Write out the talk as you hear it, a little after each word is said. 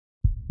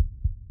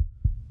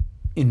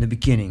In the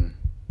beginning,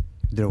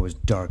 there was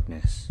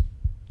darkness,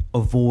 a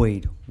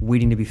void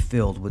waiting to be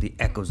filled with the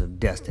echoes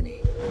of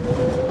destiny.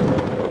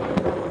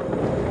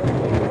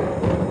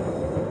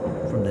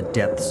 From the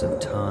depths of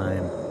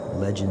time,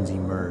 legends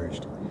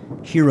emerged.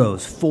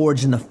 Heroes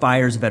forged in the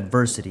fires of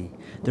adversity,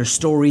 their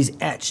stories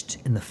etched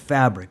in the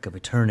fabric of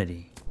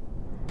eternity.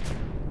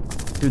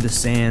 Through the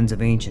sands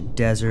of ancient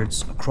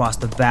deserts, across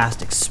the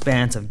vast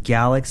expanse of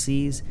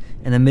galaxies,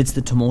 and amidst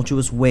the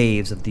tumultuous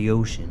waves of the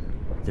ocean,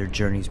 their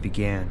journeys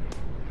began.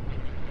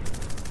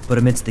 But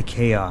amidst the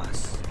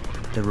chaos,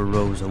 there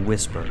arose a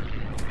whisper,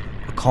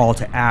 a call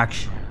to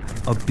action,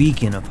 a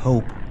beacon of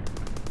hope.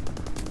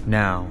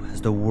 Now, as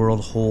the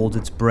world holds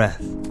its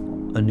breath,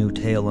 a new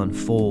tale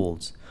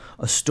unfolds,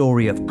 a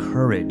story of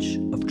courage,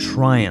 of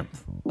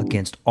triumph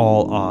against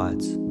all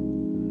odds.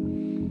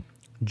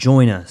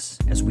 Join us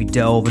as we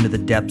delve into the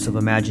depths of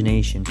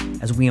imagination,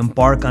 as we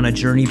embark on a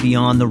journey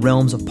beyond the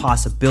realms of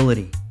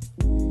possibility.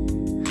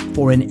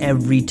 For in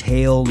every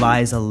tale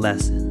lies a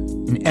lesson,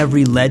 in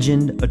every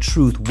legend a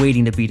truth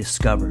waiting to be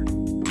discovered.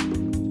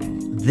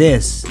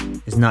 This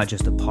is not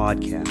just a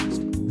podcast.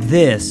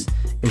 This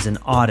is an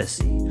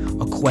odyssey,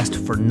 a quest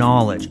for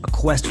knowledge, a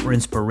quest for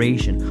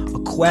inspiration, a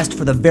quest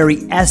for the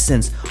very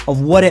essence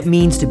of what it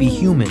means to be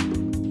human.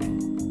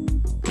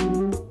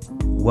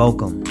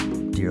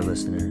 Welcome, dear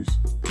listeners,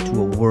 to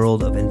a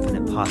world of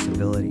infinite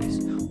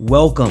possibilities.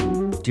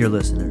 Welcome, dear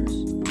listeners,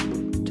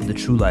 to the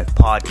True Life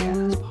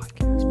Podcast.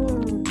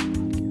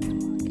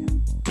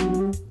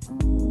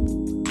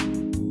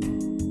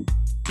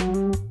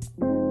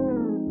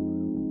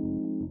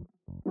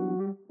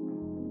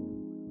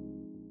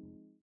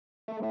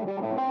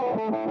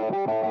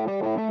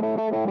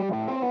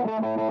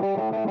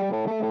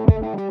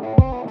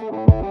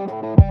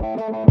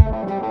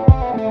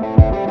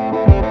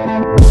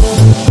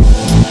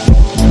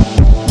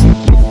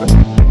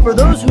 For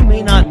those who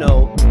may not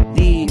know,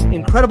 the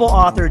incredible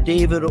author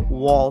David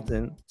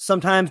Walton,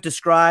 sometimes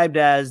described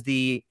as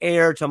the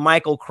heir to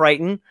Michael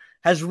Crichton,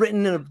 has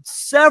written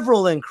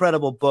several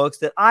incredible books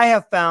that I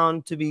have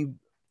found to be,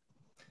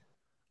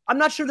 I'm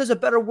not sure there's a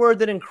better word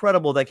than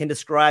incredible that can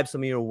describe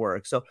some of your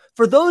work. So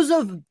for those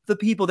of the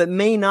people that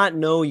may not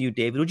know you,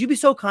 David, would you be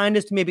so kind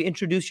as to maybe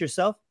introduce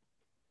yourself?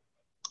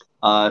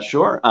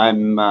 Sure.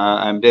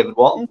 I'm David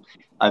Walton.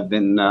 I've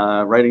been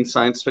writing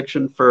science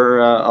fiction for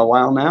a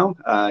while now.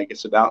 I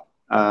guess about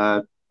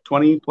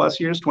 20 plus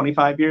years,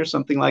 25 years,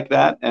 something like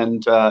that.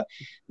 And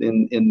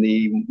in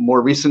the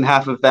more recent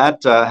half of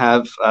that,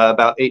 have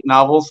about 8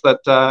 novels that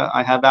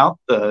I have out.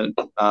 The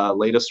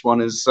latest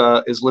one is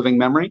Living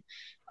Memory.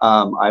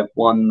 I've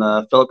won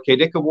the Philip K.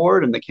 Dick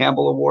Award and the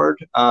Campbell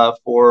Award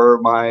for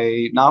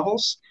my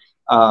novels.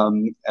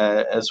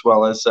 As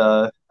well as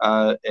a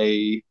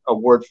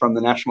award from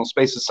the National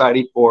Space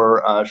Society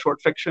for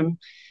short fiction,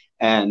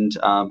 and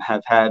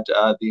have had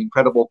the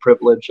incredible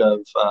privilege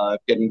of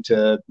getting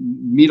to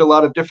meet a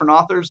lot of different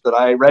authors that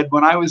I read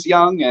when I was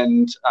young,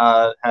 and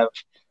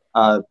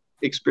have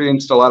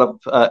experienced a lot of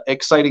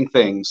exciting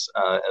things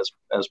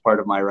as part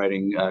of my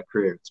writing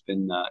career. It's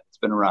been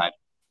a ride.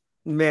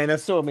 Man,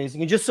 that's so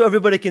amazing. And just so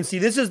everybody can see,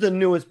 this is the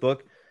newest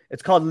book.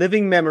 It's called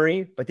Living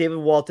Memory by David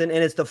Walton,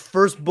 and it's the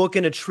first book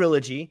in a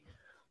trilogy.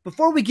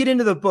 Before we get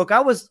into the book,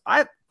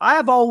 I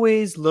have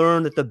always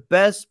learned that the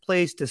best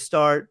place to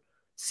start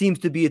seems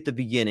to be at the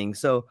beginning.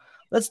 So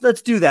let's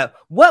do that.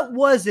 What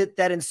was it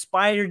that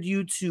inspired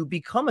you to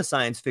become a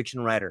science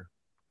fiction writer?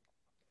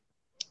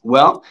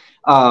 Well,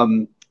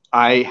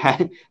 I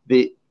had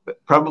the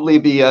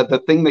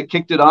thing that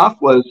kicked it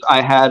off was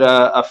I had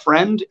a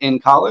friend in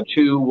college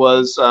who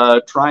was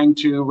trying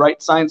to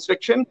write science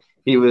fiction.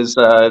 He was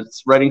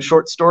writing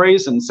short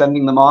stories and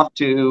sending them off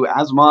to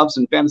Asimov's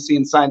and Fantasy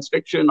and Science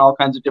Fiction, all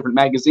kinds of different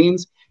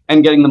magazines,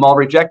 and getting them all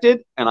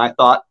rejected. And I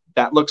thought,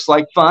 that looks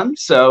like fun.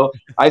 So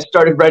I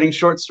started writing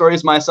short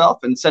stories myself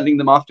and sending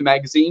them off to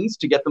magazines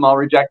to get them all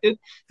rejected.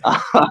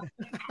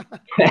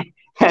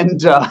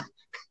 And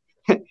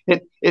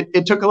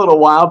it took a little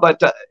while,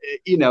 but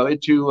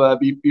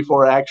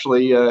before I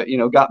actually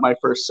got my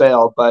first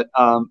sale. But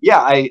I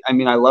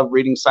mean, I love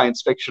reading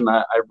science fiction.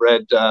 I've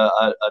read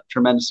a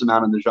tremendous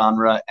amount in the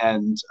genre,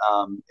 and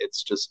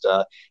it's just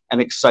an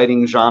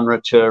exciting genre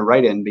to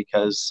write in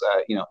because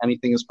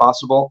anything is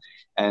possible,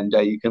 and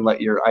you can let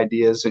your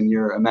ideas and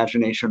your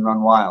imagination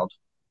run wild.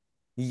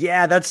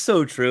 Yeah, that's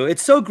so true.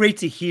 It's so great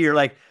to hear.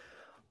 Like,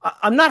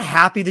 I'm not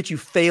happy that you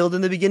failed in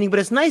the beginning, but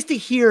it's nice to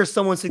hear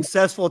someone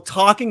successful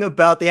talking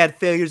about they had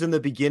failures in the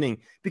beginning,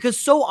 because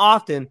so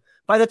often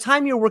by the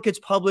time your work gets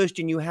published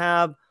and you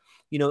have,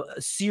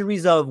 a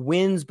series of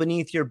wins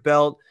beneath your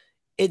belt,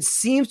 it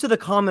seems to the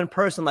common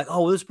person like,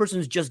 oh, this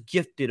person's just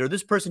gifted or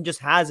this person just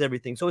has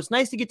everything. So it's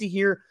nice to get to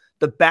hear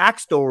the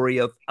backstory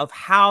of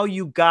how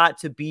you got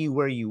to be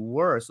where you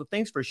were. So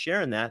thanks for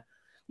sharing that.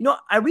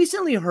 I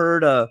recently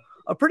heard a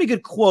pretty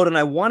good quote, and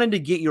I wanted to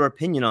get your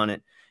opinion on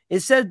it. It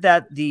said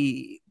that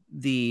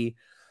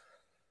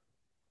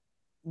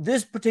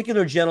this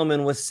particular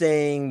gentleman was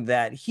saying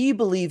that he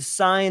believes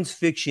science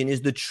fiction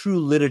is the true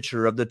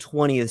literature of the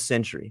 20th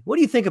century. What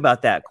do you think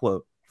about that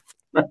quote?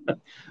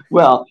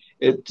 Well,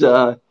 it's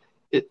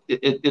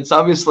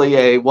obviously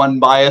a one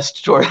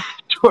biased toward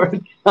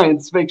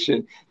science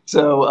fiction.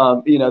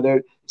 So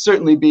there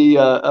certainly be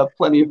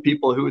plenty of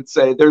people who would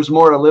say there's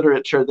more to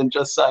literature than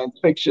just science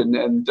fiction,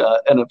 and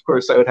of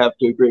course I would have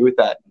to agree with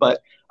that.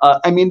 But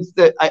I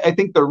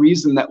think the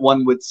reason that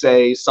one would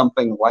say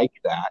something like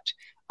that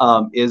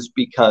is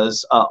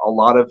because a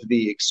lot of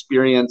the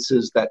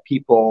experiences that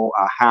people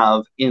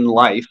have in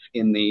life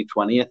in the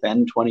 20th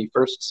and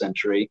 21st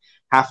century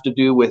have to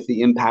do with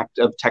the impact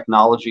of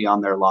technology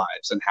on their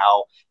lives and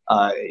how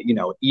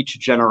each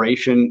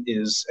generation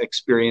is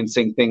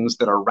experiencing things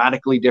that are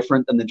radically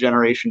different than the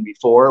generation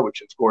before,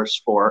 which of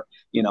course for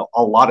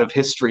a lot of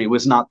history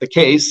was not the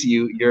case.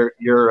 Your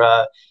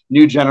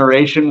new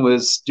generation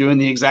was doing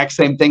the exact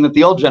same thing that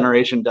the old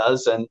generation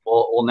does, and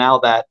well now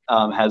that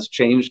has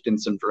changed in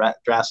some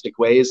drastic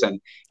ways,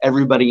 and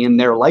everybody in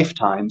their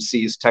lifetime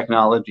sees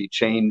technology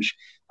change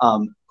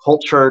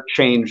culture,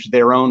 change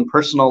their own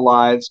personal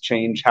lives,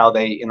 change how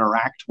they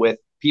interact with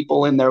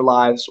people in their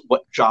lives,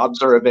 what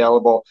jobs are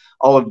available,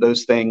 all of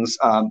those things,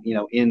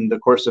 in the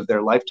course of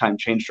their lifetime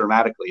change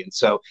dramatically. And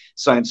so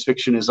science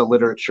fiction is a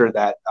literature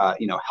that,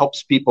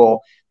 helps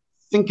people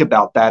think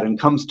about that and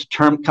come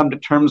to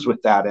terms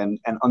with that and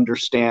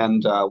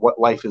understand what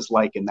life is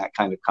like in that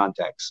kind of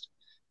context.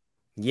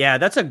 Yeah,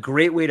 that's a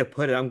great way to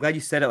put it. I'm glad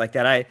you said it like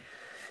that.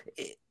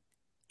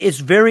 It's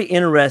very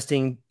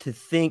interesting to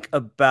think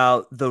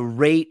about the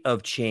rate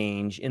of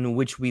change in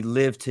which we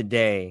live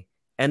today.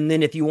 And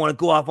then if you want to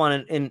go off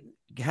on and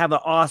have an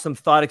awesome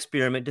thought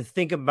experiment to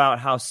think about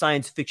how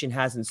science fiction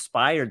has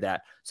inspired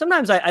that.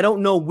 Sometimes I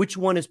don't know which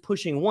one is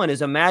pushing one.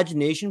 Is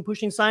imagination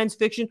pushing science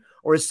fiction,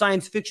 or is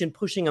science fiction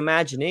pushing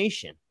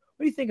imagination?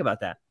 What do you think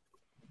about that?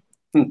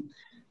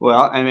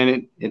 Well,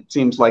 it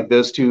seems like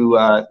those two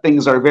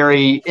things are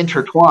very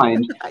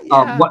intertwined.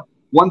 Yeah.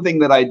 One thing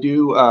that I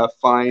do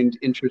find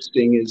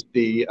interesting is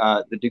the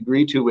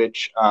degree to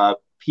which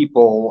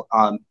people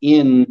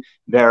in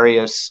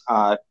various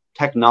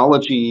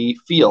technology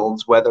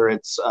fields, whether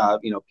it's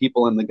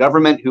people in the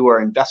government who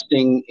are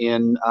investing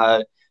in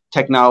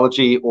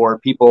technology, or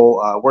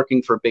people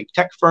working for big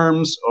tech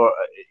firms, or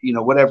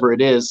whatever it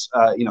is,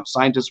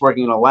 scientists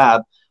working in a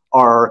lab,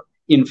 are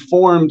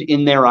informed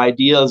in their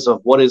ideas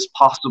of what is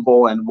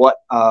possible and what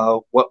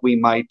we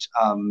might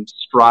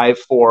strive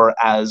for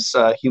as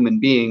human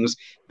beings,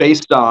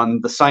 based on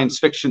the science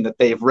fiction that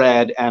they've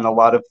read and a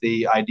lot of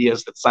the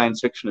ideas that science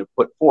fiction have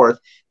put forth.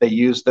 They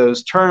use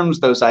those terms,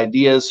 those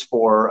ideas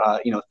for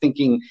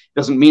thinking.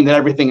 Doesn't mean that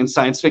everything in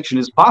science fiction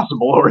is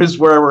possible or is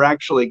where we're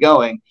actually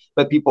going,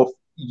 but people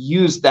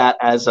use that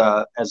as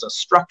a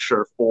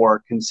structure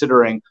for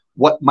considering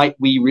what might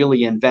we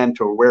really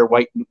invent, or where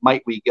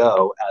might we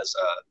go as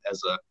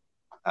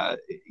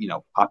a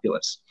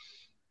populace.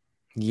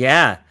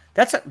 Yeah,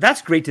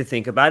 that's great to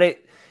think about.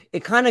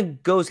 It kind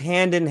of goes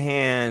hand in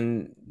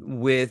hand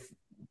with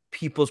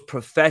people's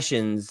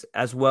professions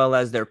as well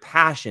as their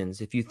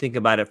passions, if you think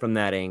about it from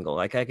that angle.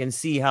 Like, I can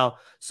see how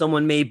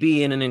someone may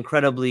be in an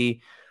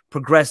incredibly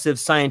progressive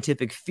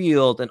scientific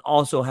field and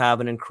also have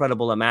an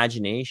incredible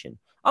imagination.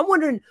 I'm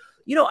wondering,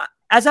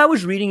 as I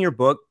was reading your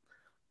book,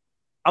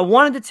 I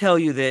wanted to tell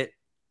you that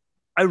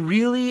I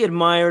really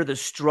admire the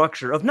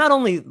structure of not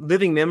only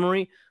Living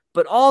Memory,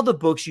 but all the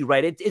books you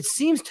write. It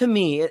seems to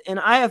me,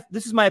 and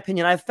this is my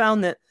opinion, I've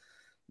found that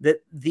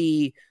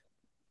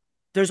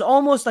there's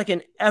almost like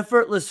an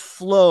effortless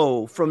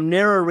flow from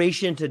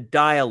narration to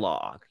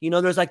dialogue.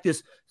 There's like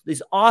this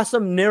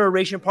awesome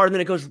narration part, and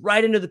then it goes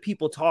right into the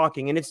people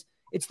talking. And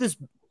it's this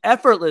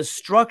effortless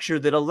structure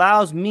that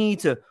allows me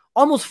to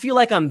almost feel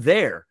like I'm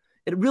there.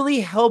 It really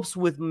helps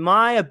with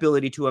my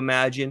ability to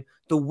imagine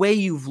the way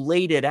you've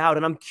laid it out.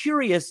 And I'm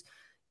curious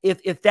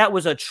if that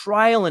was a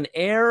trial and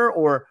error,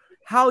 or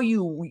how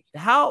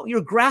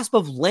your grasp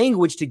of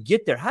language to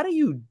get there. How did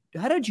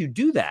you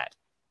do that?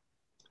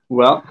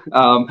 Well,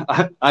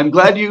 I'm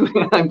glad you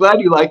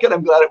like it.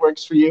 I'm glad it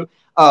works for you.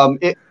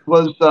 It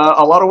was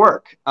a lot of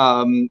work.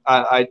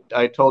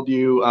 I told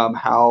you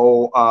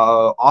how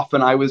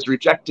often I was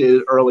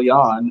rejected early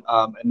on,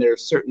 and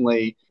there's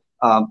certainly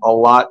a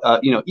lot.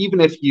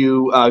 Even if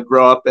you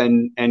grow up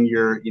and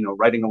you're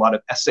writing a lot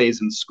of essays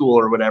in school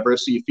or whatever,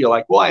 so you feel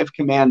like, well, I have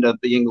command of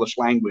the English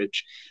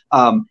language.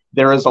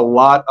 There is a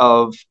lot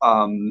of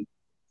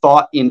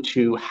thought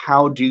into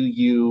how do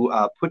you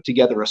put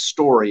together a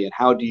story, and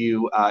how do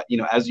you,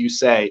 as you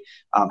say,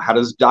 how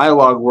does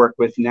dialogue work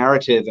with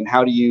narrative, and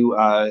how do you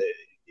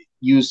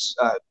use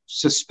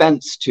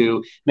suspense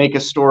to make a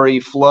story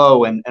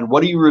flow, and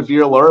what do you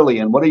reveal early,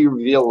 and what do you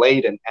reveal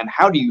late, and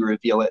how do you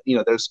reveal it?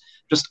 There's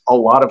just a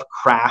lot of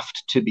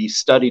craft to be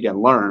studied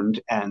and learned.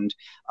 And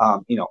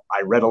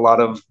I read a lot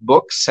of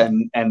books,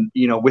 and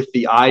with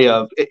the eye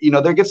of,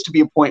 there gets to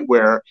be a point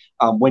where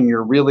when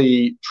you're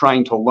really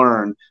trying to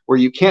learn, where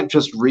you can't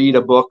just read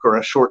a book or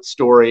a short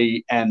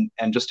story and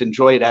just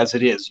enjoy it as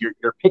it is.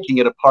 You're picking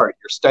it apart,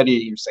 you're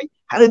studying, you're saying,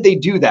 how did they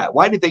do that?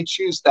 Why did they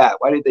choose that?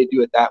 Why did they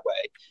do it that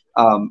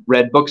way?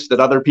 Read books books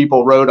that other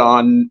people wrote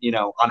on,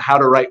 on how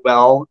to write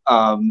well,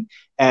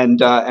 and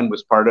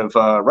was part of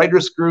a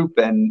writers group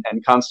and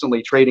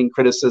constantly trading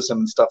criticism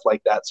and stuff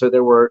like that. So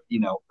there were,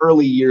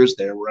 early years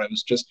there where I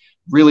was just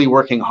really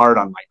working hard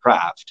on my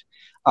craft.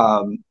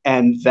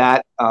 And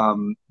that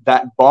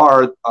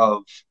bar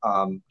of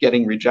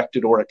getting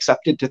rejected or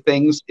accepted to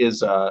things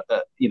is, I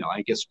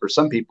guess for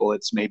some people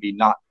it's maybe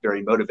not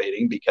very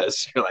motivating,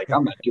 because you're like,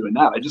 I'm not doing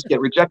that. I just get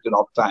rejected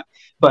all the time.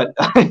 But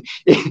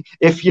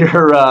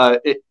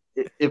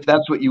if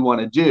that's what you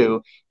want to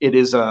do, it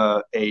is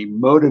a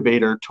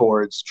motivator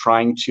towards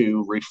trying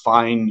to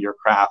refine your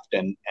craft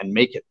and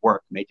make it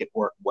work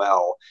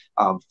well,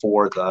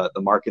 for the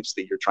markets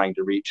that you're trying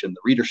to reach and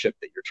the readership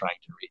that you're trying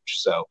to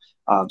reach.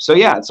 So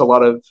yeah, it's a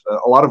lot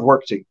of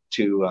work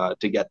to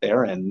get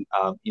there, and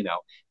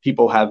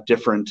people have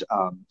different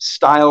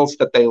styles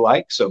that they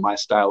like. So my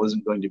style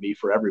isn't going to be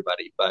for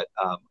everybody, but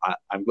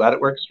I'm glad it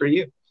works for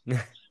you.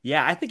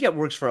 Yeah, I think it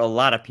works for a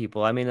lot of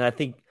people. I mean,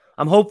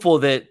 I'm hopeful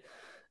that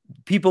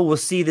people will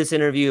see this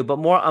interview, but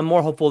I'm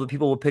more hopeful that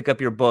people will pick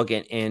up your book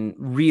and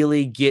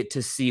really get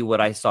to see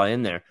what I saw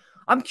in there.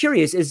 I'm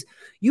curious, is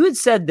you had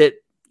said that,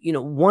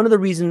 one of the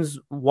reasons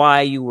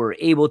why you were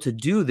able to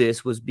do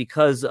this was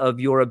because of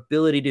your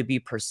ability to be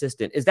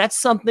persistent. Is that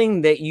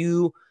something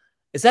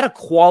is that a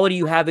quality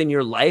you have in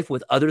your life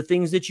with other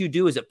things that you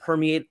do? Does it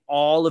permeate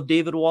all of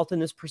David Walton,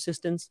 this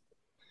persistence?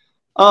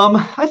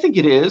 I think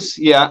it is.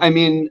 Yeah. I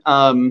mean,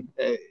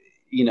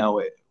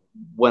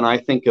 when I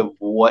think of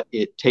what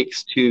it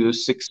takes to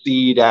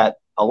succeed at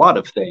a lot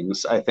of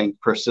things, I think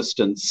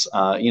persistence,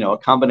 a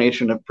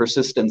combination of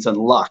persistence and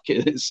luck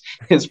is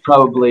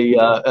probably,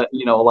 a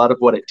lot of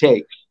what it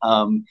takes.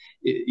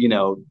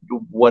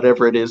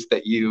 Whatever it is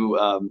that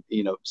you,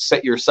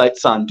 set your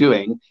sights on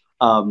doing.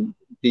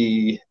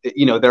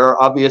 There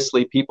are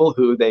obviously people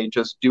who they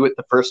just do it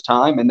the first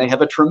time and they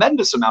have a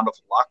tremendous amount of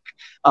luck,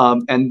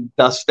 and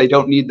thus they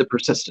don't need the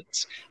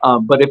persistence.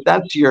 But if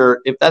that's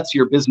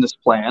your business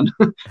plan,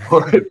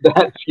 or if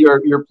that's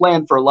your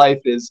plan for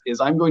life is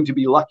I'm going to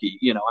be lucky,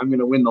 I'm going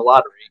to win the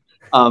lottery,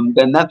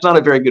 then that's not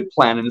a very good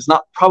plan, and it's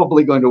not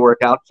probably going to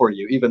work out for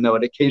you, even though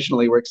it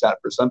occasionally works out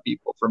for some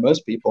people. For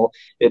most people,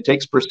 it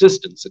takes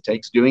persistence. It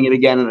takes doing it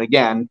again and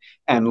again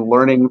and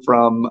learning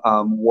from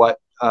what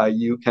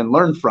you can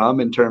learn from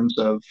in terms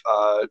of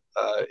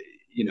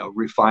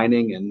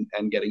refining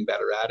and getting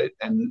better at it.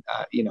 And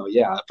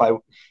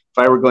if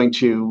I were going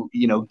to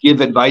give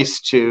advice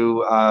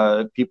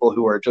to people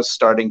who are just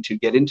starting to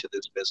get into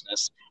this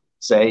business,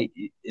 say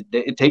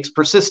it takes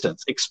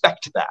persistence.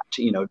 Expect that.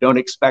 Don't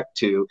expect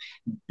to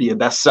be a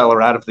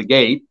bestseller out of the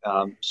gate.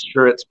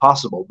 Sure, it's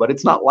possible, but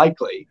it's not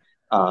likely.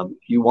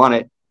 If you want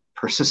it,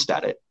 persist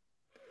at it.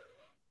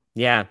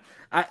 Yeah.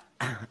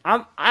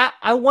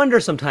 I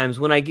wonder sometimes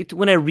when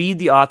I read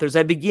the authors,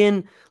 I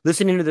begin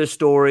listening to their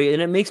story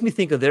and it makes me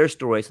think of their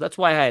story. So that's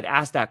why I had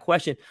asked that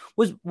question.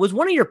 Was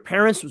one of your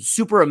parents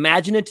super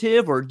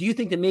imaginative, or do you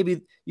think that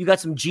maybe you got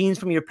some genes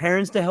from your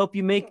parents to help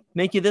you make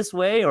you this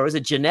way, or is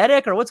it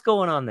genetic, or what's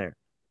going on there?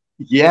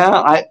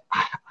 Yeah,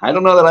 I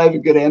don't know that I have a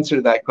good answer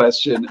to that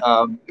question.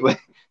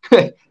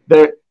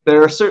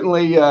 There are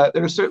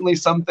certainly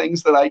some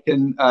things that I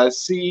can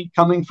see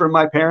coming from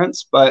my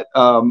parents, but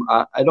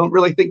I don't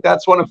really think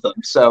that's one of them.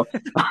 So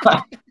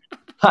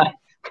I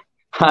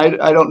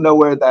don't know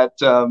where that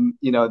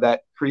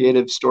that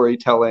creative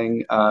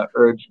storytelling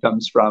urge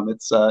comes from.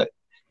 It's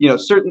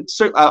certain.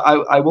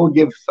 I will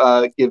give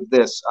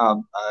this.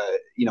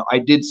 I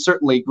did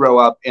certainly grow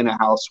up in a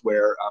house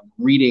where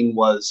reading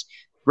was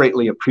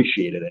greatly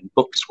appreciated and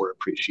books were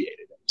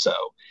appreciated, and so.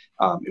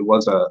 It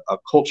was a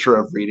culture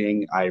of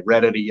reading. I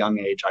read at a young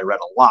age. I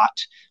read a lot.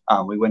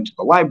 We went to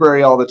the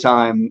library all the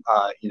time.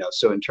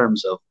 So in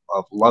terms of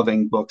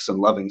loving books and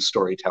loving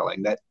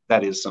storytelling,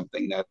 that is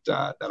something that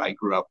I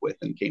grew up with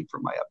and came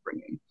from my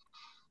upbringing.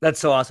 That's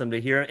so awesome to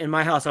hear. In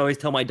my house, I always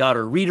tell my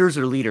daughter, readers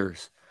are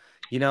leaders.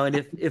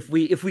 And if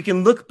we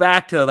can look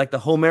back to like the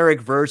Homeric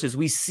verses,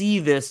 we see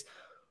this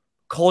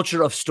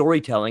culture of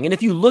storytelling. And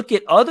if you look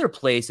at other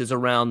places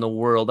around the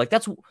world, like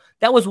that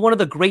was one of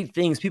the great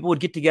things. People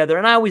would get together,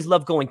 and I always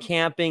loved going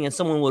camping and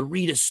someone would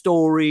read a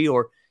story,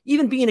 or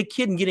even being a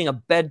kid and getting a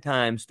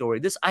bedtime story.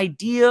 This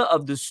idea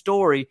of the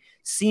story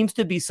seems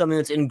to be something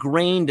that's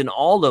ingrained in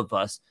all of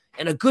us.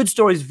 And a good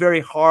story is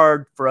very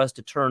hard for us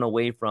to turn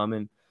away from.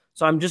 And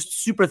so I'm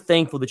just super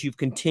thankful that you've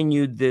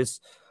continued this,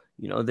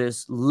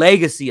 this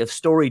legacy of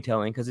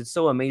storytelling, because it's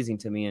so amazing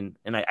to me. And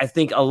I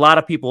think a lot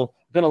of people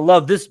are going to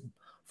love this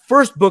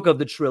first book of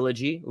the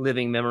trilogy,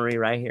 Living Memory,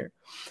 right here.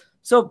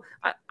 So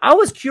I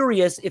was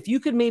curious if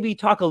you could maybe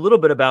talk a little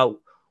bit about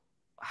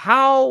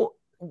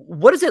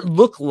what does it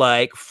look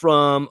like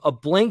from a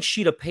blank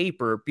sheet of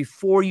paper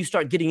before you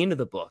start getting into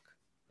the book?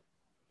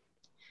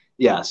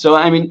 Yeah, so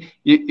I mean,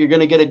 you're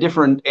going to get a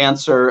different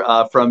answer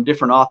from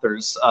different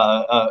authors,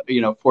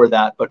 for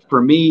that. But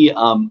for me, a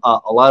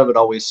lot of it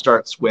always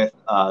starts with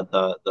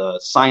the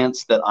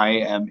science that I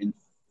am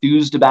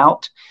enthused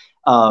about.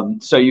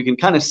 So you can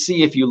kind of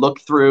see if you look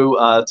through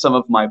some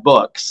of my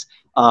books.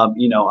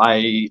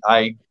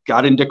 I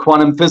got into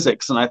quantum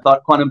physics, and I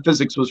thought quantum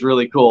physics was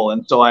really cool.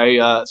 And so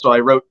I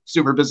wrote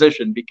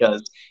Superposition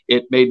because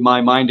it made my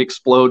mind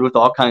explode with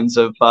all kinds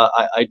of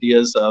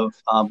ideas of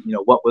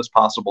what was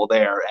possible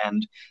there.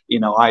 And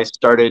I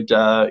started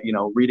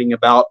reading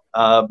about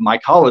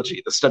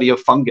mycology, the study of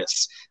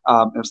fungus.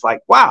 It was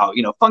like, wow,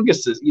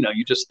 fungus is,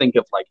 you just think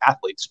of like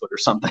athlete's foot or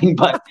something,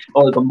 but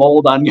or the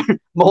mold on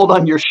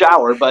your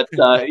shower, but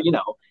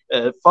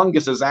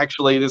fungus is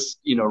actually this,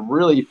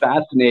 really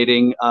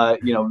fascinating,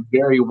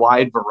 very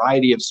wide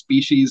variety of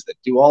species that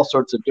do all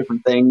sorts of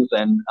different things.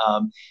 And,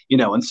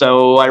 and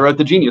so I wrote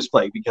The Genius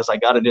Plague because I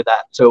got into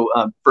that. So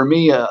for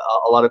me, a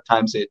lot of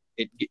times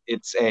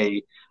it's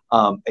a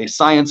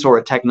science or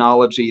a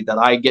technology that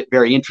I get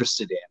very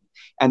interested in.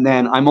 And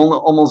then I'm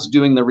almost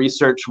doing the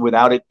research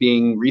without it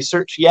being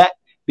research yet,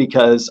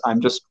 because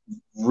I'm just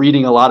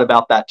reading a lot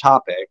about that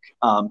topic,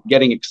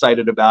 getting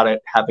excited about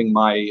it, having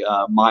my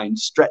mind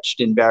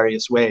stretched in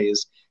various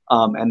ways.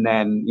 And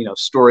then,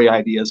 story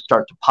ideas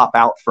start to pop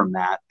out from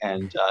that.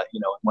 And,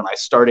 when I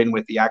start in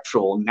with the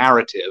actual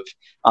narrative,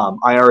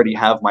 I already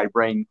have my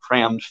brain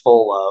crammed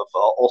full of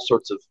all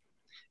sorts of,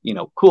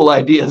 cool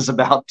ideas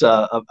about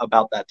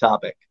that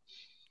topic.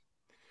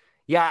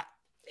 Yeah.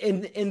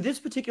 In this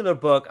particular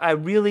book, I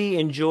really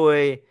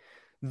enjoy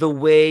the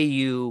way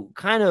you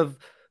kind of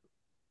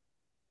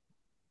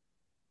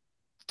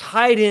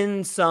tied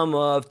in some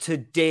of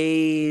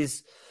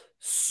today's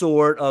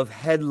sort of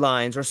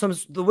headlines or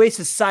the way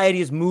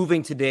society is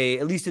moving today,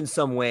 at least in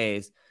some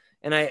ways.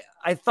 And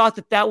I thought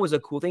that was a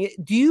cool thing.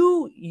 Do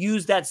you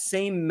use that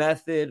same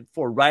method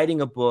for writing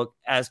a book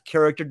as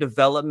character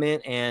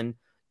development and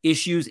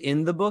issues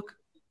in the book?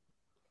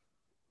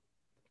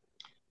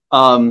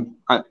 I'm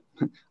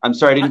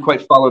sorry, I didn't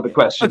quite follow the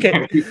question.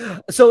 Okay.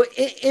 So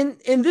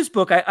in this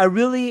book, I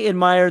really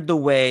admired the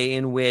way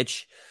in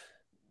which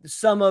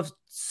some of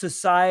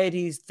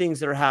society's things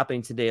that are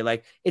happening today,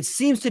 like it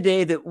seems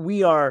today that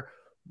we are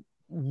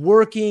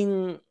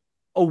working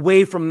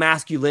away from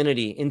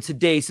masculinity in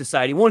today's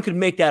society. One could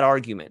make that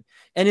argument.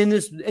 And in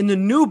the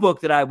new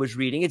book that I was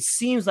reading, it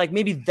seems like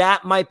maybe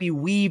that might be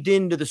weaved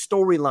into the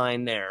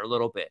storyline there a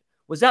little bit.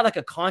 Was that like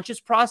a conscious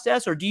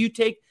process, or do you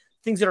take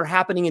things that are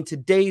happening in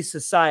today's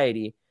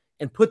society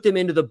and put them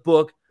into the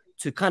book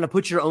to kind of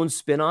put your own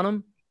spin on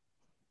them?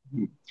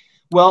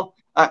 Well,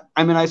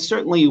 I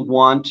certainly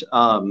want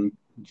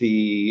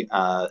the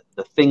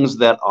things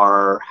that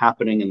are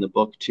happening in the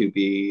book to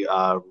be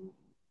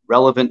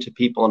relevant to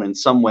people and in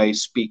some way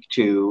speak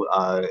to,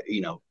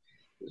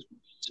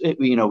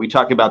 we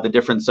talk about the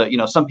difference.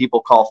 Some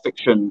people call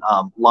fiction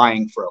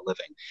lying for a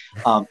living,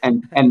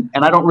 and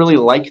I don't really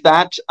like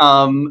that.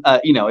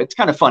 It's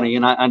kind of funny,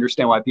 and I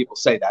understand why people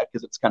say that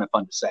because it's kind of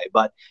fun to say.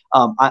 But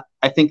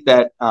I think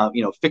that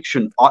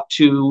fiction ought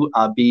to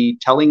be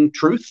telling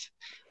truth.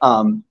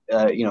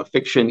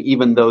 Fiction,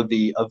 even though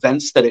the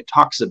events that it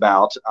talks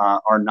about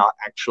are not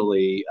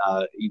actually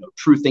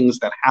true things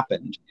that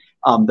happened.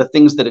 The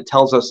things that it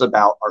tells us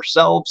about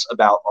ourselves,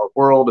 about our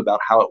world, about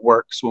how it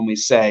works when we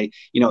say,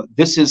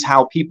 this is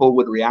how people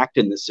would react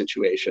in this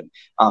situation.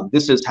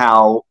 This is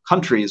how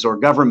countries or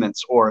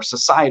governments or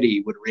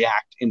society would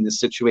react in this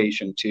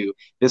situation to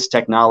this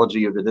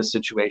technology or to this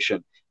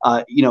situation.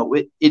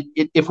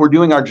 If we're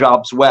doing our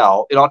jobs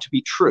well, it ought to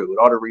be true. It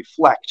ought to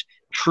reflect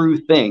true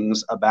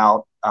things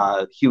about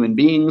human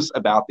beings,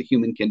 about the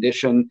human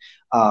condition,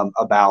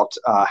 about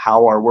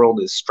how our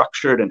world is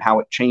structured and how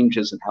it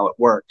changes and how it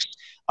works.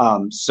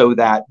 So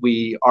that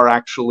we are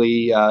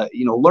actually,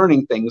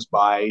 learning things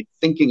by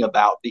thinking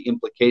about the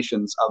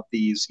implications of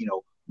these,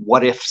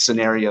 what if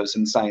scenarios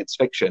in science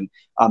fiction,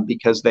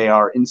 because they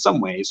are in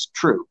some ways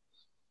true.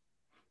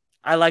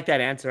 I like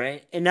that answer.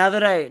 And now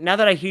that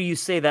I hear you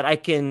say that,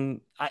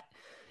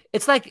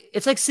 it's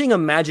like seeing a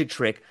magic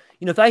trick.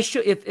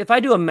 If I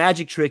do a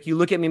magic trick, you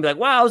look at me and be like,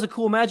 wow, that was a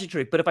cool magic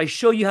trick. But if I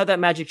show you how that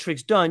magic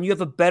trick's done, you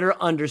have a better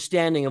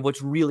understanding of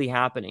what's really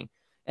happening.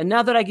 And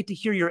now that I get to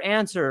hear your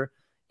answer,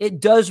 it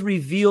does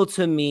reveal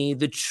to me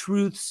the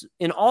truths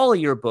in all of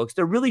your books.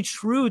 They're really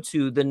true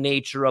to the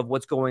nature of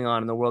what's going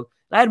on in the world.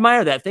 And I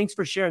admire that. Thanks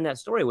for sharing that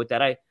story with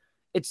that.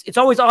 It's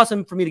always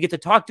awesome for me to get to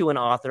talk to an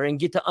author and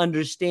get to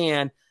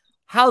understand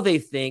how they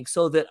think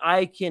so that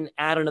I can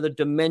add another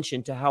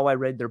dimension to how I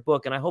read their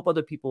book. And I hope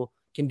other people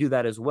can do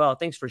that as well.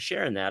 Thanks for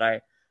sharing that. I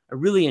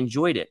really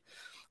enjoyed it.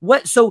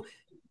 So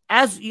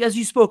as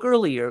you spoke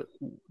earlier,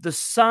 the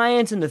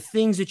science and the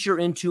things that you're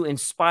into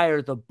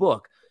inspire the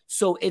book.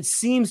 So it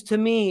seems to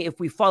me, if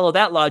we follow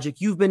that logic,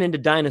 you've been into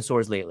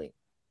dinosaurs lately.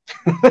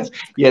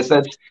 Yes,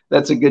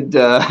 that's a good,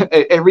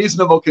 a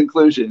reasonable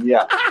conclusion.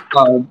 Yeah.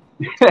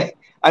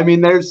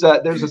 There's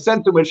a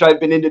sense in which I've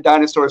been into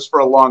dinosaurs for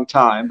a long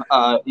time.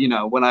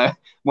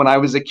 When I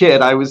was a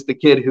kid, I was the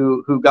kid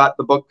who got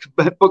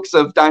the books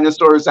of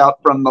dinosaurs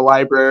out from the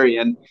library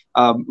and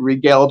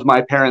regaled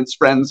my parents'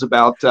 friends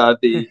about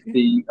the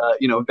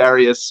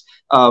various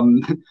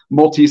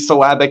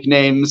multisyllabic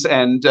names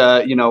and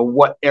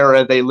what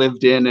era they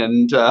lived in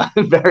and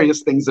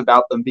various things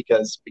about them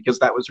because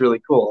that was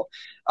really cool.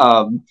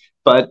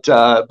 but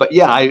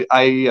yeah,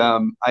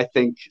 I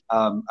think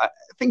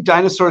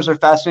dinosaurs are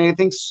fascinating. I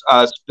think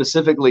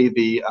specifically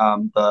the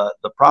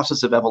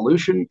process of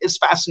evolution is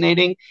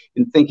fascinating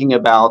in thinking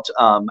about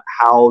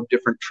how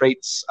different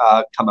traits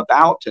come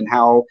about and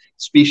how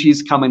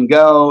species come and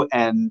go.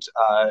 And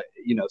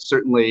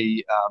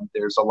certainly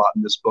there's a lot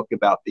in this book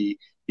about the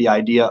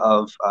idea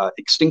of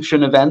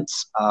extinction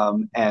events,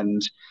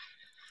 and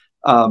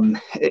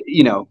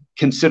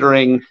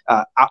considering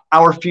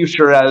our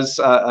future as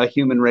a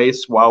human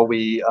race while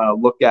we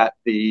look at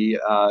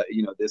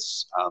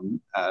this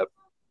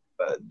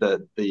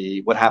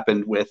the what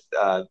happened with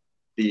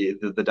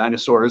the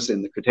dinosaurs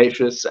in the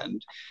Cretaceous,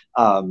 and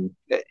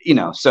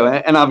so,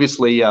 and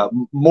obviously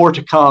more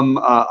to come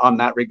on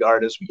that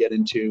regard as we get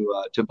into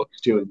to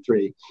books 2 and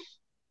 3.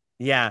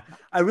 Yeah,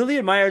 I really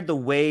admired the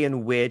way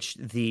in which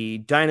the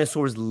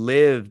dinosaurs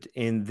lived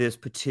in this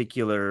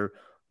particular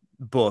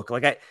book.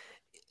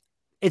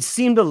 It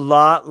seemed a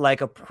lot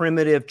like a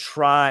primitive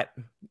tribe.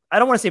 I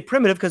don't want to say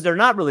primitive because they're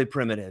not really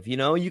primitive.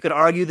 You could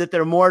argue that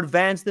they're more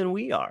advanced than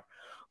we are.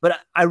 But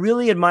I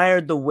really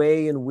admired the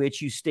way in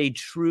which you stayed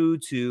true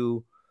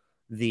to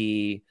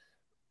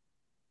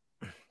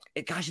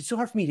gosh, it's so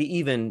hard for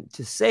me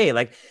to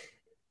say.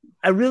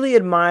 I really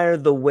admire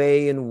the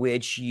way in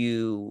which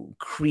you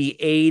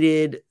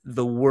created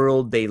the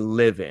world they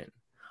live in.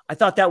 I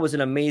thought that was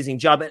an amazing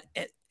job.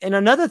 And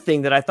another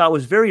thing that I thought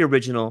was very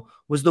original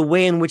was the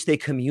way in which they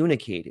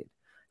communicated.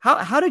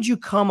 How did you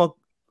come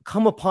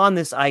upon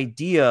this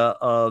idea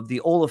of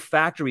the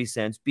olfactory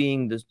sense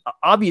being this?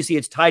 Obviously,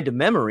 it's tied to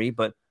memory,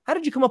 but how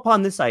did you come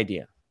upon this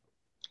idea?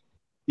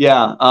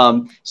 Yeah.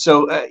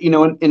 So,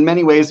 in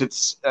many ways,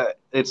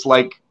 it's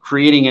like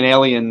creating an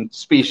alien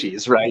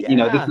species, right?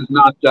 Yeah. This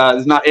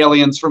is not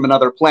aliens from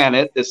another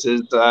planet. This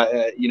is,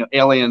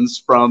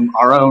 aliens from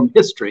our own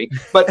history.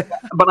 But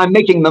I'm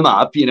making them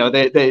up. They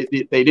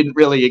didn't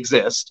really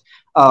exist.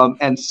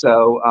 And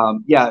so,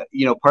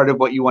 part of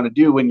what you want to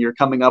do when you're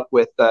coming up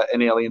with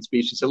an alien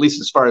species, at least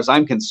as far as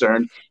I'm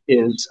concerned,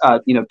 is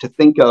to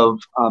think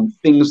of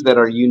things that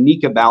are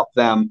unique about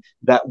them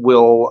that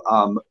will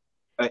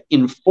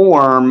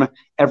inform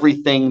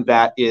everything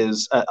that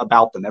is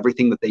about them,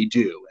 everything that they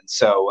do. And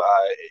so,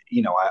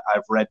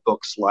 I've read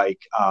books like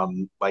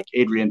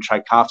Adrian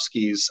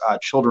Tchaikovsky's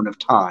Children of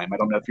Time. I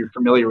don't know if you're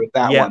familiar with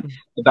that one,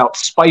 about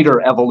spider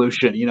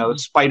evolution.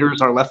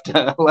 Spiders are left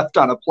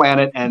on a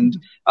planet, and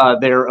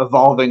they're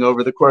evolving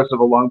over the course of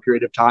a long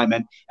period of time.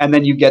 And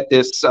then you get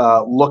this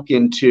look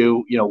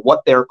into,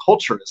 what their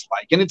culture is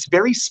like. And it's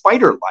very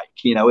spider-like.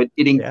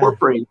 It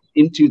incorporates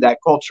into that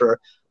culture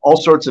all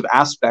sorts of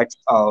aspects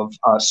of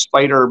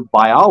spider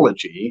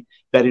biology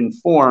that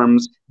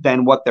informs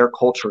then what their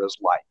culture is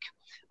like.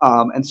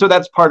 And so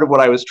that's part of what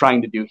I was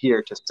trying to do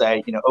here, to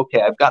say,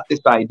 okay, I've got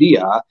this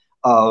idea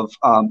of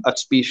a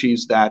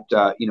species that,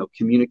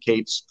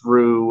 communicates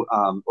through,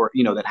 or,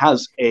 that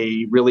has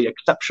a really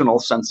exceptional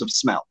sense of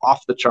smell,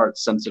 off the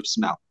charts sense of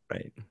smell.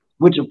 Right.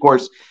 Which, of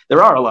course,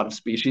 there are a lot of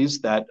species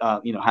that,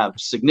 have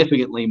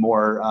significantly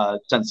more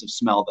sense of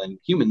smell than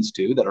humans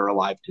do that are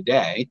alive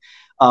today.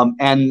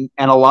 And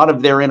a lot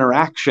of their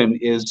interaction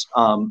is,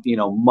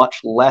 much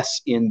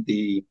less in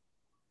the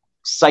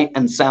sight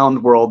and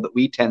sound world that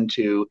we tend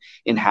to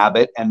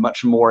inhabit, and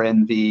much more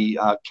in the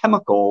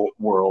chemical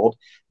world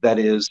that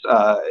is,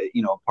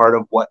 part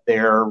of what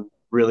their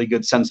really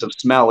good sense of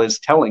smell is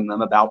telling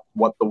them about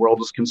what the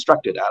world is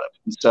constructed out of.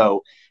 And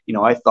so,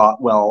 I thought,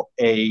 well,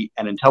 an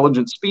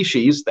intelligent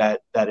species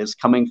that is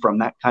coming from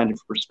that kind of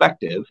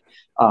perspective,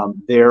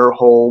 their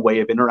whole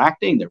way of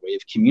interacting, their way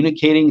of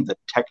communicating, the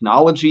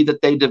technology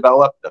that they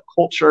develop, the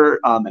culture,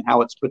 and how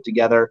it's put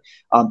together,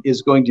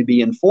 is going to be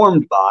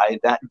informed by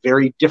that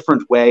very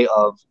different way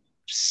of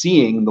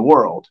seeing the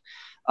world,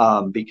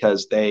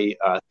 because they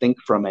think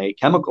from a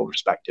chemical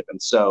perspective.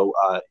 And so,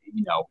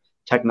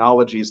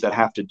 technologies that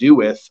have to do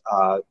with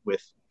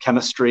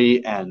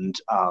chemistry and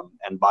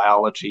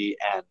biology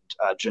and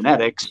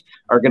genetics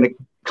are going to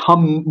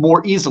come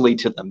more easily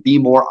to them, be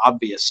more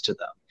obvious to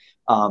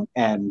them.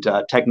 And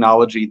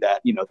technology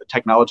that, the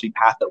technology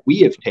path that we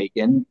have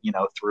taken,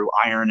 through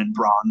iron and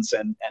bronze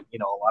and a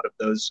lot of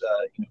those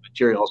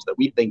materials that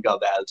we think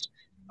of as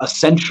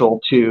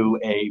essential to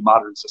a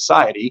modern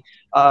society,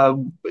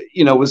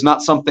 was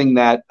not something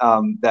that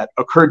that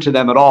occurred to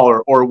them at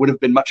all, or would have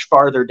been much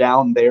farther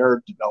down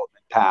their development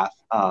path,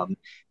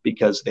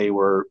 because they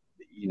were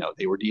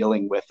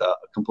dealing with a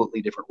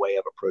completely different way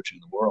of approaching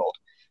the world.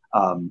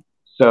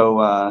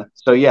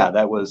 So yeah,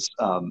 that was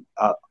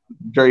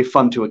very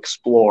fun to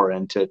explore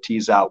and to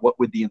tease out what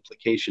would the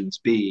implications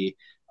be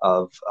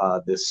of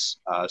this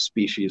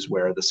species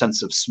where the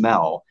sense of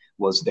smell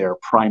was their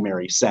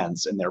primary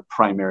sense and their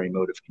primary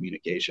mode of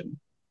communication.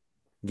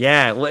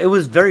 Yeah, well, it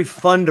was very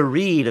fun to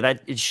read.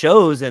 That it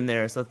shows in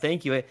there. So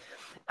thank you.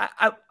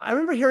 I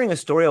remember hearing a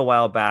story a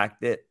while back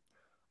that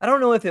I don't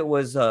know if it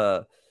was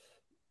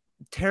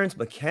Terence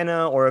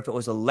McKenna or if it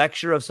was a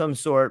lecture of some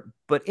sort,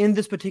 but in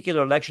this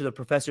particular lecture, the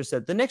professor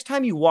said, the next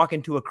time you walk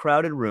into a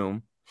crowded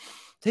room,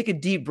 take a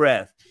deep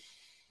breath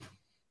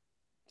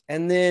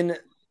and then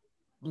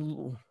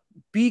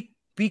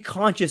be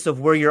conscious of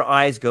where your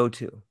eyes go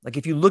to. Like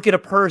if you look at a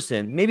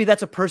person, maybe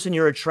that's a person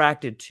you're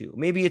attracted to.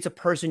 Maybe it's a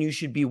person you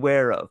should be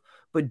aware of.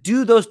 But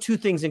do those two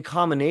things in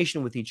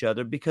combination with each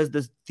other, because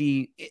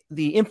the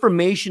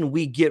information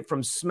we get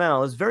from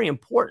smell is very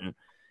important.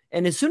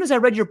 And as soon as I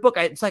read your book,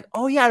 it's like,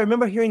 oh yeah, I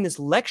remember hearing this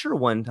lecture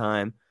one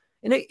time.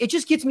 And it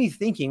just gets me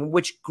thinking,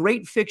 which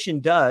great fiction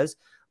does,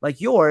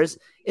 like yours,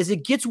 is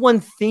it gets one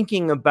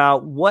thinking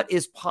about what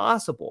is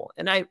possible.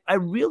 And I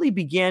really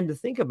began to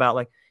think about,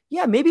 like,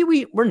 yeah, maybe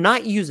we're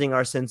not using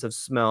our sense of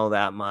smell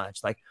that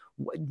much. Like,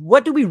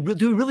 what do we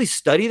really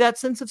study that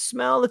sense of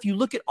smell? If you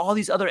look at all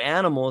these other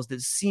animals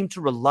that seem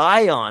to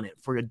rely on it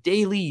for a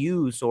daily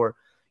use, or,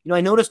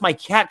 I noticed my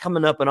cat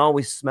coming up and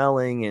always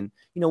smelling, and,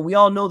 we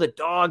all know that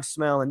dogs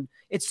smell, and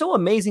it's so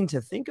amazing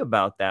to think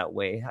about that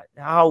way,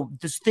 how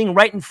this thing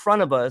right in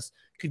front of us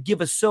could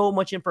give us so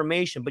much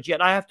information, but yet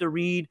I have to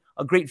read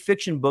a great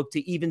fiction book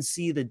to even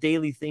see the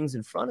daily things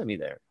in front of me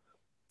there.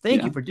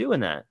 Thank you for doing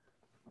that.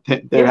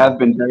 There have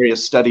been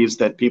various studies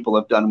that people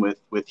have done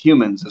with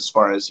humans, as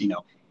far as,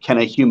 can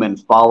a human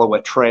follow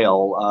a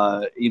trail,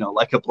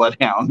 like a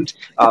bloodhound?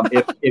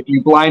 If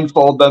you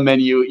blindfold them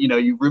and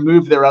you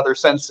remove their other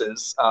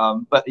senses,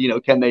 but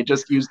can they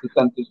just use the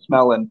sense of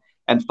smell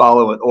and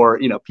follow it? Or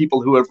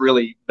people who have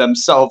really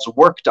themselves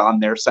worked on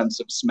their sense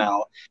of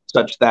smell,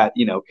 such that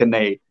can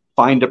they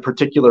find a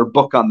particular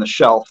book on the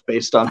shelf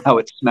based on how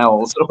it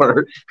smells,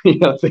 or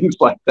things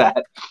like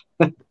that.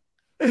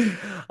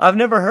 I've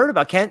never heard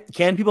about.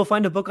 Can people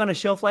find a book on a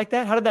shelf like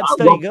that? How did that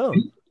study go?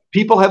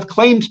 People have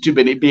claimed to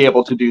be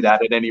able to do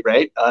that at any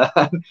rate.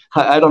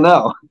 I don't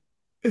know.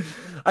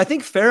 I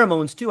think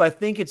pheromones too. I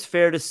think it's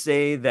fair to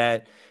say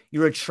that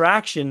your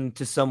attraction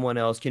to someone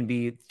else can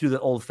be through the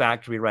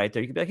olfactory right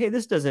there. You can be like, hey,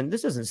 this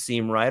doesn't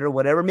seem right, or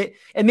whatever.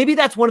 And maybe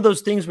that's one of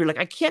those things where you're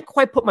like, I can't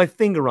quite put my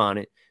finger on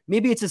it.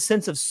 Maybe it's a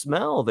sense of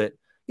smell that,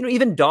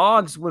 even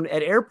dogs when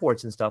at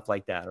airports and stuff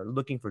like that are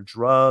looking for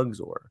drugs,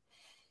 or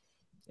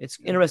it's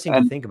interesting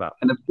to think about.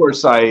 And of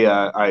course,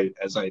 I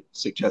as I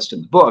suggest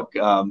in the book,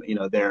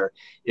 there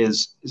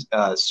is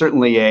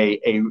certainly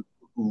a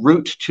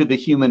route to the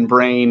human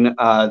brain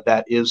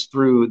that is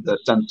through the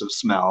sense of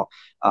smell.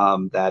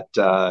 That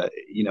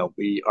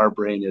our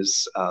brain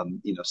is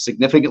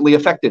significantly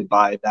affected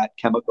by that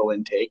chemical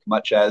intake,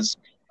 much as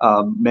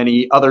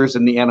many others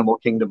in the animal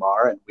kingdom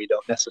are, and we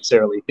don't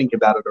necessarily think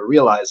about it or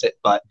realize it.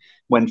 But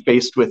when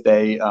faced with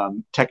a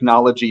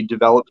technology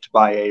developed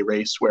by a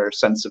race where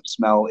sense of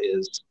smell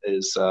is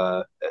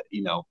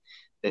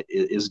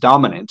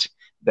dominant,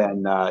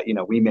 then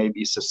we may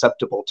be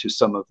susceptible to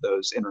some of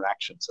those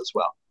interactions as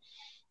well.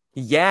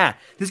 Yeah,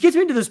 this gets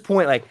me to this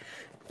point. Like,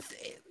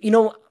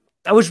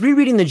 I was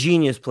rereading The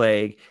Genius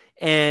Plague,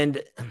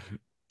 and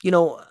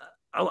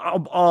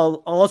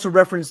I'll also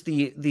reference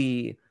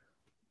the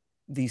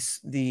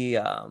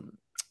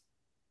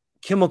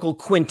chemical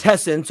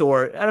quintessence,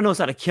 or I don't know, it's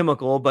not a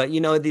chemical, but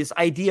this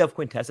idea of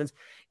quintessence,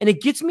 and it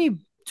gets me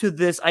to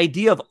this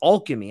idea of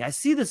alchemy. I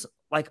see this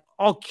like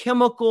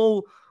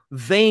alchemical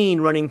vein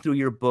running through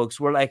your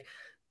books, where like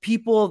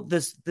people,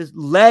 this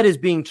lead is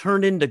being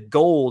turned into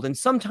gold, and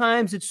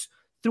sometimes it's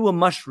through a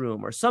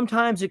mushroom, or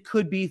sometimes it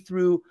could be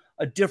through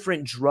a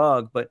different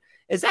drug. But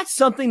is that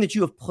something that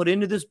you have put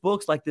into this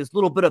book, like this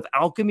little bit of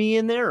alchemy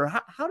in there, or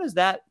how does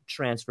that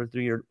transfer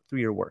through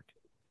your work?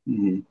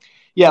 Mm-hmm.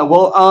 Yeah,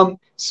 well,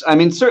 I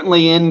mean,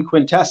 certainly in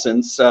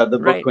Quintessence, the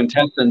book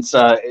Quintessence,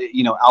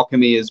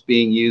 alchemy is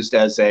being used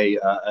as a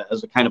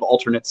kind of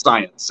alternate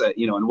science,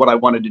 and what I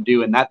wanted to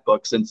do in that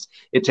book, since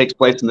it takes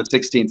place in the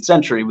 16th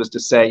century, was to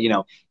say,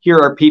 here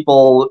are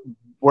people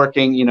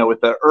working,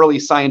 with the early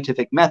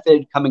scientific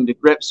method, coming to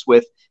grips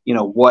with,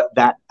 what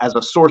that as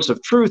a source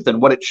of truth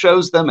and what it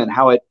shows them and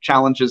how it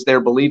challenges their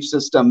belief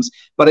systems.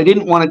 But I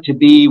didn't want it to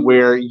be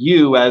where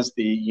you, as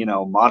the,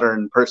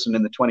 modern person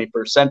in the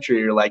 21st century,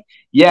 you're like,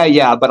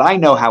 yeah, but I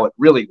know how it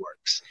really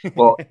works.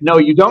 Well, no,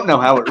 you don't know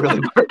how it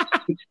really works.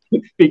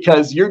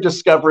 Because you're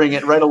discovering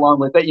it right along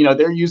with it.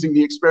 They're using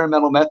the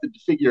experimental method to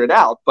figure it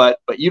out, but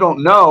you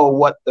don't know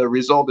what the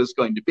result is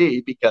going to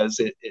be, because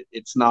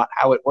it's not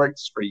how it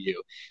works for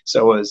you.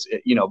 So as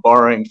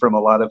borrowing from a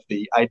lot of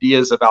the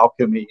ideas of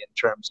alchemy in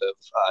terms of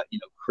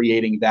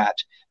creating that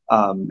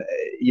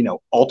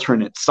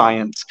alternate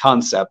science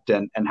concept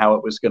and how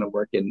it was going to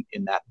work in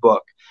that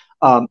book.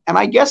 And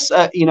I guess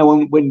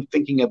when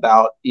thinking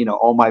about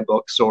all my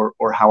books or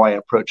how I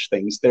approach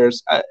things,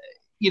 there's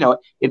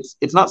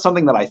it's not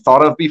something that I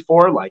thought of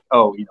before, like,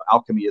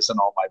 alchemy is in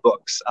all my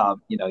books.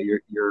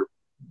 You're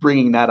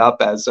bringing that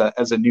up as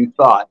a new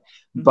thought,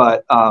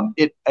 but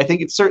I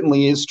think it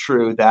certainly is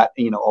true that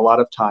a lot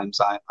of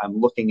times I'm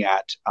looking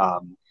at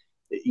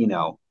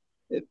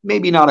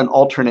maybe not an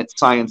alternate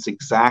science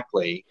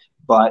exactly,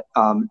 but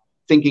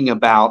thinking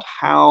about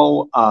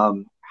how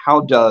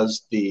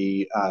does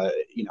the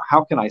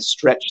how can I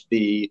stretch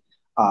the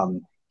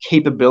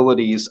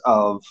capabilities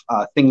of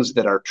things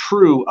that are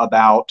true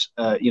about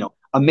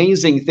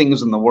amazing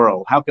things in the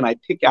world. How can I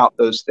pick out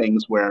those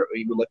things where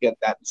you look at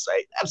that and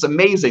say, that's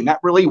amazing, that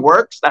really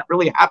works, that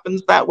really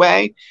happens that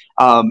way,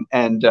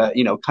 and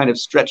kind of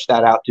stretch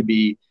that out to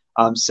be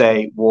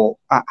say, well,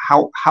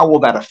 how will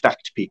that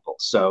affect people?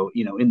 So,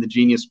 in the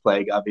Genius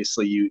Plague,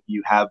 obviously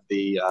you have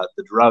the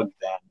drug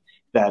then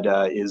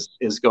that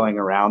is going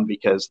around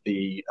because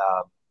the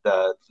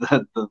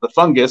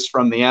fungus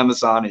from the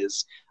Amazon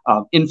is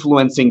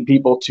influencing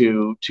people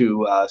to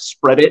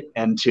spread it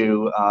and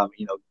to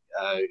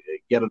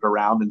get it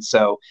around. And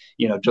so,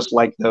 just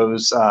like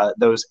those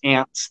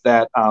ants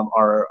that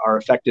are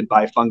affected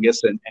by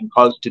fungus and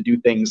caused to do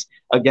things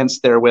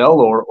against their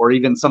will, or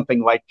even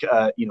something like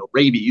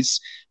rabies,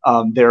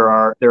 there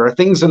are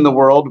things in the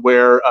world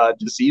where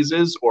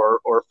diseases or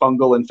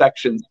fungal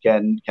infections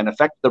can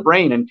affect the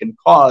brain and can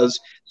cause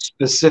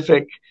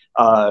specific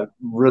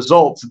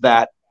results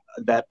that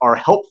are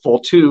helpful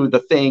to the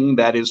thing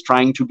that is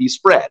trying to be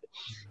spread.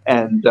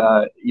 And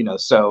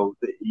so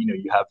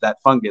you have that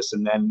fungus,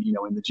 and then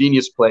in the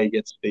Genius Plague,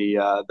 it's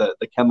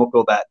the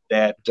chemical that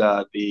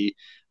the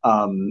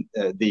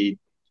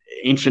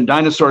ancient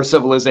dinosaur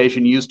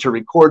civilization used to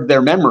record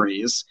their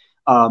memories.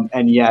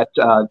 And yet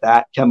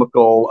that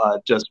chemical,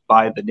 just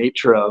by the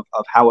nature of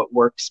how it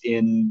works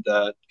in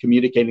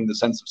communicating the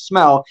sense of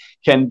smell,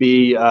 can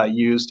be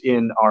used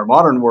in our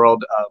modern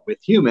world with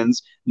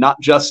humans, not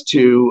just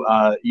to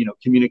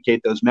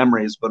communicate those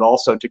memories, but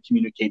also to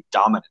communicate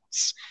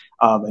dominance.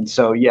 And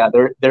so, yeah,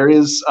 there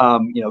is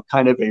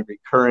kind of a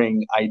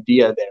recurring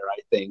idea there, I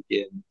think,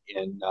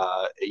 in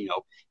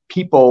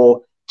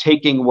people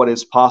taking what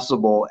is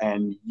possible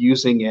and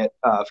using it,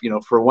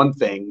 for one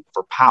thing,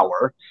 for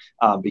power,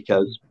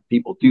 because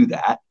people do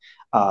that.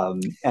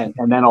 And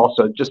then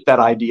also just that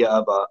idea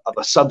of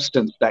a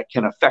substance that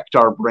can affect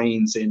our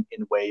brains in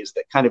ways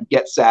that kind of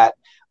gets at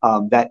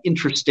that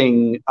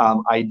interesting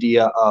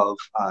idea of,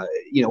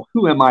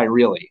 who am I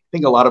really? I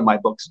think a lot of my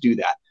books do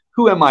that.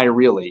 Who am I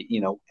really?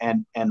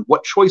 And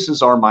what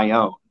choices are my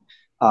own?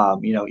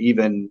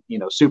 Even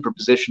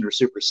superposition or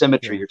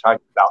supersymmetry. You're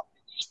talking about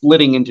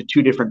splitting into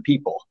two different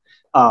people.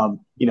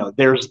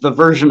 There's the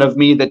version of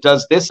me that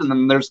does this, and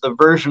then there's the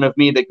version of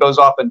me that goes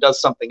off and does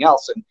something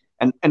else.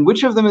 And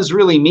which of them is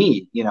really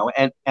me?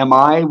 And am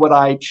I what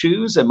I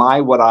choose? Am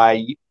I what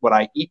I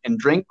eat and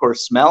drink or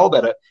smell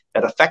that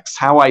affects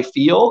how I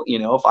feel?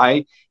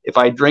 If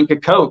I drink a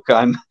Coke,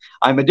 I'm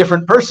a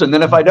different person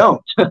than if I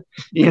don't.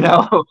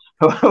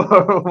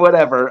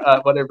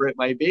 Whatever it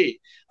might be.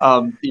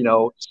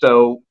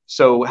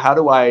 So how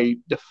do I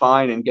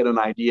define and get an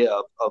idea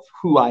of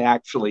who I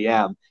actually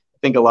am? I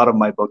think a lot of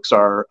my books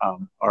are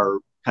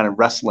kind of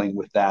wrestling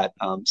with that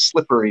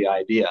slippery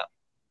idea.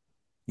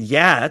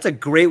 Yeah, that's a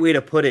great way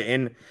to put it.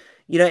 And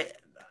I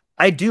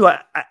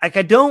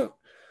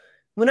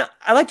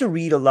like to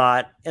read a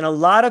lot, and a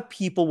lot of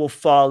people will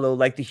follow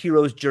like the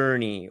hero's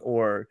journey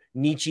or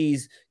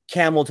Nietzsche's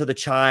Camel to the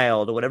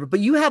Child or whatever. But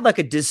you have like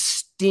a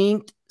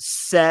distinct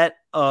set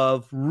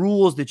of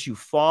rules that you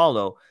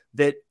follow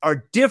that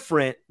are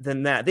different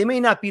than that. They may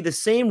not be the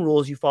same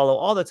rules you follow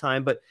all the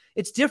time, but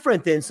it's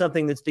different than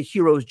something that's the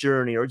hero's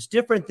journey, or it's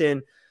different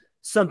than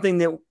something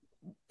that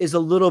is a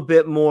little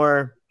bit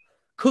more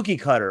cookie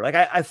cutter. Like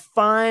I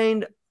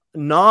find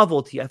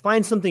novelty. I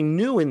find something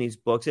new in these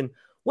books. And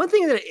one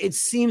thing that it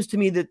seems to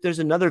me that there's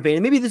another vein,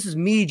 and maybe this is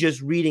me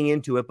just reading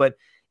into it, but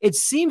it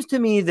seems to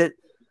me that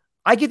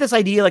I get this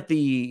idea like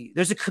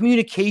there's a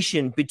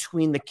communication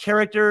between the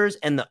characters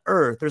and the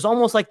earth. There's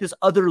almost like this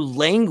other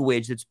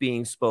language that's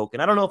being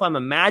spoken. I don't know if I'm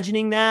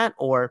imagining that,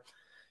 or,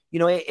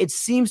 it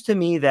seems to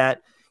me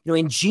that,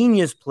 in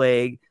Genius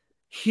Plague,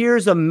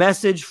 here's a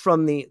message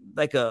from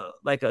like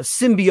a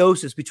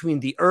symbiosis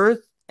between the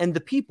earth and the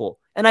people.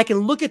 And I can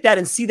look at that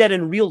and see that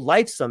in real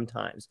life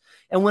sometimes.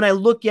 And when I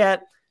look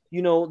at,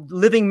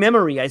 living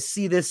memory, I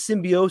see this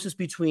symbiosis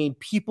between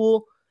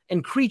people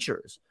and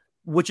creatures,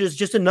 which is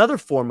just another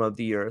form of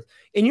the earth.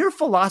 In your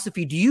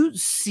philosophy, do you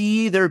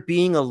see there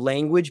being a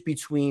language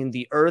between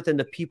the earth and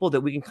the people that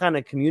we can kind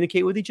of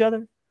communicate with each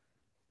other?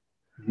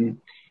 Mm-hmm.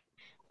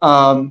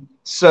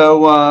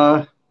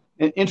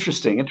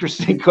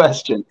 Interesting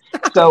question.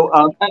 So,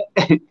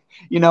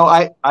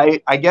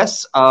 I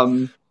guess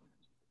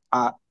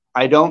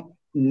I don't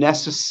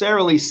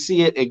necessarily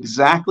see it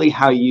exactly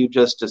how you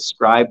just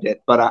described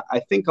it, but I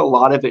think a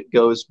lot of it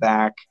goes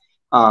back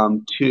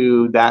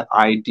to that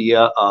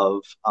idea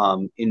of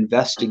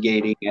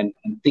investigating and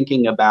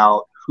thinking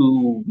about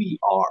who we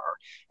are,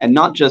 and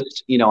not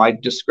just, I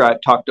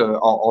talked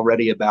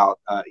already about,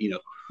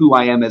 who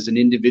I am as an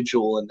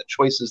individual and the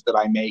choices that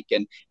I make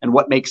and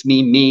what makes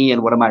me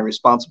and what am I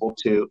responsible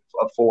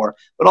for,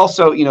 but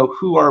also,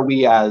 who are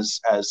we as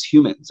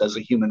humans, as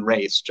a human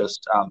race,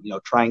 just,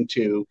 trying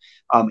to,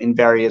 in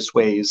various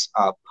ways,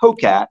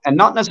 poke at and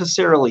not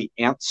necessarily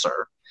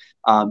answer.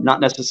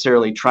 Not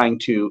necessarily trying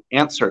to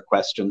answer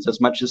questions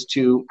as much as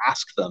to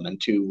ask them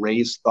and to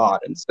raise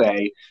thought and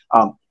say,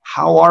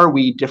 how are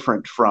we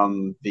different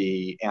from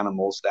the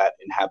animals that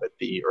inhabit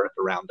the earth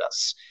around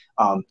us?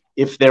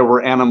 If there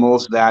were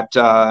animals that,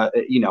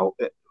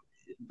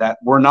 that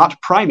were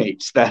not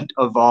primates that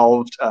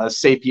evolved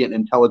sapient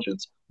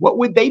intelligence, what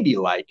would they be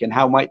like, and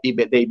how might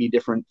they be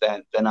different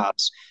than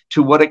us?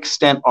 To what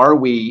extent are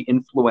we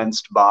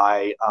influenced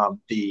by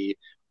the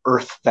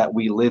Earth that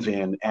we live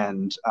in,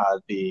 and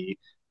the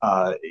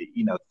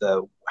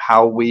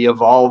how we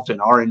evolved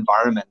in our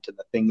environment, and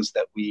the things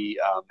that we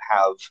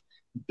have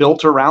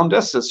built around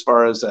us as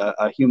far as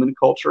a human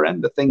culture,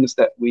 and the things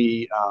that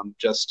we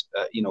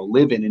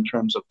live in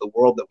terms of the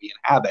world that we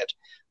inhabit.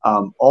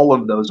 All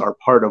of those are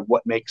part of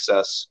what makes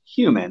us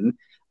human,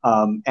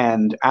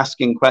 and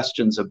asking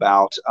questions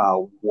about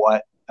how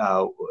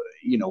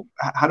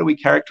do we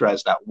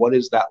characterize that? What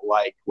is that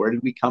like? Where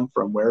did we come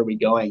from? Where are we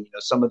going?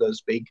 Some of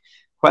those big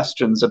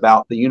questions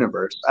about the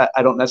universe.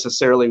 I don't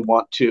necessarily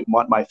want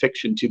my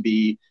fiction to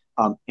be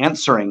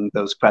answering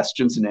those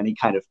questions in any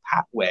kind of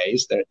pat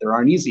ways. There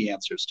aren't easy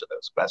answers to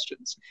those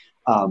questions,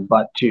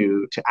 but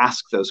to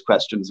ask those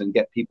questions and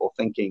get people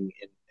thinking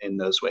in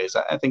those ways,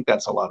 I think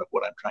that's a lot of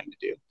what I'm trying to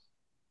do.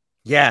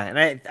 Yeah,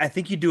 and I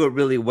think you do it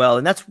really well,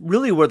 and that's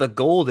really where the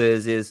gold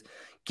is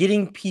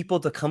getting people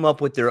to come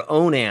up with their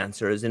own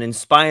answers and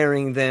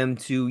inspiring them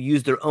to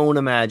use their own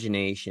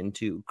imagination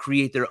to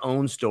create their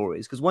own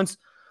stories. Because once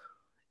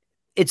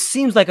it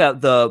seems like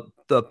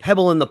the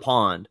pebble in the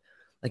pond,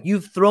 like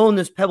you've thrown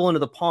this pebble into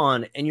the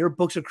pond and your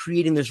books are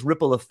creating this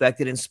ripple effect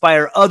that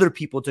inspire other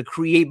people to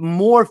create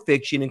more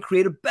fiction and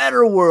create a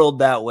better world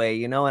that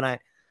way, and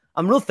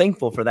I'm real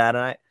thankful for that.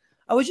 And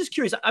I was just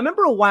curious. I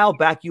remember a while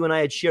back you and I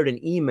had shared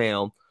an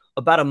email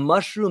about a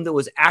mushroom that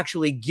was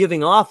actually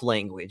giving off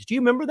language. Do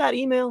you remember that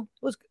email?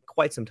 It was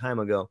quite some time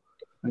ago.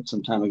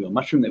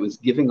 Mushroom that was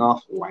giving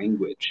off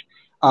language.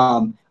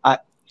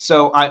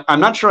 So I'm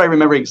not sure I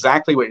remember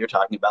exactly what you're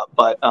talking about,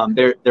 but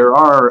there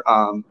are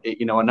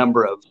a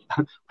number of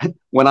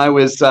when I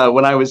was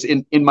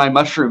in my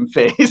mushroom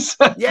phase.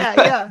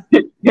 Yeah.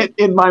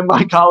 In my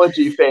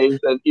mycology phase,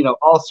 and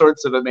all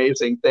sorts of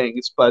amazing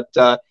things. But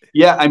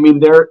I mean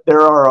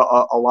there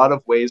are a lot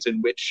of ways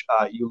in which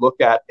you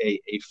look at a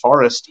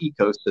forest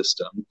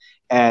ecosystem,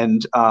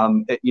 and a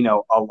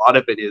lot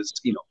of it is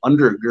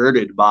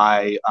undergirded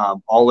by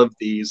all of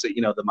these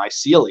the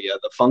mycelia,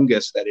 the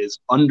fungus that is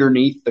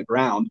underneath the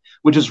ground,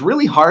 which is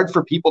really hard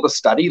for people to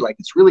study. Like,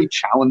 it's really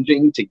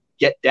challenging to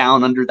get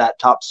down under that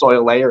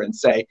topsoil layer and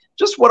say,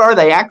 just what are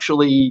they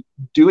actually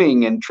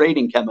doing and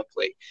trading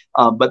chemically?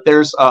 But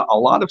there's a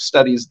lot of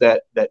studies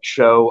that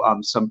show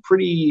some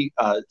pretty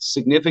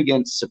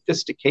significant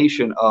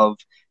sophistication of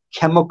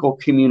chemical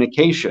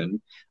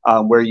communication,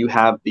 where you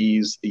have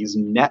these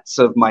nets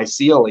of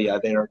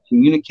mycelia that are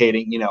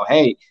communicating,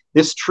 hey,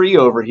 this tree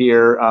over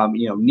here,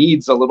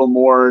 needs a little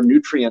more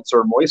nutrients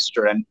or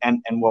moisture,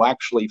 and will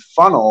actually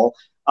funnel,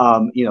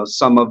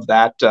 some of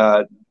that,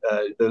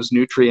 those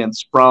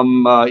nutrients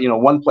from,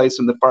 one place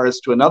in the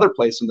forest to another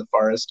place in the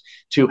forest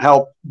to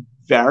help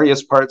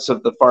various parts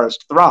of the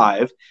forest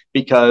thrive,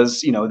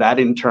 because that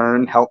in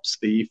turn helps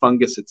the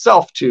fungus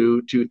itself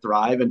to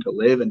thrive and to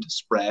live and to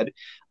spread,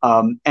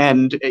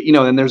 and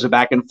there's a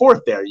back and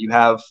forth there. You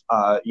have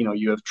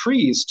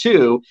trees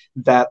too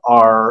that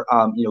are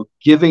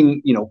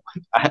giving,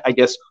 I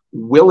guess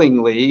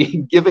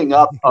willingly giving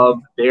up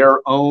of their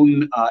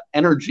own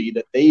energy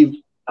that they've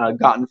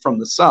gotten from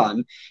the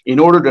sun in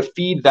order to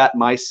feed that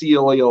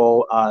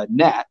mycelial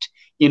net,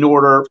 in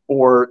order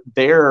for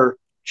their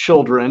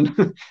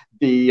children,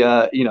 the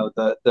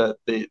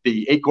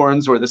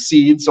acorns or the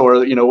seeds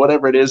or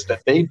whatever it is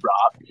that they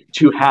drop,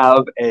 to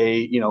have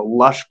a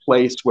lush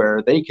place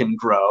where they can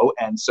grow,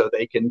 and so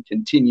they can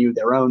continue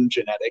their own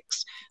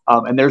genetics.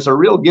 And there's a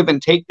real give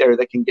and take there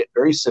that can get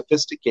very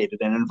sophisticated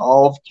and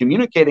involve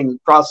communicating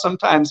across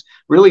sometimes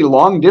really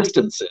long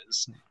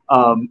distances,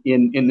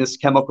 in this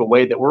chemical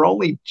way that we're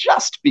only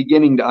just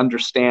beginning to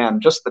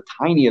understand, just the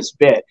tiniest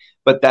bit,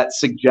 but that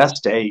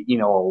suggests a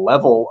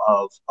level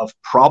of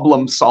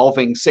problem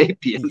solving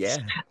sapience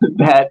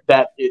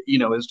that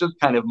is just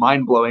kind of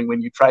mind blowing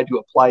when you try to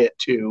apply it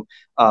to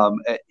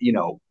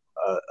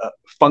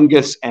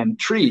fungus and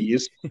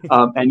trees,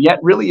 and yet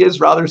really is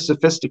rather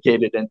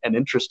sophisticated and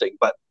interesting,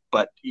 but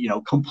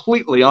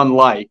completely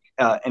unlike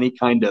any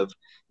kind of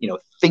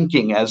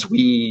thinking as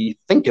we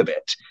think of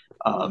it.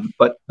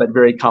 But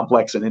very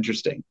complex and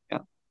interesting.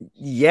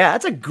 Yeah,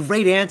 that's a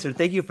great answer.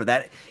 Thank you for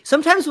that.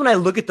 Sometimes when I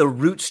look at the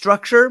root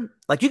structure,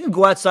 like you can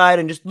go outside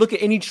and just look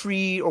at any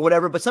tree or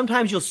whatever, but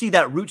sometimes you'll see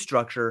that root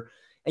structure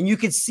and you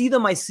can see the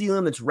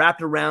mycelium that's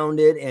wrapped around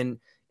it and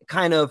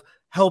kind of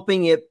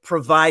helping it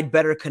provide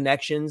better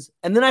connections.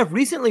 And then I've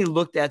recently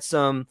looked at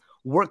some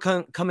work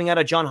coming out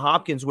of Johns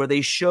Hopkins where they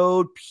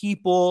showed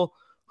people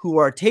who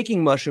are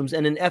taking mushrooms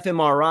and an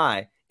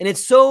fMRI. And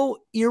it's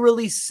so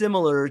eerily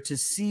similar to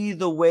see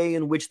the way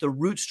in which the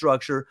root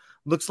structure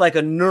looks like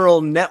a neural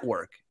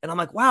network. And I'm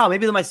like, wow,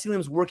 maybe the mycelium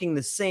is working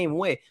the same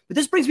way. But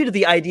this brings me to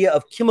the idea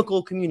of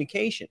chemical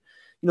communication.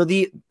 What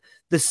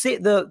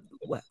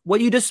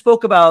you just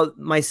spoke about,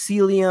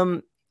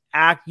 mycelium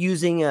act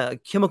using a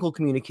chemical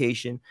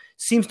communication,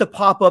 seems to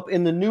pop up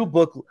in the new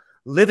book,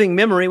 Living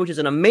Memory, which is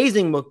an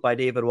amazing book by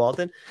David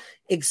Walton.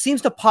 It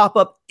seems to pop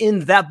up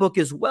in that book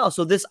as well.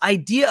 So this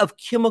idea of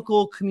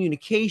chemical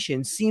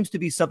communication seems to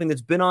be something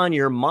that's been on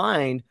your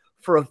mind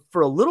for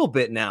a little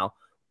bit now.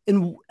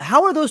 And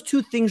how are those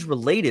two things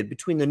related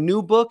between the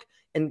new book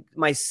and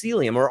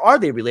mycelium, or are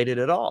they related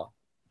at all?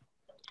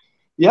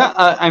 Yeah,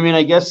 I mean,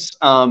 I guess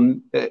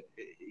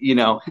you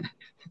know,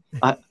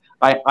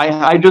 I,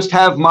 I just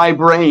have my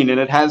brain, and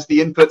it has the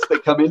inputs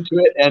that come into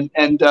it, and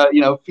you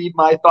know, feed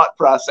my thought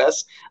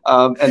process.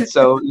 And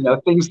so, you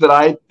know, things that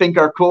I think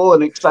are cool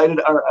and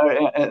excited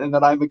and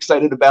that I'm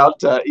excited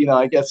about, you know,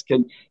 I guess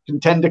can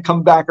tend to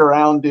come back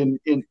around in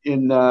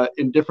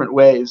different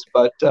ways.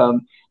 But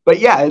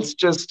yeah, it's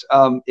just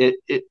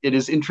it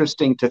is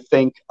interesting to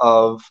think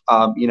of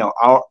you know,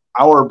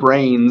 our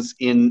brains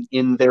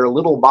in their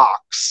little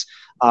box.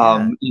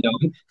 You know,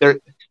 they're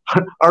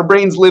our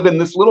brains live in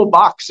this little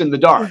box in the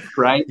dark,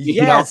 right?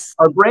 You know, Yes.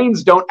 our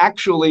brains don't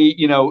actually,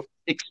 you know,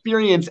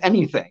 experience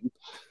anything.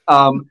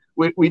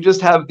 We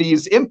just have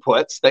these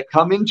inputs that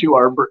come into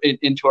our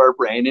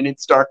brain in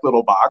its dark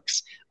little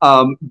box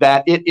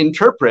that it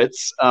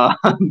interprets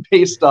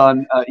based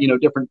on you know,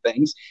 different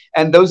things,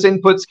 and those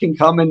inputs can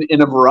come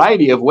in a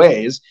variety of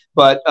ways.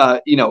 But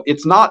you know,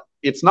 it's not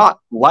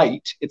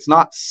light, it's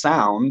not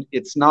sound,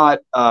 it's not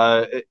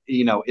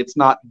you know, it's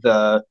not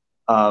the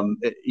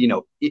you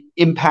know,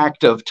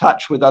 impact of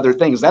touch with other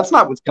things. That's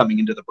not what's coming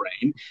into the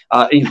brain.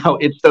 You know,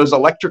 it's those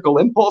electrical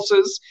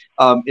impulses.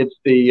 It's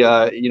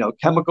the you know,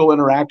 chemical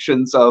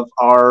interactions of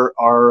our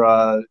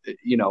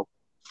you know,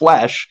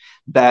 flesh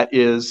that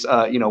is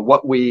you know,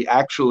 what we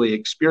actually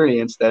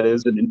experience. That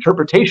is an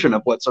interpretation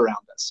of what's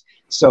around us.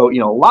 So you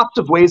know, lots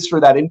of ways for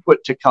that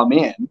input to come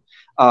in.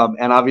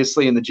 And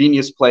obviously, in the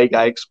Genius Plague,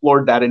 I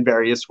explored that in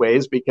various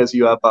ways, because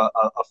you have a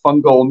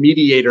fungal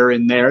mediator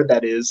in there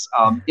that is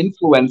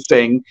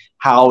influencing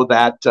how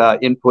that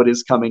input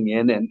is coming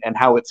in, and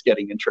how it's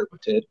getting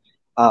interpreted.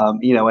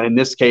 You know, and in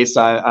this case,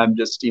 I'm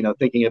just, you know,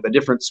 thinking of a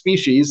different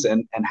species,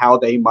 and how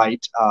they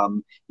might,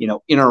 you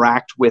know,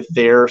 interact with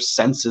their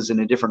senses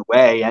in a different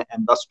way,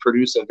 and thus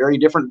produce a very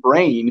different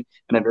brain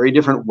and a very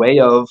different way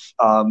of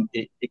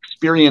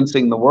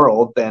experiencing the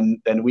world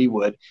than we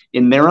would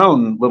in their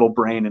own little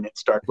brain in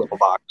its dark little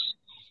box.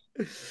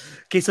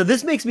 Okay, so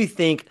this makes me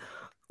think,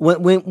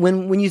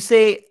 when you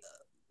say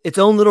its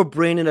own little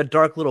brain in a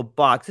dark little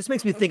box, this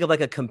makes me think of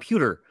like a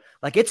computer.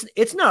 Like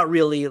it's not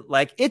really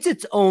like it's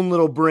its own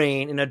little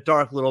brain in a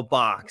dark little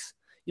box.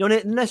 You know,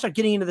 and then I start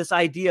getting into this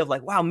idea of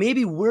like, wow,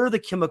 maybe we're the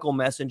chemical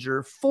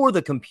messenger for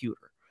the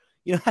computer.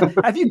 You know,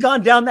 have you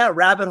gone down that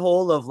rabbit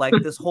hole of like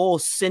this whole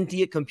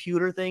sentient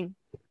computer thing?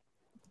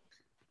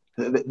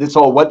 This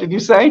whole, what did you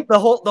say? The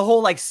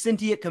whole like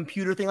sentient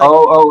computer thing. Like,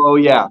 Oh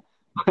yeah.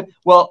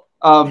 Well,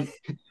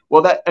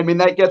 well, that, I mean,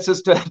 that gets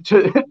us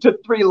to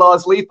Three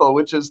Laws Lethal,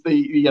 which is the,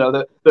 you know,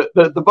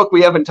 the book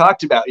we haven't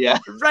talked about yet.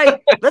 Right.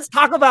 Let's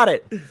talk about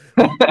it.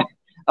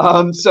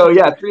 So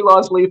yeah, Three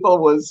Laws Lethal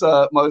was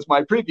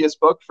my previous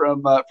book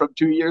from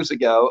 2 years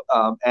ago,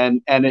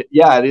 and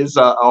it is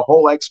a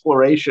whole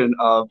exploration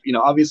of, you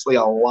know, obviously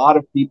a lot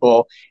of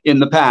people in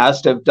the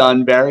past have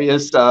done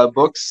various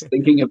books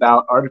thinking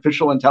about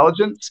artificial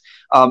intelligence,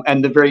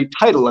 and the very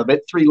title of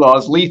it, Three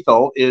Laws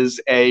Lethal,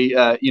 is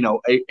a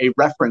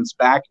reference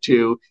back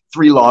to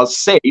Three Laws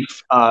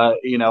Safe,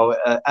 you know,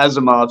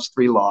 Asimov's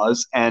Three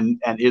Laws, and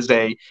is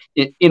a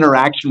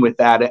interaction with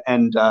that,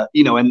 and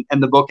you know, and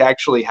the book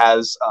actually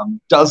has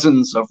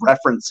dozens of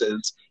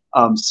references,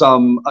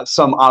 some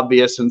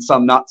obvious and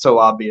some not so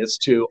obvious,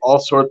 to all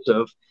sorts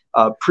of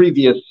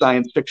previous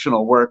science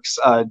fictional works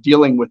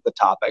dealing with the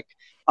topic.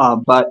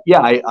 But yeah,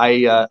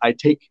 I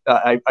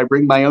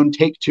bring my own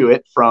take to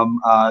it from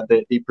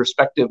the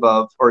perspective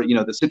of, or you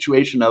know, the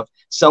situation of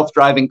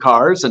self-driving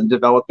cars and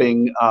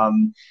developing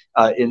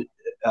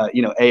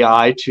you know,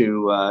 AI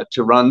to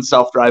run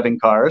self-driving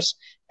cars,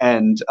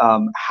 and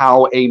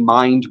how a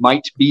mind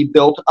might be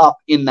built up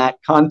in that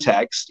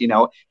context. You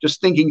know,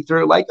 just thinking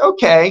through, like,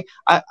 okay,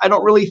 I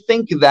don't really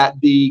think that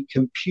the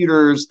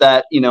computers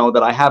that, you know,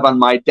 that I have on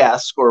my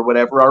desk or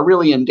whatever are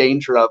really in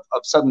danger of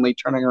suddenly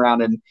turning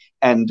around and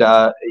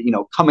you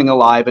know, coming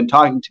alive and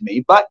talking to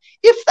me. But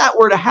if that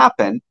were to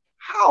happen,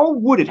 how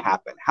would it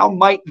happen? How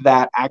might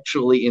that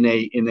actually,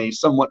 in a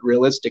somewhat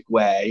realistic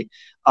way,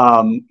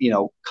 you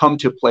know, come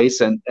to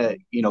place, and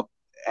you know,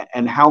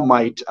 and how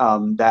might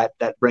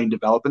that brain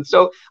develop? And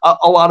so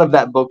a lot of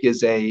that book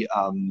is a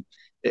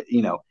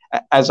you know,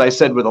 as I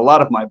said with a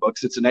lot of my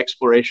books, it's an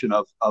exploration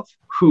of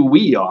who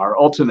we are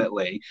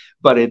ultimately,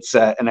 but it's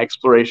an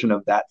exploration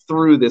of that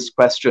through this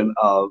question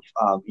of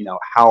you know,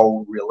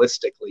 how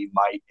realistically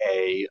might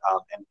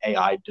an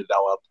AI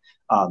develop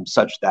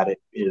such that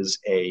it is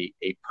a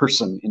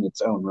person in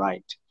its own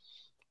right.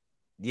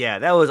 Yeah,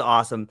 that was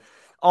awesome.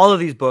 All of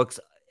these books,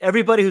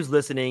 everybody who's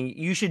listening,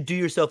 you should do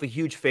yourself a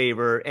huge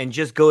favor and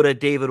just go to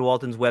David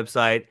Walton's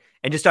website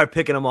and just start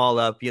picking them all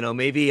up. You know,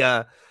 maybe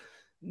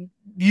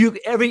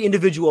every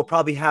individual will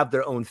probably have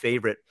their own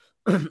favorite.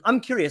 I'm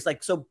curious,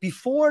 like, so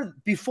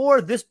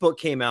before this book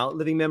came out,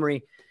 Living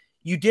Memory,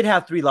 you did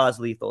have Three Laws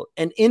Lethal,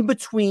 and in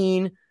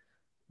between,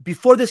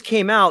 before this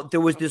came out, there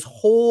was this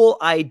whole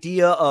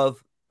idea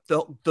of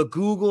the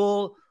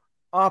Google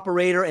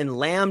operator and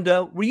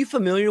LaMDA. Were you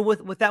familiar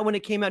with that when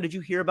it came out? Did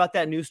you hear about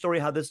that news story?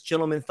 How this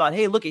gentleman thought,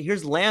 hey, look,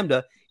 here's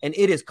LaMDA, and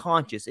it is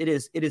conscious. It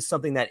is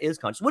something that is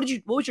conscious. What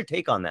was your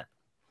take on that?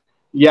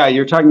 Yeah,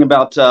 you're talking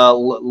about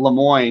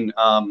Lemoyne.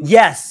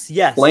 Yes,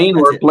 that's it. Blaine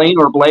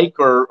or Blake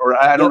or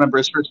I don't Yep. remember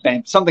his first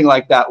name, something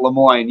like that.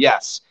 Lemoyne,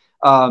 yes.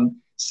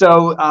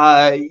 So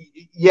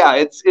yeah,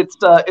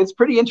 it's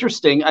pretty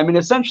interesting. I mean,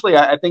 essentially,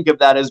 I think of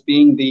that as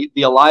being the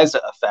Eliza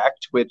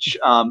effect, which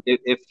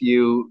if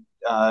you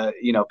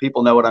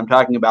people know what I'm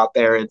talking about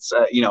there. It's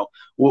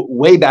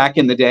way back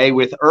in the day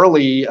with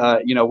early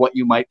what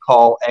you might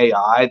call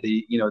AI,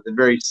 the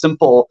very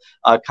simple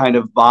kind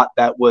of bot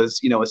that was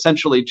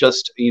essentially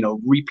just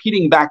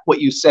repeating back what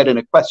you said in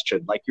a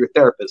question, like your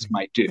therapist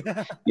might do.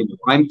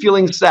 I'm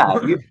feeling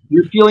sad.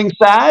 You're feeling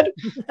sad.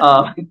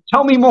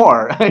 Tell me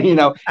more.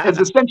 It's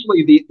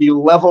essentially the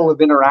level of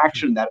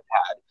interaction that it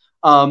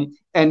had.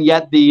 And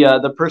yet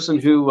the person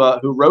who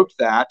wrote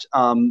that,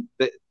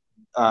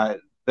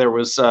 there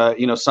was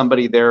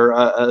somebody, their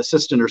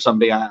assistant or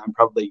somebody. I'm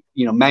probably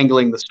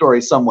mangling the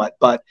story somewhat,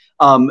 but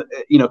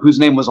whose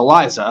name was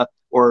Eliza,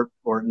 or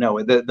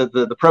no,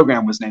 the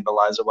program was named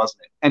Eliza,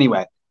 wasn't it?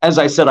 Anyway, as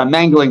I said, I'm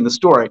mangling the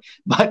story,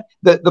 but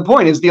the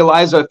point is the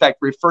Eliza effect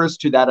refers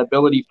to that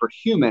ability for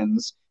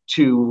humans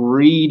to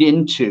read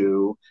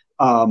into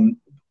to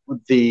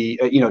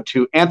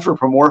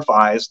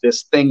anthropomorphize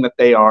this thing that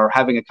they are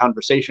having a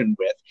conversation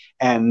with,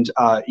 and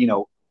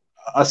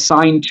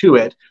assign to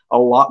it a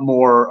lot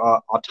more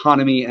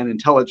autonomy and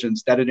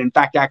intelligence that it in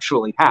fact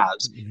actually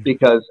has,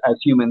 because as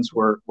humans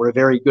we're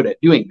very good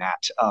at doing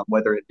that,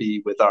 whether it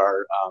be with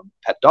our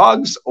pet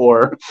dogs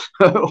or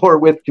or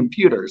with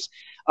computers.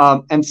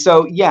 And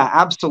so, yeah,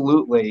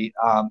 absolutely.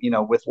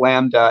 With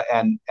LaMDA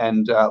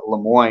and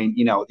Lemoyne,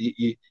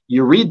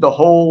 you read the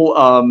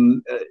whole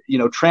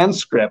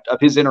transcript of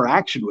his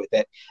interaction with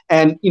it,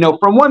 and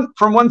from one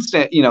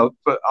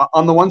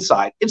on the one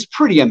side, it's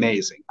pretty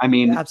amazing. I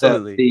mean,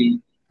 Absolutely.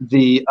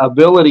 the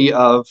ability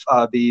of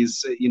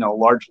these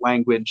large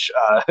language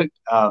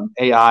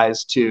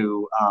AIs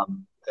to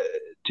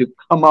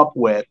come up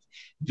with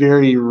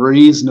very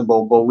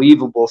reasonable,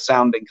 believable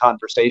sounding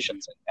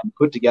conversations and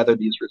put together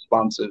these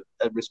responses.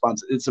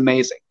 It's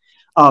amazing.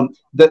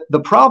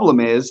 The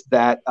problem is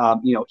that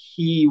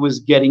he was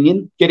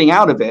getting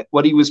out of it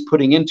what he was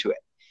putting into it.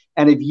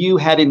 And if you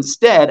had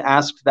instead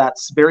asked that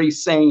very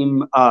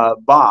same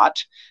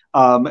bot,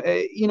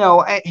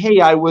 hey,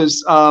 I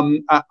was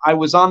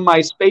on my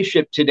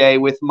spaceship today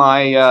with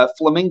my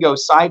flamingo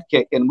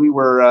sidekick, and we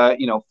were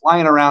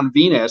flying around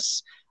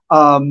Venus.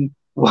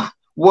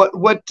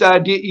 What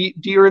do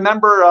you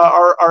remember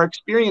our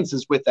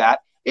experiences with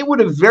that? It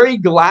would have very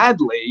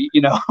gladly,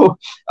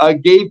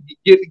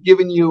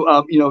 given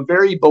you,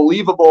 very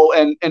believable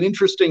and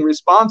interesting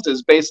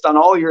responses based on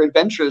all your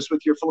adventures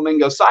with your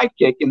flamingo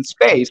sidekick in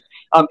space.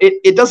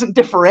 It doesn't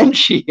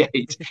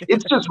differentiate.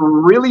 It's just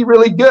really,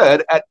 really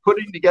good at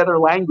putting together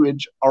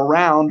language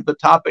around the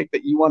topic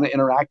that you want to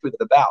interact with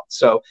it about.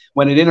 So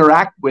when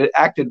it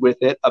acted with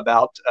it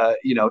about,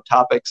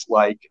 topics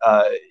like,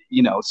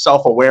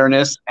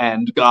 self-awareness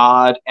and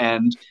God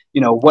and,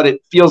 what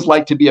it feels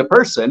like to be a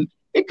person,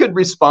 it could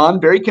respond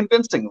very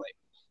convincingly.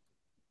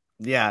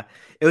 Yeah,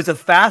 it was a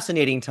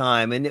fascinating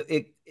time, and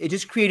it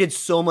just created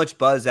so much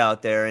buzz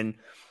out there. And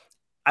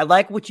I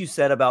like what you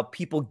said about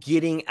people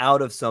getting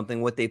out of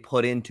something what they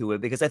put into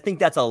it, because I think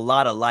that's a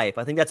lot of life.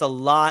 I think that's a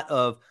lot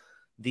of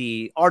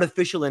the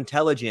artificial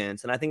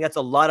intelligence, and I think that's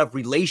a lot of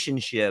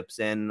relationships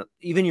and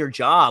even your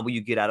job where you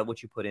get out of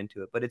what you put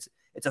into it. But it's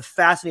a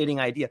fascinating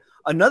idea.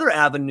 Another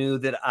avenue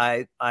that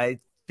I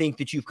think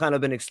that you've kind of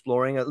been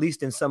exploring, at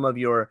least in some of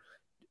your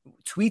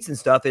tweets and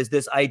stuff, is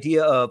this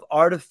idea of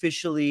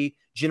artificially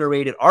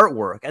generated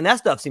artwork, and that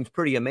stuff seems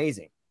pretty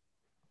amazing.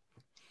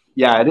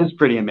 Yeah, it is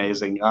pretty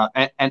amazing,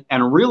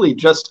 and really,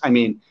 just I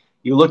mean,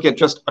 you look at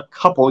just a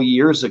couple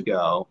years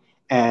ago,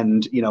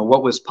 and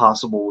what was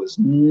possible was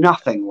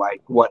nothing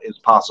like what is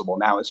possible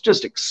now. It's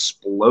just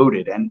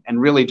exploded,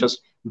 and really just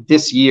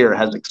this year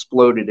has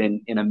exploded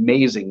in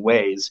amazing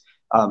ways.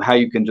 How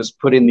you can just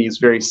put in these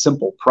very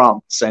simple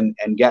prompts and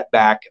get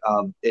back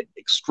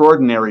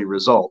extraordinary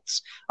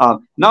results.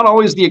 Not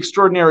always the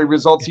extraordinary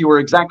results you were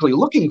exactly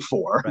looking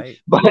for, right,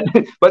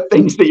 but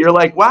things that you're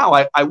like,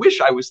 wow, I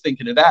wish I was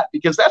thinking of that,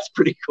 because that's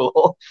pretty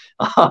cool.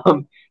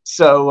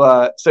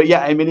 So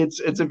yeah, I mean,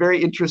 it's a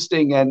very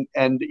interesting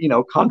and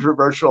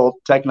controversial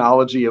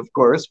technology, of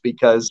course,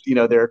 because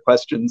there are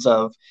questions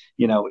of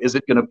is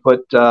it going to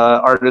put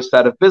artists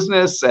out of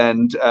business,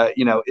 and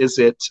is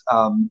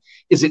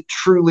it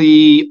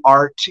truly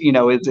art?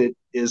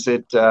 Is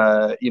it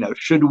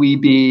should we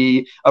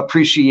be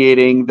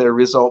appreciating the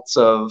results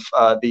of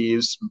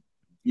these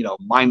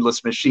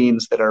mindless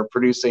machines that are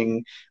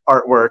producing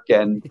artwork?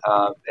 And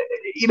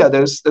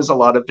there's a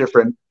lot of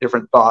different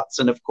thoughts,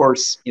 and of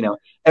course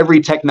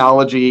every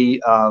technology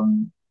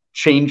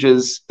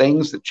changes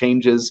things. It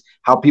changes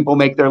how people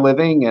make their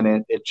living,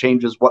 and it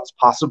changes what's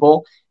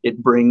possible.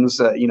 It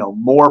brings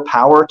more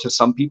power to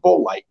some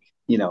people, like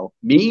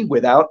me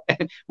without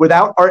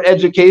without art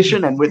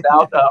education and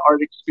without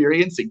art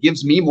experience. It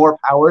gives me more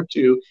power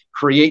to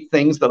create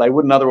things that I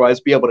wouldn't otherwise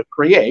be able to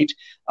create.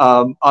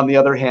 On the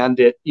other hand,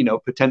 it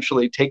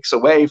potentially takes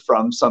away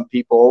from some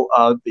people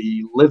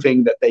the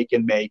living that they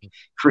can make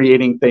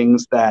creating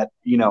things that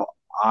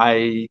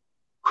I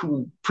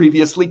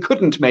previously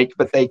couldn't make,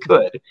 but they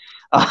could.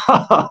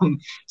 I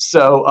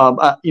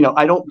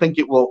don't think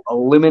it will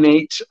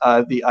eliminate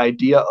the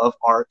idea of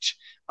art,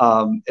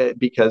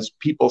 because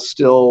people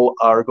still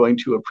are going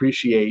to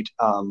appreciate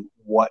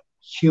what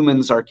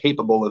humans are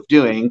capable of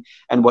doing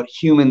and what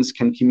humans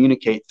can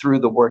communicate through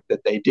the work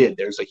that they did.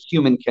 There's a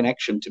human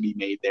connection to be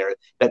made there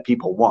that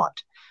people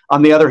want.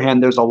 On the other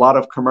hand, there's a lot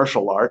of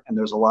commercial art, and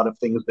there's a lot of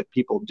things that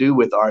people do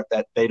with art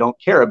that they don't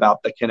care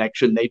about the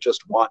connection. They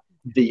just want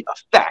the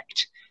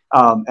effect.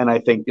 And I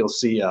think you'll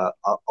see a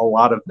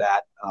lot of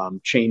that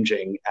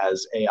changing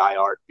as AI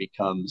art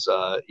becomes,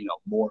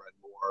 more and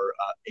more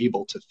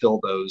able to fill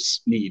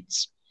those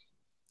needs.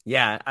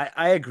 Yeah,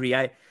 I agree.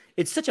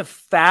 It's such a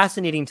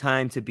fascinating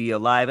time to be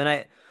alive,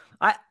 and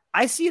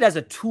I see it as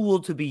a tool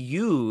to be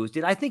used,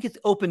 and I think it's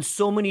opened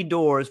so many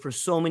doors for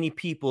so many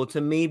people to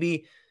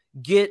maybe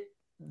get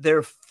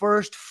their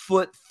first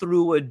foot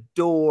through a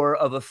door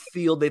of a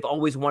field they've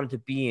always wanted to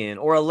be in,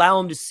 or allow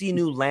them to see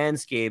new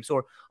landscapes,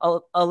 or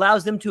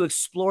allows them to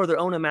explore their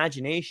own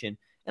imagination.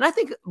 And I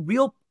think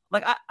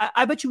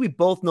I bet you we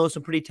both know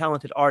some pretty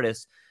talented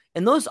artists,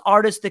 and those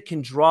artists that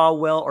can draw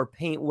well or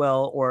paint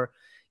well, or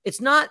it's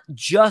not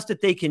just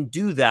that they can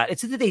do that,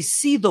 it's that they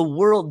see the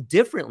world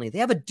differently. They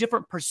have a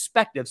different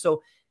perspective.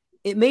 So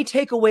it may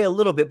take away a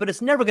little bit, but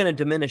it's never going to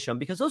diminish them,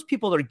 because those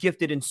people are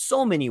gifted in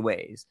so many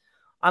ways.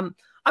 I'm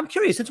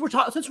curious, since we're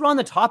on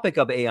the topic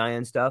of AI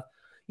and stuff,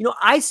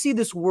 I see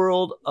this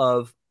world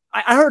of,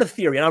 I heard a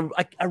theory, and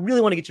I really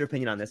want to get your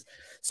opinion on this.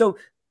 So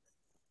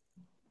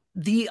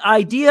the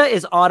idea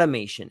is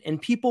automation,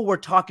 and people were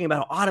talking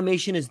about how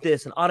automation is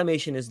this and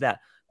automation is that.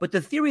 But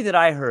the theory that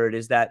I heard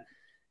is that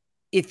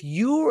if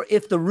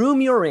the room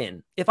you're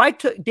in, if I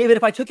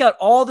took out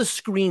all the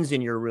screens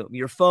in your room,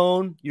 your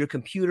phone, your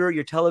computer,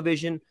 your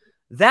television,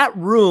 that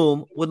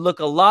room would look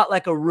a lot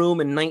like a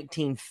room in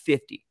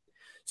 1950.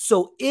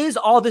 So is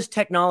all this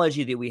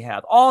technology that we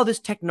have, all this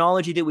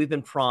technology that we've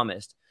been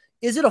promised,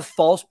 is it a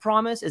false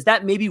promise? Is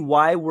that maybe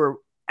why we're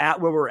at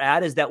where we're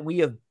at, is that we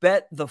have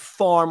bet the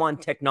farm on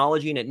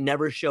technology and it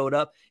never showed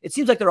up? It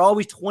seems like they're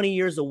always 20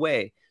 years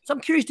away. So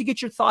I'm curious to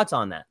get your thoughts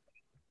on that.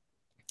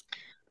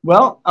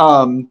 Well,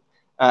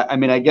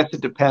 I guess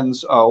it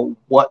depends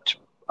what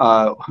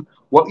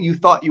you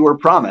thought you were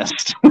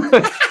promised.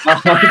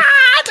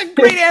 That's a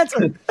great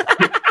answer.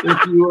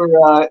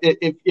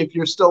 If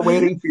you're still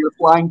waiting for your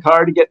flying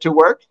car to get to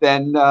work,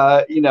 then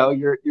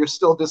you're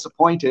still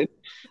disappointed.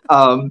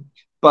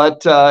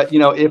 But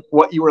if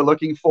what you were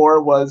looking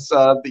for was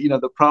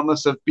the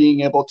promise of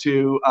being able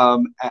to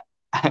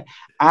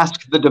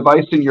ask the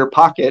device in your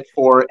pocket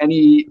for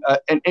any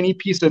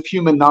piece of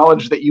human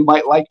knowledge that you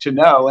might like to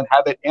know and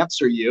have it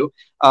answer you,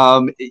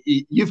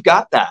 you've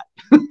got that.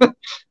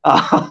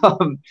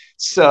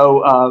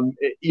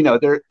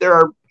 There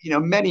are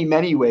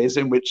many ways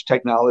in which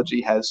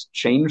technology has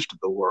changed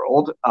the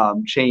world,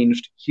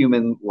 changed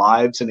human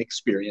lives and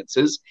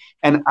experiences,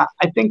 and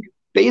I think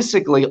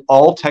basically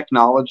all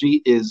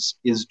technology is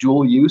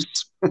dual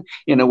use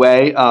in a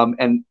way,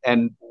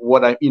 and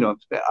what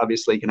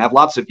obviously can have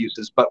lots of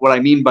uses, but what I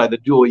mean by the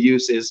dual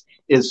use is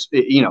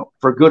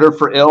for good or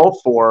for ill,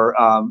 for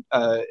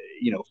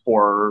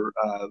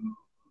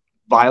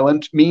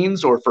violent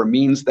means, or for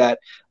means that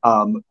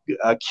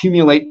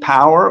accumulate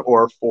power,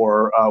 or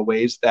for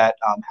ways that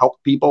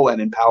help people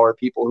and empower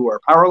people who are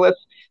powerless,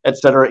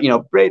 etc.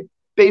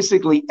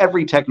 Basically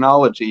every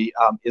technology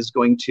is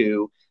going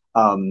to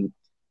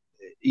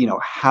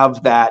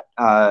have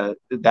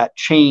that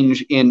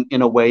change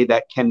in a way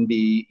that can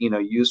be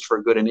used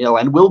for good and ill,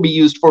 and will be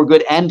used for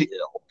good and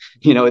ill.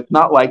 It's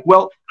not like,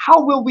 well,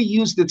 how will we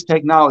use this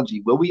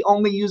technology? Will we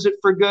only use it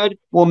for good?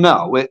 Well,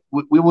 no,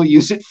 we will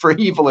use it for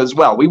evil as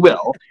well. We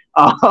will.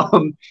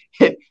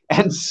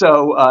 And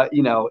so,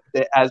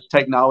 as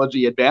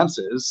technology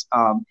advances,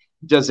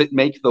 does it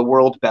make the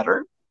world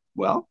better?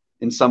 Well,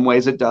 in some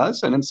ways it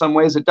does, and in some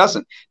ways it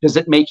doesn't. Does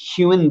it make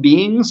human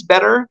beings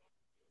better?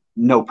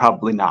 No,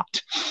 probably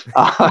not.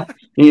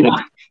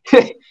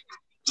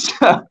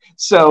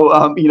 So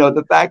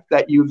the fact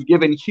that you've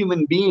given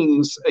human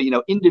beings,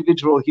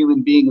 individual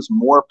human beings,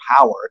 more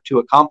power to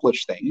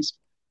accomplish things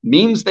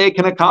means they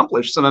can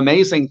accomplish some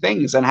amazing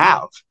things, and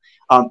have.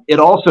 It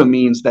also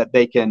means that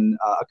they can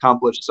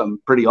accomplish some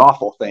pretty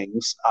awful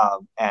things,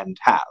 and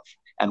have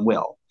and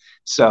will.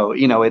 So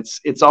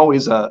it's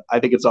always I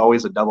think it's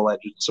always a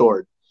double-edged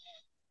sword.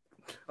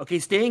 Okay,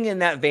 staying in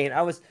that vein,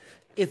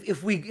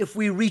 if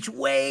we reach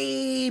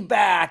way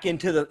back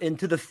into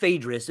the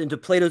Phaedrus, into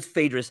Plato's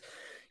Phaedrus,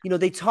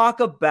 they talk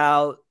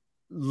about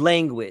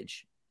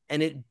language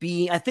and it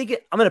being, I'm going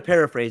to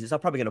paraphrase this. I'm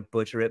probably going to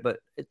butcher it, but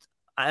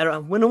I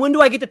don't know. When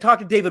do I get to talk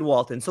to David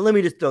Walton? So let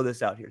me just throw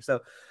this out here.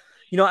 So,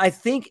 I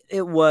think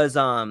it was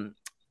Thoth,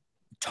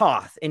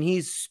 and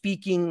he's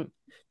speaking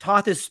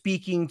Toth is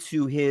speaking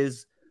to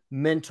his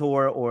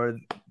mentor, or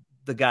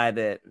the guy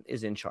that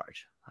is in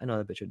charge. I know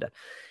that bitch are dead.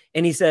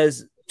 And he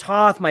says,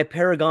 Toth, my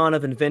paragon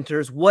of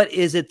inventors, what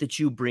is it that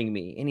you bring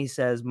me? And he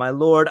says, my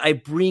lord, I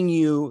bring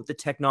you the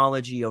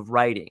technology of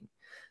writing.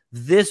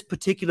 This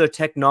particular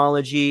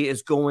technology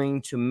is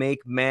going to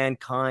make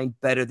mankind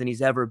better than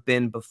he's ever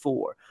been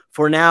before.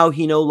 For now,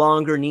 he no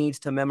longer needs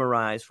to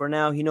memorize. For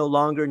now, he no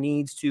longer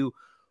needs to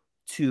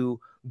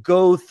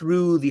go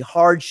through the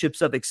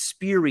hardships of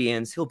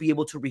experience. He'll be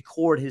able to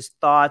record his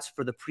thoughts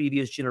for the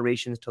previous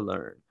generations to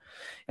learn.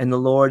 And the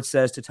Lord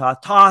says to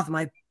Toth, Toth,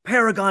 my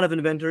paragon of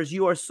inventors,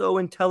 you are so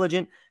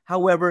intelligent.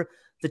 However,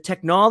 the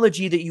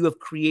technology that you have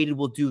created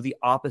will do the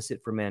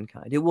opposite for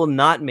mankind. It will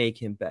not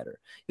make him better.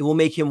 It will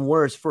make him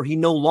worse, for he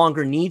no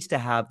longer needs to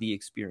have the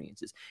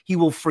experiences. He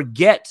will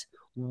forget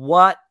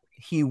what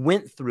he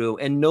went through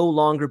and no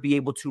longer be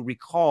able to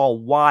recall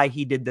why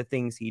he did the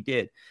things he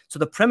did. So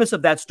the premise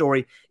of that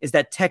story is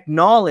that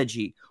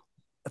technology,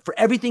 for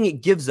everything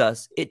it gives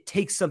us, it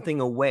takes something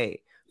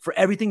away. For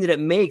everything that it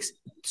makes,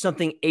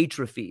 something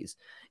atrophies.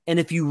 And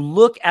if you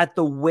look at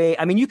the way,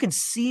 I mean, you can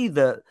see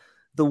the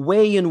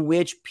way in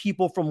which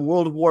people from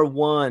World War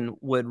I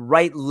would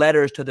write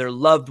letters to their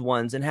loved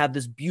ones and have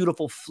this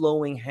beautiful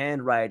flowing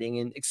handwriting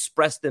and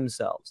express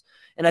themselves.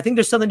 And I think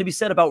there's something to be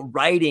said about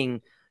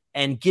writing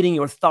and getting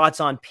your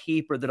thoughts on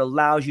paper that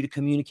allows you to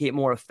communicate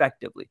more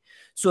effectively.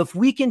 So if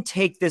we can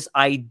take this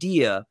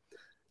idea,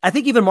 I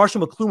think even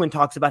Marshall McLuhan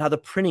talks about how the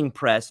printing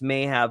press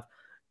may have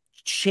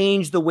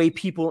changed the way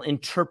people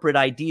interpret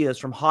ideas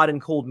from hot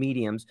and cold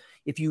mediums.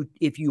 If you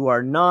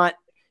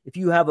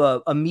have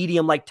a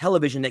medium like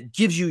television that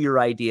gives you your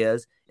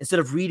ideas instead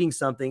of reading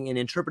something and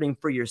interpreting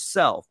for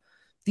yourself,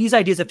 these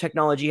ideas of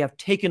technology have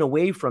taken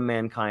away from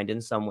mankind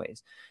in some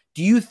ways.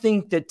 Do you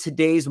think that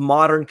today's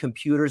modern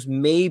computers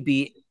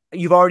maybe,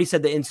 you've already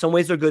said that in some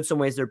ways they're good, some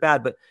ways they're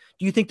bad, but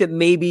do you think that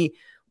maybe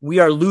we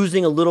are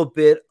losing a little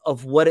bit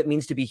of what it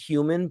means to be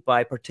human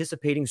by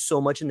participating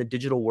so much in the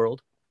digital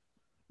world?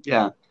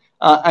 Yeah.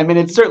 I mean,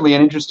 it's certainly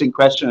an interesting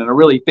question and a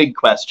really big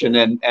question.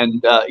 And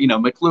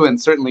McLuhan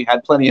certainly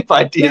had plenty of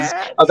ideas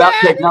about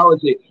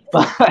technology.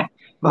 But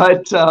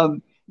I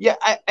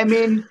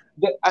mean,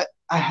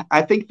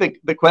 I think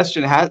the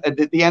question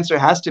the answer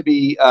has to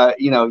be,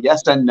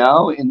 yes and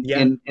no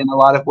in a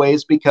lot of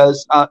ways,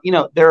 because,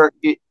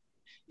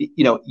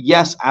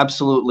 yes,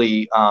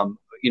 absolutely.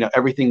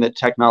 Everything that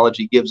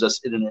technology gives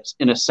us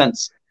in a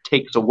sense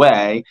takes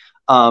away.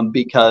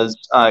 Because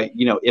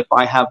if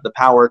I have the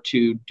power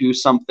to do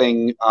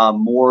something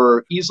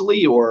more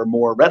easily or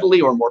more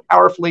readily or more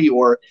powerfully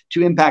or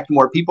to impact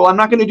more people, I'm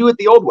not going to do it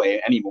the old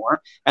way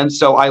anymore. And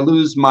so I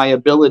lose my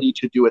ability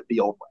to do it the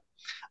old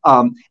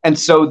way. And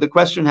so the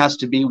question has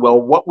to be,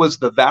 well, what was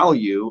the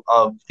value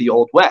of the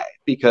old way?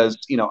 Because,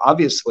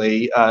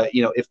 obviously,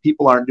 if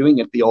people aren't doing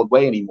it the old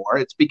way anymore,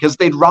 it's because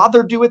they'd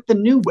rather do it the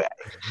new way.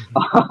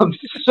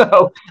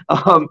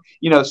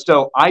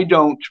 So I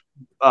don't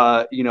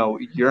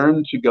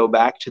yearn to go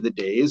back to the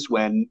days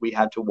when we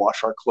had to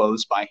wash our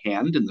clothes by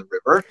hand in the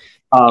river.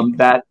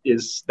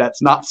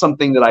 That's not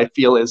something that I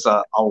feel is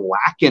a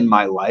lack in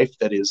my life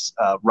that is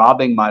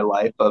robbing my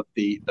life of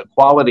the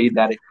quality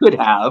that it could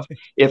have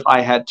if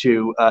I had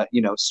to,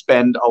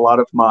 spend a lot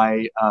of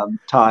my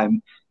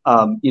time,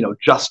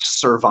 just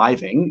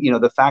surviving.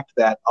 The fact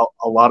that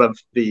a lot of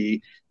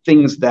the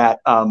things that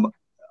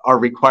are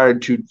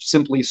required to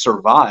simply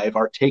survive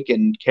are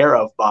taken care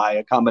of by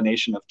a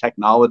combination of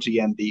technology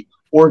and the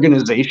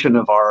organization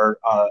of our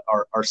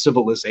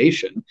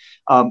civilization,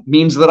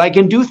 means that I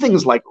can do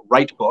things like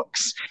write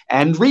books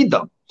and read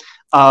them.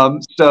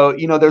 So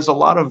there's a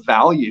lot of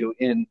value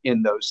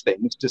in those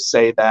things to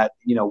say that,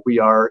 we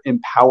are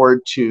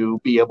empowered to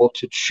be able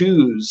to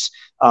choose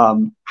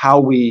how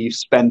we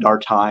spend our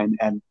time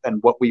and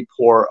what we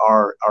pour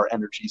our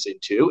energies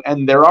into.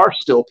 And there are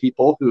still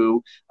people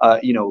who,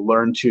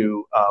 learn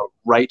to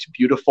write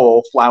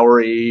beautiful,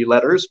 flowery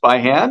letters by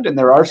hand. And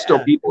there are still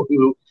people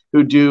who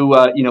do,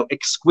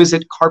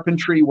 exquisite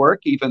carpentry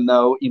work, even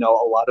though, a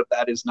lot of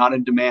that is not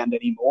in demand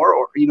anymore,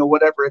 or,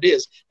 whatever it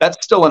is,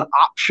 that's still an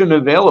option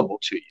available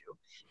to you.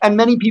 And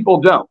many people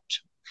don't.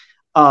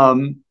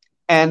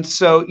 And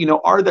so,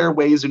 are there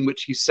ways in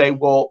which you say,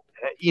 well,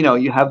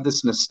 you have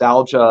this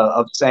nostalgia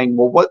of saying,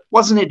 well, what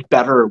wasn't it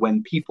better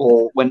when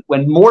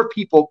more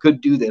people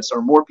could do this,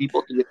 or more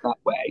people did it that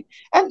way?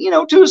 And,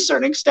 to a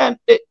certain extent,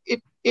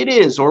 it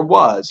is or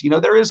was,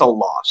 there is a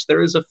loss.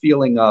 There is a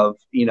feeling of,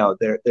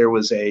 there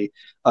was a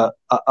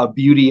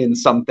beauty in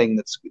something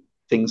that's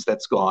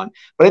gone.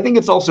 But I think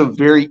it's also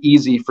very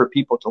easy for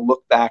people to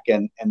look back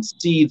and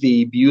see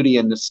the beauty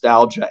and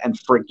nostalgia and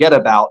forget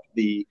about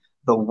the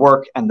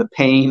work and the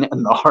pain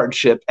and the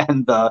hardship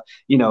and the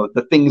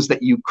things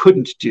that you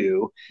couldn't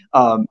do,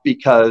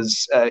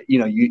 because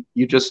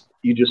you just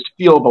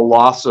feel the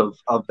loss of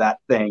that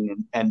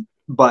thing.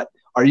 But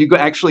are you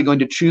actually going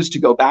to choose to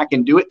go back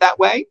and do it that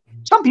way?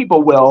 Some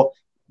people will,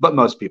 but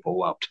most people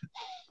won't.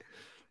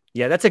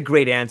 Yeah, that's a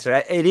great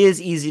answer. It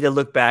is easy to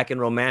look back and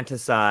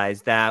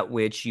romanticize that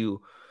which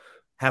you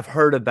have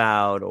heard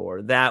about,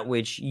 or that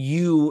which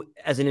you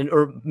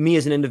or me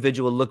as an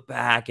individual look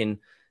back and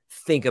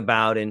think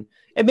about, and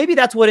maybe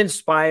that's what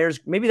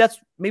inspires. Maybe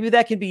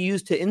that can be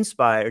used to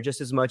inspire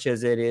just as much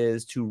as it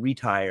is to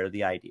retire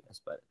the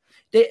ideas. But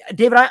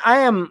David,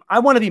 I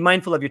want to be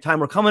mindful of your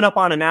time. We're coming up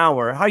on an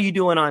hour. How are you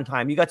doing on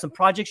time? You got some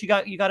projects you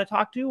got to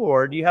talk to,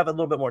 or do you have a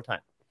little bit more time?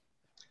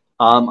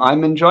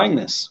 I'm enjoying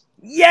this.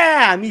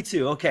 Yeah, me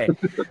too. Okay.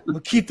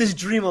 We'll keep this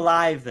dream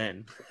alive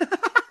then.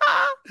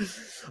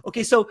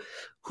 Okay. So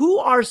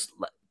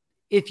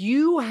if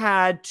you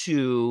had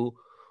to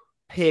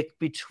pick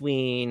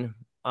between,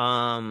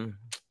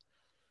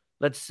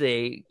 let's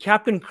say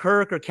Captain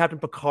Kirk or Captain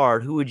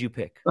Picard, who would you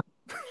pick?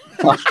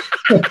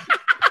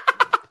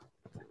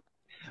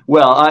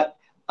 Well,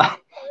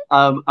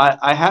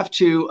 I have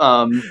to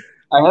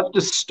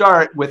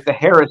start with the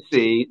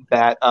heresy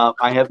that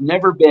I have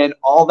never been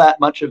all that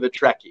much of a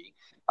Trekkie.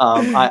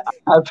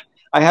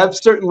 I have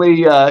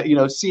certainly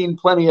seen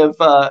plenty of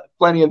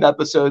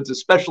episodes,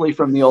 especially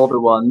from the older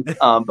ones,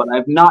 but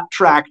I've not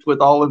tracked with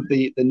all of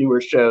the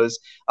newer shows.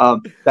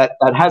 That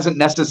hasn't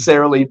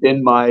necessarily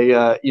been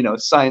my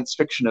science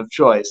fiction of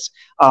choice.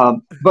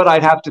 But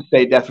I'd have to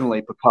say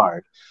definitely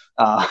Picard.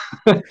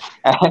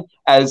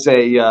 As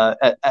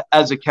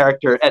a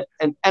character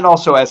and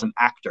also as an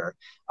actor,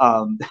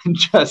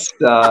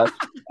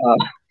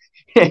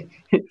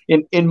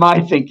 in my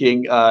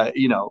thinking,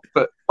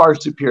 far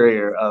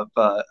superior of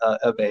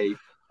a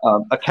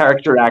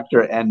character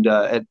actor and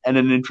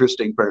an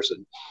interesting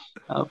person.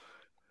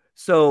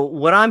 So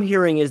what I'm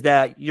hearing is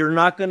that you're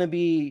not going to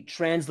be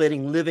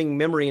translating living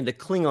memory into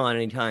Klingon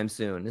anytime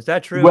soon. Is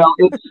that true? Well,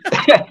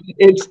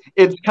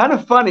 it's kind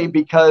of funny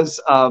because.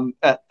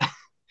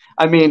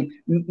 I mean,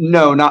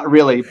 no, not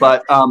really,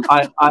 but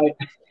I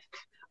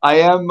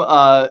am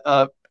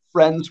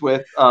friends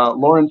with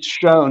Lawrence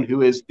Schoen,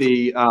 who is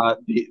the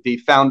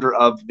founder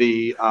of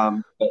the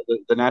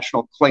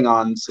National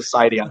Klingon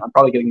Society. I'm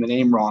probably getting the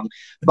name wrong,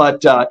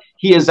 but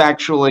he is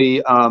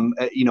actually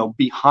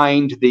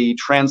behind the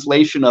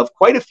translation of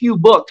quite a few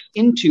books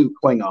into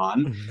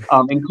Klingon,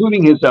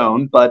 including his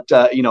own, but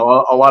a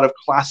lot of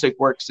classic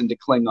works into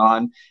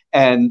Klingon.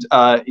 And,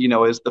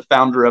 is the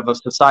founder of a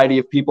society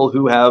of people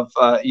who have,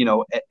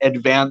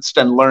 advanced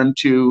and learned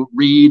to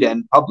read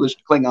and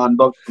published Klingon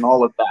books and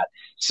all of that.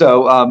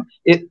 So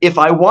if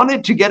I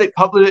wanted to get it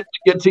published,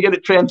 to get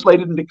it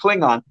translated into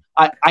Klingon,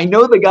 I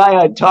know the guy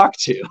I'd talk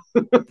to.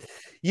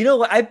 You know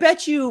what? I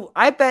bet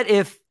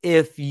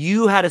if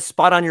you had a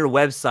spot on your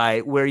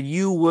website where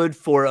you would,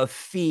 for a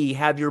fee,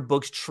 have your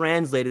books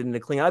translated into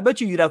Klingon, I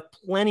bet you'd have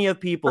plenty of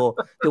people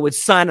that would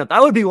sign up.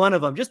 I would be one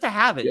of them just to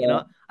have it.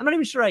 Yeah. I'm not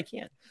even sure I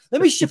can.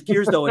 Let me shift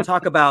gears though and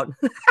talk about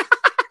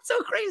so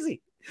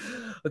crazy.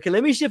 Okay,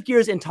 let me shift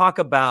gears and talk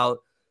about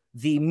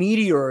the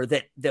meteor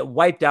that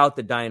wiped out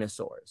the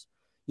dinosaurs.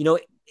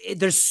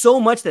 There's so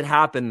much that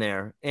happened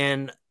there,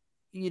 and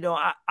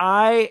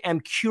I am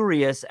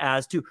curious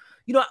as to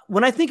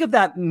when I think of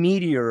that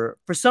meteor,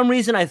 for some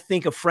reason I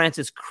think of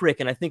Francis Crick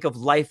and I think of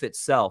life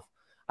itself.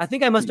 I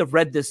think I must have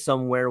read this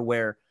somewhere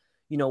where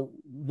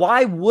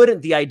why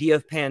wouldn't the idea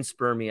of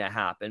panspermia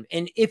happen?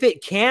 And if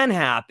it can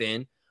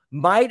happen,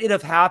 might it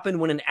have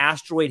happened when an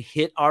asteroid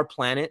hit our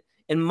planet?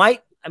 And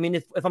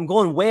if I'm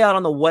going way out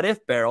on the what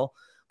if barrel,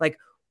 like,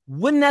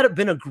 wouldn't that have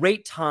been a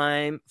great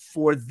time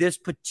for this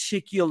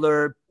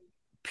particular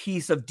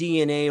piece of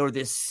DNA or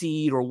this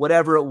seed or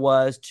whatever it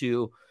was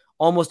to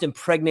almost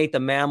impregnate the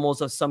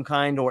mammals of some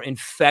kind or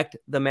infect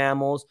the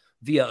mammals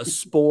via a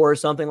spore or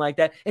something like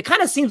that? It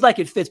kind of seems like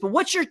it fits, but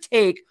what's your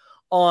take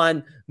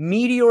on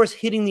meteors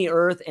hitting the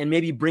Earth and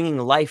maybe bringing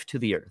life to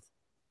the Earth?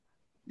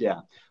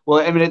 Yeah.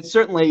 Well, I mean, it's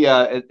certainly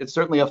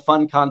a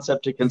fun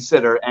concept to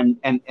consider, and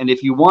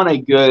if you want a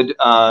good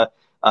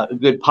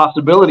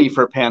possibility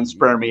for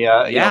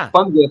panspermia,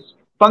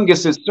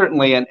 fungus is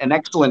certainly an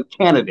excellent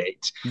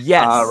candidate.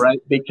 Yes,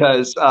 right,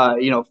 because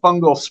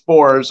fungal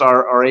spores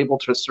are able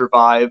to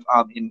survive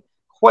in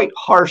quite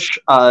harsh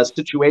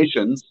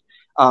situations,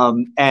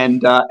 and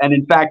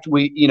in fact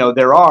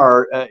there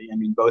are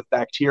both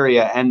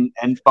bacteria and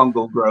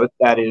fungal growth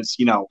that is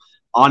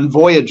on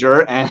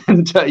Voyager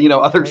and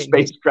other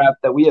spacecraft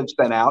that we have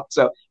sent out.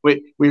 So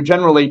we're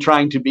generally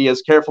trying to be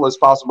as careful as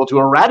possible to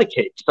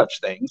eradicate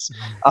such things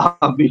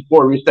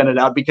before we send it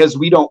out, because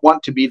we don't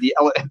want to be the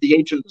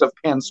agents of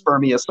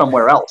panspermia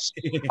somewhere else.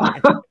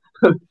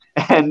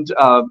 And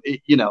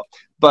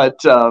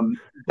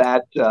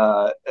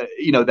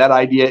that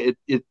idea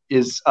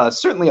is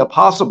certainly a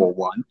possible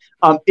one.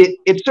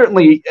 It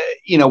certainly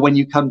when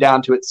you come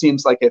down to it,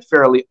 seems like a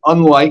fairly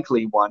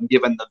unlikely one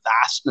given the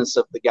vastness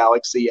of the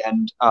galaxy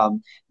and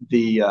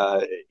the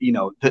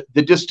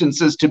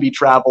distances to be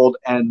traveled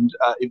and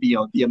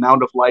the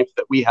amount of life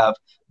that we have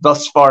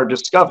thus far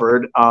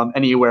discovered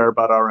anywhere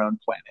but our own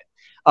planet.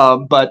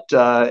 But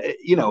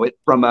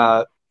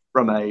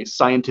from a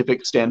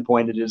scientific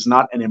standpoint, it is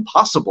not an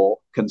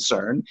impossible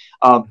concern.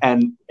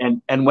 And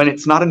when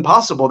it's not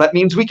impossible, that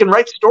means we can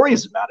write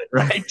stories about it,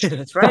 right?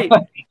 That's right.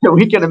 So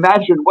we can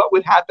imagine what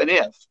would happen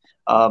if,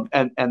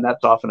 and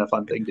that's often a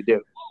fun thing to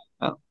do.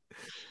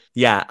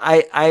 Yeah,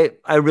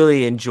 I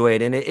really enjoy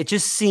it, and it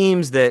just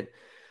seems that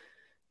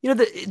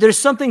there's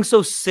something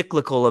so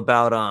cyclical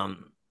about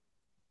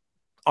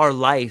our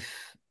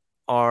life,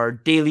 our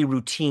daily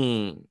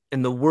routine,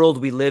 and the world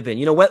we live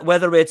in.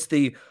 Whether it's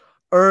the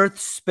Earth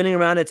spinning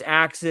around its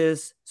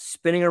axis,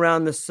 spinning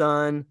around the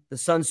sun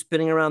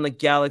spinning around the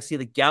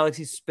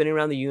galaxy spinning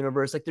around the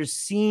universe. Like there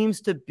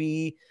seems to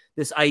be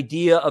this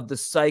idea of the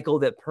cycle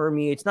that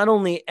permeates not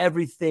only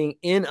everything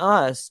in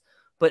us,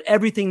 but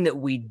everything that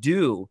we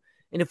do.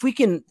 And if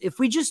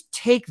we just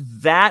take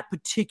that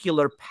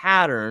particular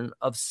pattern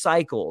of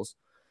cycles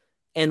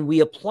and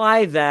we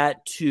apply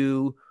that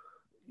to,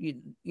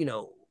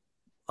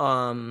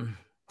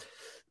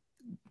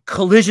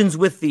 collisions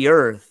with the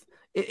earth,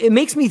 it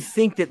makes me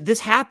think that this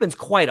happens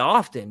quite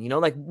often.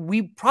 Like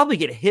we probably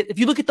get hit. If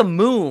you look at the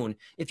moon,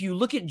 if you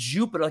look at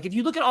Jupiter, like if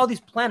you look at all these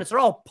planets, they're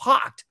all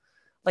pocked.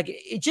 Like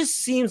it just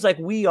seems like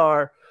we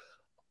are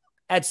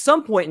at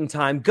some point in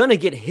time going to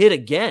get hit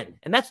again.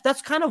 And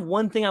that's kind of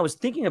one thing I was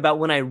thinking about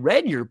when I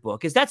read your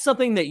book. Is that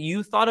something that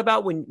you thought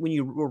about when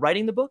you were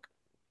writing the book?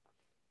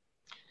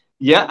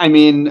 Yeah, I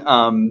mean,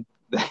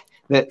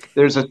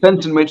 there's a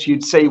sense in which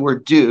you'd say we're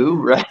due,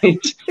 right?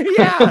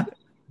 Yeah.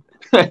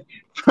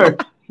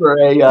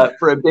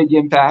 for a big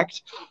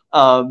impact.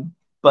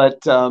 But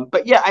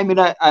yeah, I mean,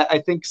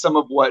 I think some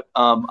of what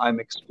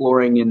I'm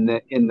exploring in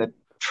the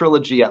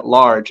trilogy at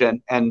large,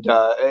 and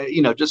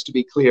just to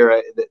be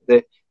clear,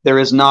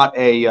 there's not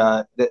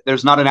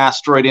an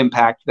asteroid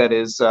impact that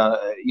is for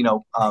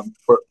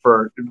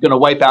going to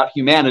wipe out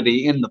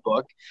humanity in the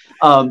book.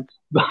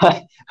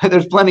 But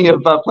there's plenty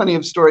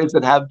of stories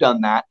that have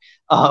done that,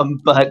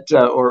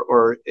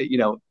 or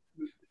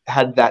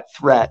had that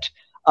threat.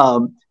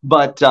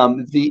 But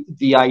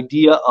the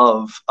idea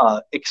of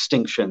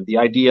extinction, the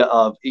idea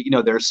of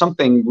there's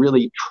something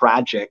really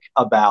tragic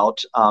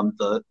about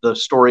the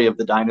story of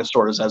the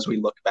dinosaurs as we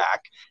look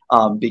back,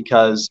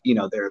 because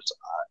there's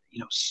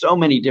so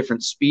many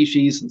different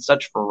species and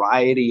such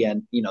variety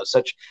and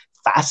such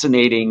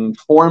fascinating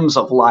forms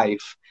of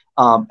life.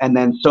 And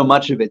then so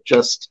much of it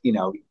just,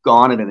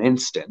 gone in an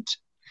instant.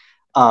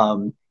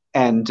 I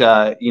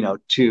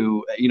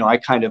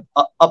kind of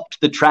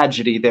upped the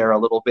tragedy there a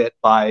little bit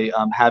by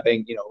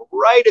having,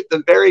 right at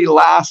the very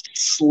last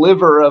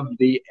sliver of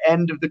the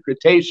end of the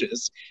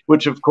Cretaceous,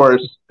 which of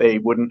course they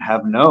wouldn't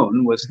have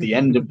known was the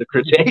end of the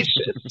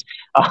Cretaceous.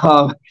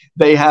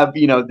 They have,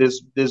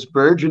 this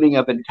burgeoning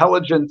of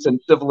intelligence and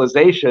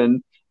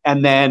civilization,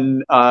 and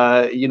then,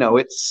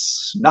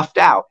 it's snuffed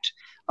out.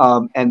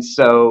 And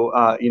so,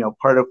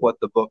 part of what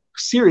the book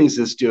series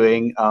is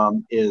doing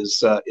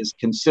is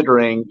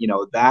considering,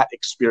 that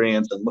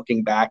experience and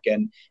looking back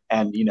and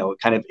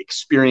kind of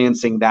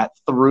experiencing that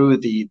through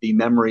the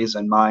memories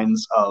and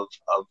minds of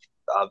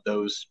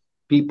those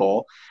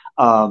people,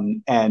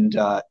 and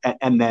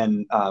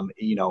then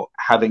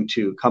having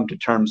to come to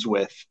terms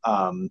with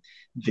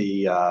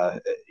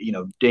the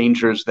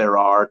dangers there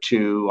are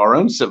to our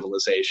own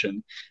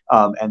civilization,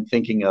 and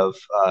thinking of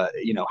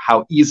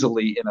how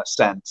easily, in a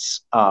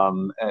sense,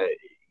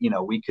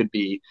 we could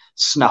be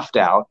snuffed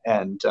out,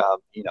 and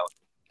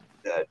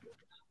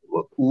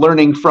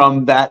learning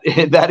from that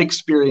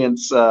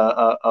experience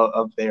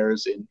of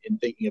theirs in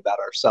thinking about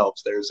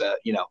ourselves. There's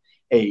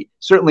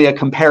certainly a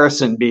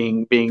comparison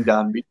being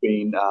done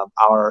between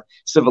our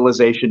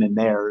civilization and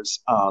theirs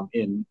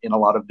in a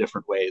lot of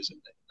different ways in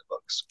the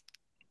books.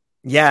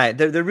 Yeah,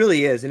 there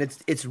really is, and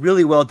it's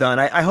really well done.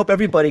 I hope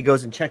everybody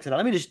goes and checks it out.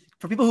 Let me just,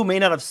 for people who may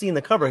not have seen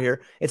the cover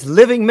here, it's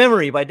Living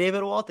Memory by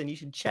David Walton. You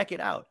should check it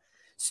out.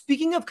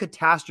 Speaking of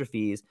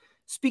catastrophes,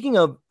 speaking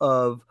of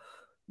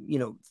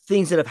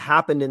things that have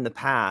happened in the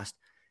past,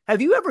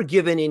 have you ever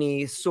given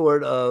any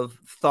sort of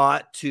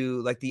thought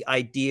to like the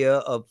idea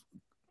of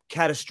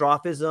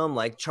catastrophism,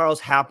 like Charles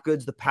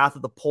Hapgood's The Path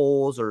of the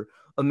Poles, or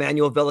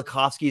Immanuel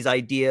Velikovsky's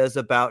ideas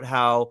about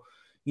how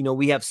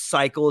we have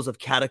cycles of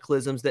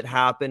cataclysms that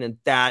happen, and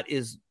that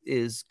is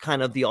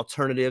kind of the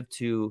alternative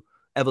to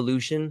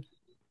evolution?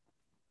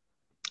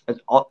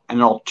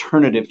 An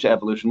alternative to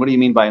evolution? What do you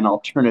mean by an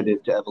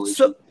alternative to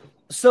evolution?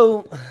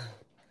 So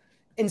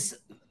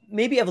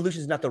maybe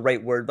evolution is not the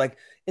right word. Like,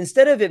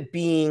 instead of it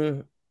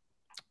being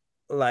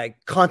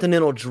like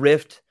continental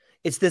drift,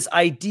 it's this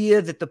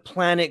idea that the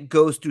planet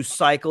goes through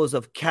cycles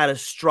of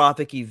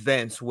catastrophic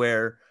events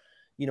where,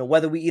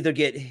 whether we either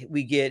get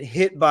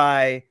hit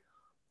by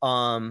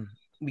a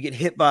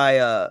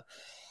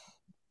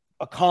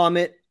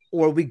comet,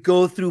 or we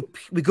go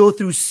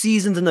through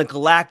seasons in the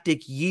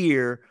galactic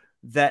year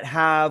that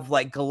have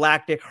like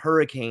galactic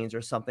hurricanes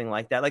or something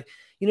like that. Like,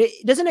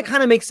 doesn't it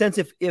kind of make sense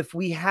if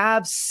we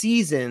have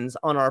seasons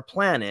on our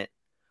planet,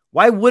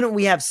 why wouldn't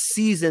we have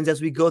seasons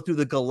as we go through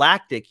the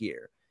galactic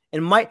year?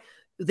 And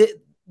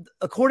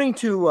according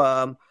to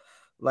God,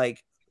 I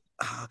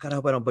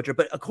hope I don't butcher,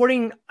 but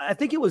I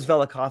think it was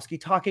Velikovsky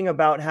talking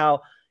about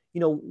how,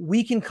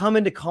 we can come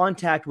into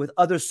contact with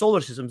other solar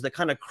systems that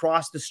kind of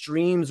cross the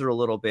streams a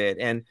little bit.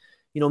 And,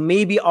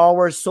 maybe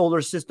our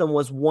solar system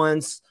was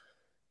once,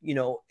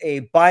 a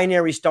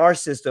binary star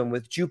system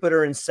with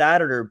Jupiter and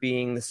Saturn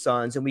being the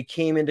suns, and we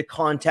came into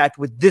contact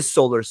with this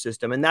solar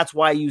system. And that's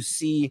why you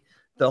see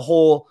the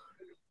whole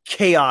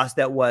chaos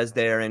that was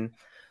there. And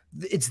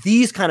it's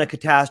these kind of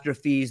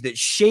catastrophes that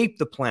shape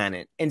the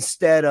planet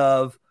instead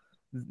of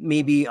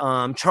maybe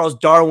Charles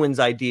Darwin's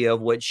idea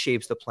of what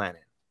shapes the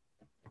planet.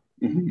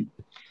 Mm-hmm.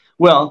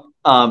 Well,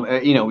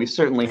 we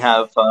certainly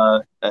have,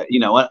 a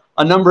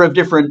number of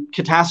different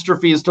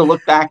catastrophes to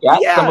look back at,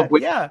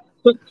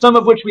 some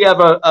of which we have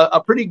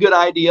a pretty good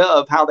idea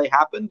of how they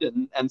happened,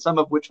 and some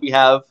of which we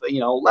have,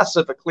 less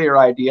of a clear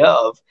idea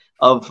of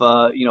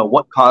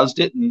what caused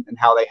it and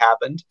how they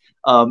happened.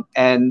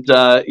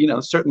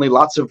 Certainly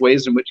lots of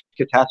ways in which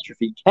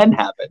catastrophe can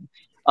happen.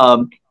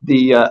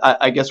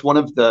 I guess one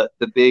of the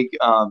big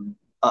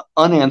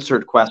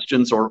unanswered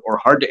questions or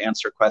hard to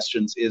answer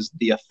questions is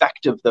the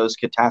effect of those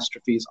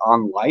catastrophes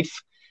on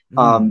life.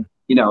 If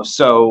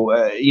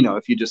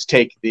you just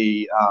take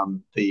the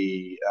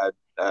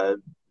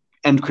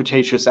end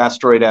Cretaceous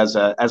asteroid as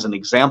an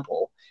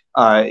example,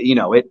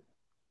 it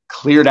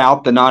cleared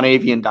out the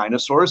non-avian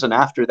dinosaurs, and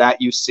after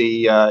that you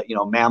see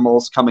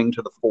mammals coming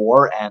to the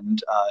fore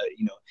and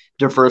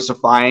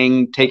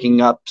diversifying,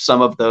 taking up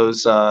some of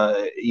those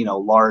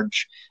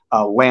large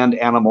land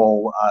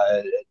animal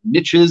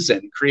niches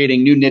and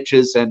creating new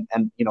niches and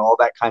all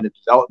that kind of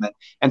development.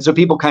 And so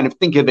people kind of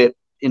think of it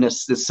in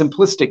this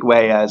simplistic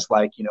way as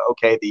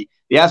the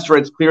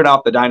asteroids cleared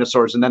out the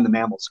dinosaurs and then the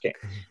mammals came.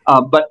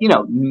 But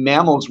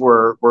mammals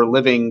were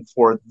living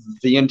for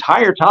the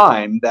entire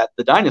time that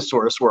the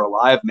dinosaurs were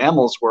alive.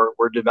 Mammals were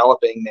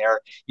developing their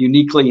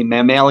uniquely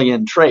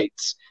mammalian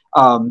traits.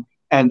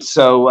 And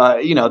so,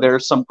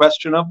 there's some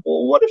question of,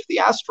 well, what if the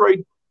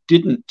asteroid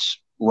didn't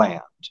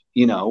land?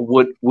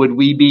 Would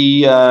we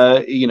be,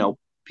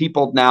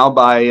 peopled now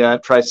by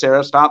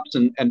Triceratops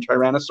and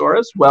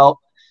Tyrannosaurus?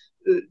 Well,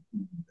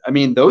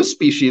 those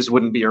species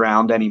wouldn't be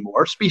around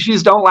anymore.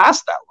 Species don't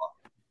last that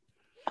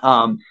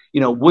long.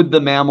 Would the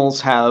mammals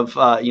have,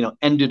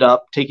 ended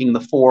up taking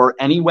the fore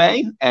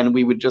anyway, and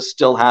we would just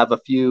still have a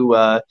few,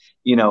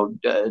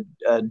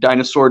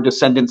 dinosaur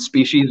descendant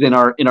species in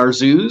our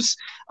zoos?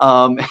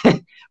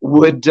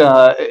 Would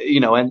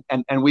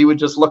and we would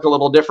just look a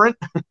little different,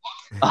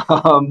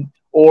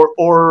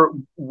 or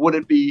would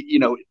it be,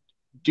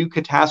 do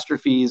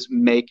catastrophes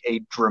make a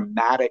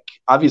dramatic,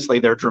 obviously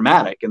they're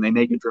dramatic and they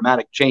make a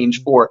dramatic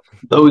change for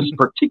those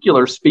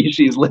particular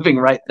species living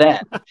right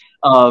then.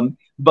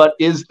 But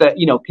is that,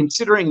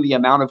 considering the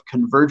amount of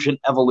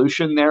convergent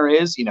evolution there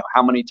is,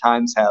 how many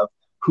times have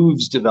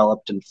hooves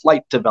developed and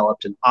flight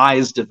developed and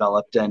eyes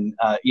developed and,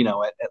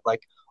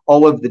 like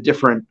all of the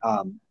different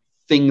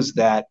things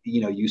that,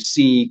 you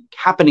see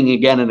happening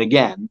again and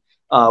again,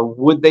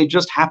 would they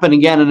just happen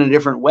again in a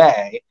different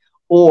way?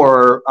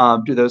 Or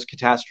do those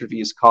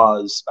catastrophes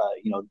cause,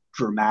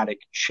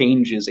 dramatic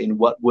changes in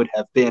what would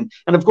have been?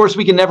 And of course,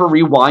 we can never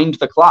rewind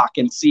the clock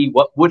and see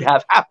what would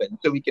have happened.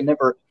 So we can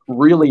never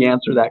really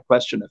answer that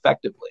question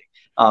effectively.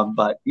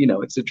 But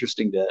it's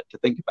interesting to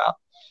think about.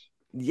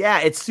 Yeah,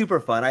 it's super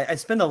fun. I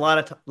spend a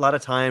lot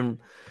of time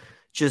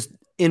just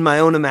in my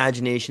own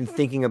imagination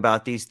thinking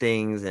about these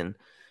things. And,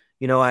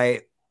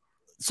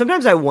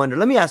 sometimes I wonder,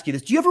 let me ask you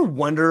this. Do you ever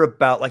wonder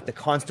about like the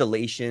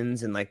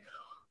constellations and like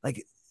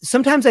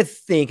sometimes I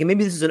think, and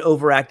maybe this is an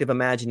overactive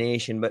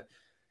imagination, but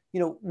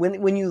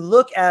when you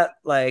look at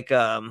like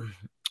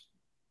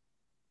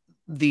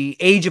the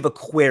age of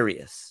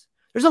Aquarius,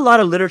 there's a lot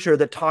of literature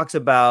that talks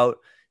about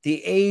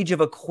the age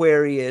of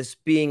Aquarius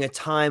being a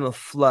time of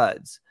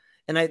floods.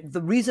 And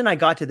the reason I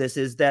got to this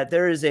is that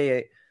there is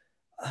I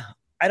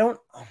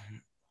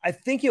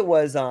think it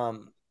was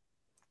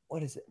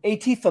what is it?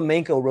 A.T.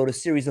 Fomenko wrote a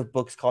series of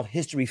books called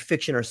History,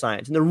 Fiction, or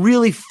Science, and they're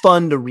really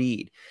fun to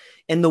read.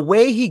 And the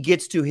way he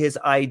gets to his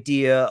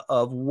idea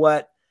of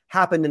what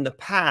happened in the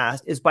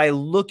past is by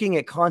looking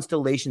at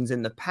constellations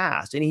in the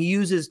past. And he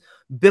uses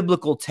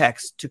biblical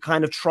texts to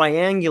kind of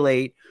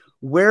triangulate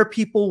where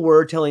people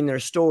were telling their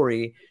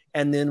story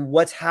and then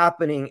what's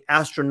happening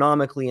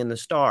astronomically in the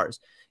stars.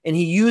 And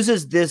he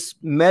uses this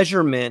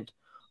measurement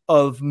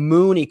of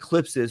moon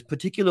eclipses,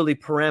 particularly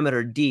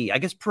parameter D. I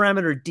guess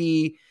parameter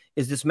D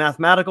is this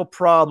mathematical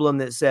problem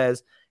that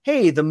says,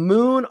 hey, the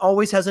moon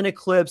always has an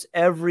eclipse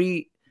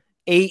every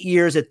 8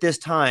 years at this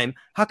time.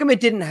 How come it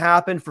didn't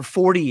happen for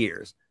 40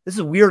 years? This is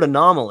a weird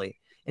anomaly.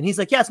 And he's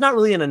like, yeah, it's not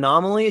really an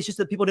anomaly. It's just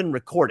that people didn't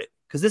record it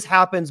because this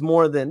happens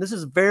this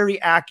is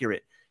very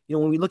accurate.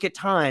 When we look at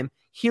time,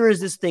 here is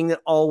this thing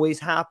that always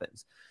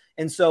happens.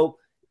 And so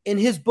in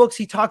his books,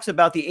 he talks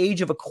about the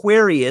age of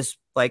Aquarius.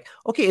 Like,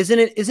 okay, isn't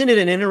it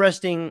an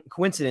interesting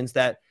coincidence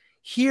that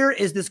here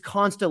is this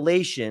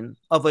constellation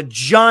of a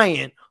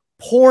giant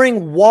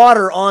pouring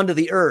water onto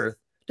the earth?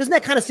 Doesn't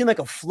that kind of seem like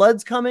a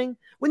flood's coming?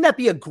 Wouldn't that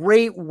be a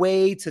great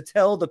way to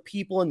tell the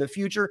people in the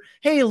future,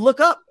 hey,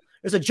 look up,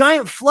 there's a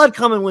giant flood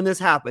coming when this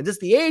happens. It's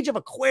the age of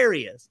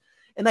Aquarius.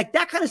 And like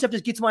that kind of stuff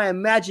just gets my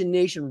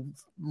imagination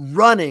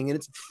running, and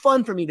it's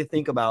fun for me to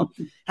think about.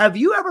 Have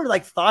you ever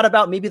like thought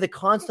about maybe the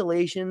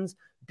constellations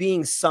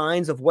being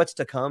signs of what's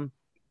to come?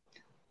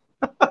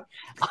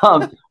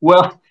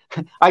 Well,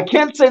 I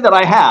can't say that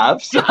I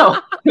have, so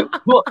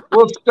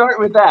we'll start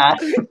with that.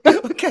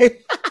 Okay.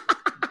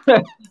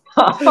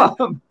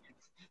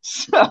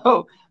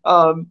 So,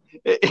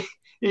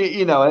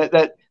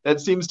 that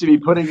seems to be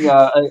putting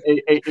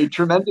a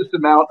tremendous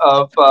amount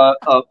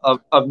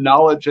of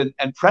knowledge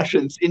and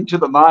prescience into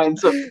the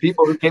minds of the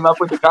people who came up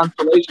with the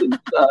constellations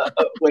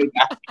way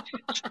back.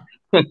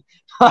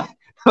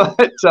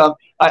 But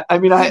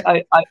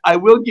I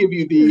will give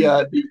you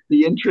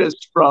the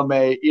interest from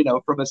a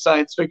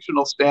science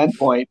fictional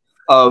standpoint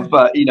of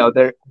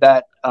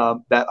that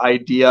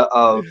idea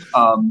of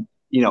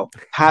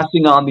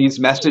passing on these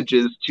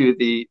messages to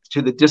the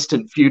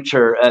distant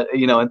future,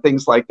 and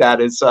things like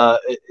that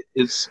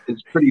is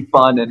pretty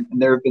fun. And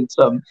there have been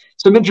some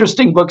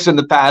interesting books in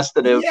the past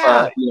that have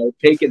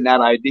taken that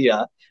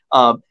idea.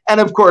 And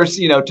of course,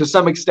 to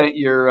some extent,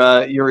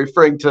 you're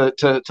referring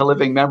to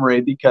living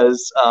memory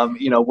because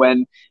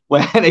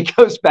when it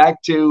goes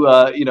back to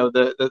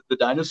the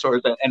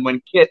dinosaurs, and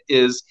when Kit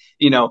is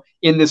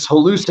in this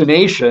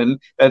hallucination,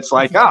 it's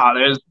like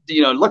there's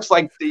it looks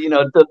like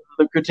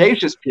the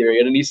Cretaceous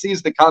period, and he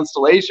sees the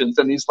constellations,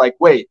 and he's like,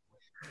 wait.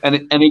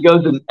 And he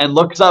goes and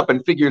looks up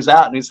and figures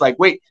out, and he's like,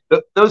 wait,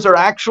 those are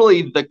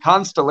actually the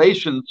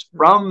constellations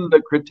from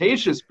the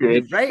Cretaceous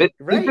period. Right.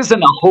 This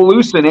isn't a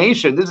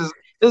hallucination. This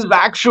is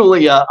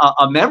actually a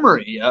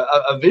memory,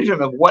 a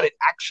vision of what it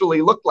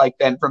actually looked like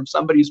then from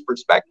somebody's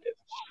perspective.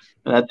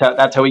 And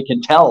that's how we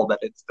can tell that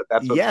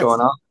that's what's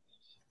going on.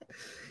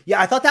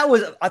 Yeah, I thought that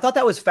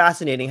was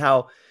fascinating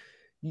how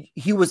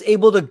he was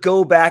able to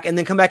go back and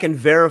then come back and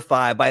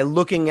verify by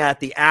looking at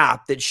the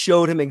app that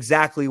showed him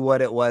exactly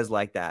what it was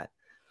like that.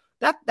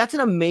 That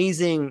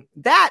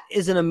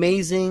is an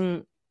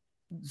amazing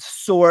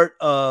sort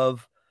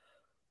of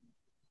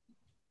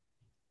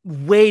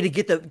way to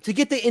get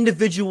the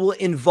individual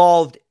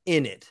involved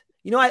in it.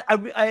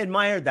 I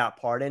admired that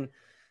part, and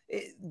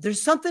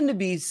there's something to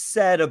be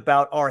said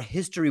about our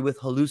history with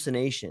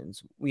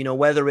hallucinations.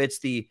 Whether it's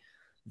the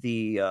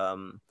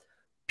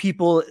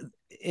people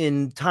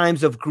in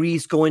times of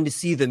Greece going to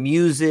see the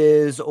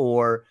muses,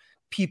 or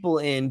people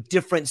in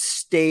different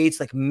states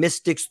like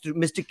mystic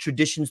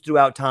traditions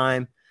throughout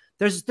time.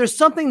 There's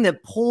something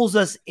that pulls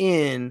us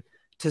in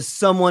to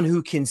someone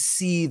who can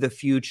see the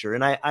future.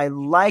 And I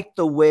like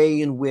the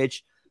way in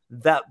which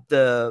that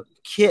the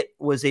Kit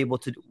was able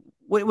to,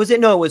 was it?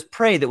 No, it was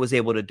Prey that was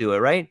able to do it,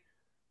 right?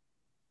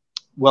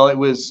 Well, it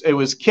was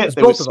Kit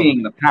that was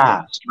seeing the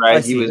past,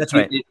 right? That's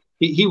right.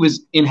 He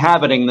was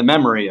inhabiting the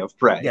memory of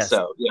Prey. Yes.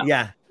 So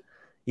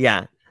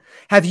yeah.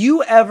 Have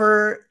you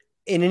ever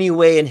in any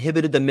way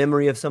inhibited the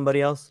memory of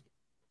somebody else?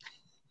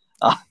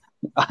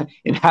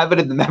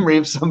 Inhabited the memory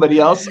of somebody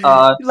else?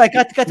 Got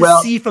to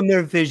see from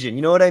their vision.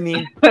 You know what I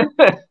mean?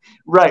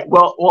 Right.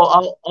 Well,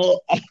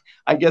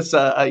 I guess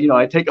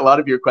I take a lot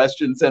of your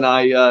questions, and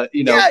I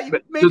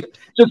just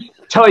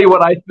tell you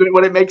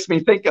what it makes me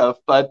think of.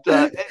 But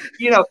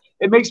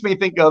it makes me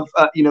think of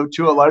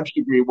to a large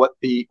degree what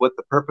the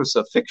purpose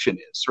of fiction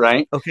is,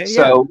 right? Okay.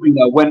 So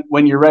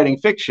when you're writing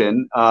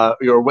fiction,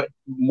 or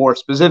more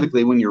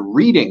specifically when you're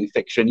reading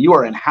fiction, you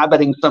are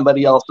inhabiting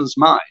somebody else's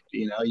mind.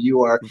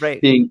 You are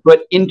being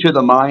put into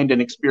the mind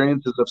and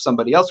experiences of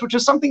somebody else, which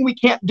is something we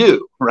can't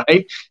do,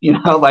 right?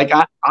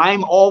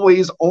 I'm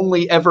always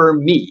only ever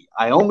me.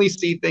 I only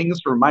see things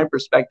from my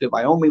perspective.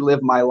 I only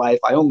live my life.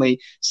 I only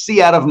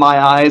see out of my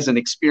eyes and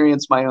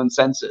experience my own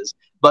senses.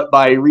 But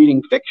by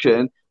reading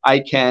fiction, I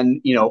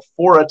can,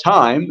 for a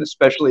time,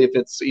 especially if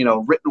it's,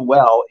 written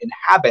well,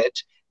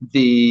 inhabit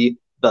the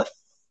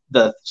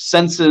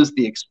senses,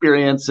 the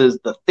experiences,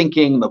 the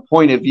thinking, the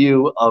point of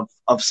view of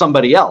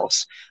somebody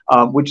else,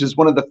 which is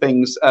one of the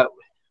things,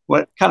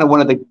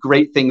 one of the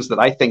great things that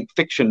I think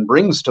fiction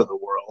brings to the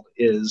world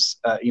is,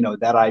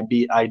 that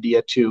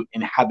idea to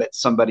inhabit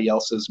somebody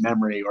else's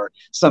memory or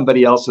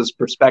somebody else's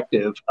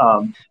perspective,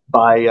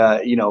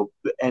 by,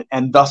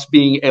 and thus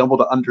being able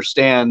to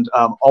understand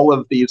all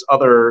of these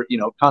other,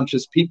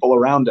 conscious people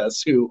around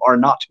us who are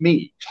not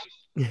me.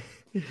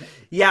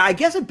 Yeah, I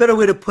guess a better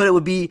way to put it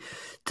would be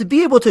to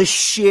be able to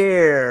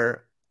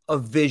share a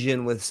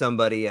vision with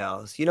somebody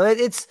else.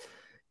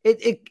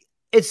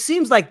 It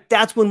seems like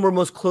that's when we're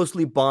most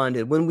closely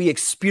bonded, when we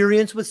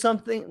experience with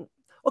something.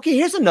 Okay,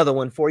 here's another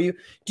one for you.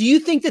 Do you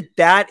think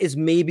that is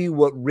maybe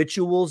what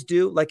rituals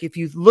do? Like if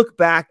you look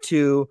back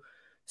to,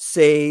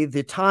 say,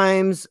 the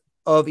times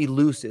of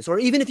Eleusis, or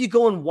even if you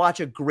go and watch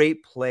a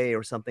great play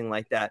or something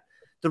like that,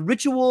 the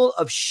ritual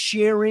of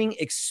sharing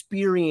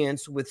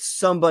experience with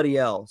somebody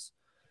else.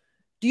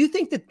 Do you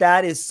think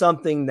that is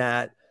something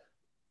that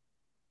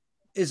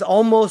is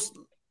almost...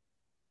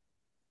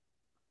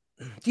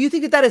 Do you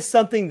think that is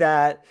something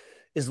that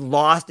is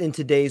lost in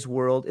today's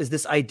world, is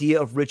this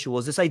idea of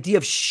rituals, this idea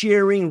of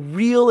sharing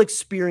real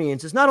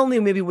experiences, not only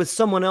maybe with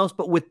someone else,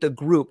 but with the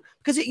group?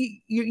 Because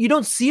you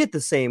don't see it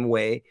the same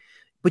way,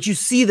 but you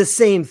see the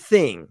same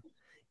thing.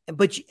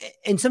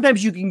 And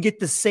sometimes you can get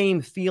the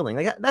same feeling.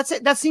 Like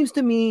that seems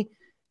to me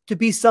to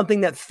be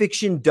something that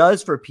fiction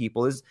does for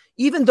people, is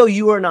even though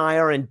you and I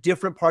are in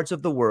different parts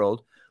of the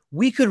world,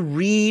 we could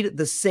read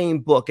the same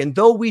book, and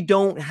though we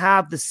don't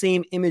have the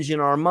same image in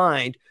our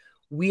mind,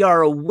 we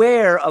are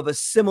aware of a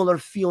similar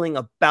feeling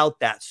about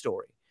that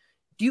story.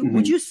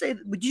 Would you say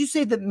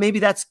that maybe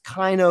that's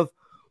kind of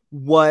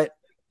what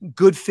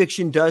good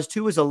fiction does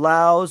too, is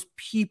allows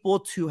people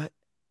to,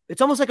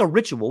 it's almost like a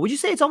ritual. Would you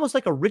say it's almost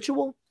like a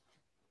ritual?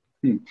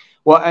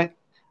 Well,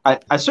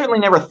 I certainly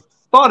never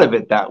thought of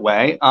it that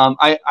way.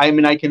 I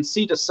mean, I can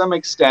see to some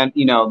extent,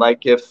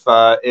 like if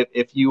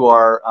you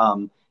are,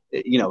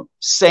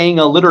 saying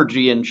a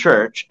liturgy in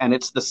church, and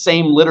it's the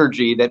same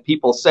liturgy that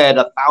people said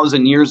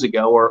 1,000 years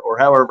ago, or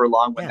however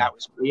long when that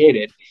was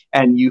created,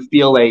 and you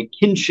feel a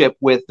kinship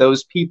with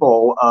those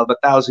people of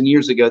 1,000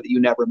 years ago that you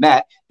never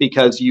met,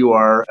 because you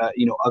are,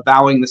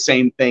 avowing the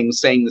same things,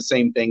 saying the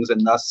same things,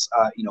 and thus,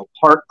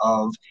 part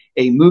of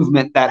a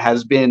movement that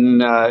has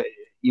been,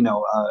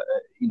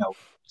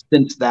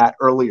 since that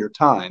earlier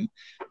time.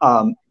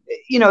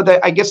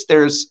 I guess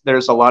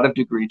there's a lot of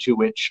degree to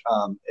which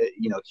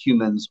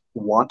humans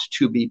want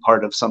to be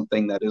part of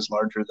something that is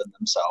larger than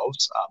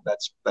themselves.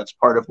 That's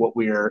part of what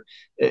we're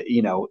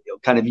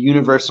kind of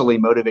universally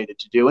motivated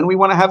to do, and we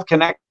want to have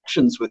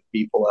connections with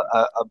people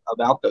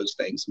about those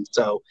things. And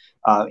so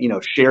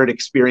shared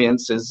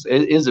experience is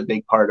a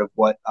big part of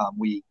what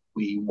we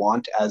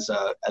want as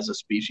a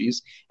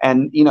species,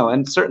 and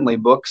certainly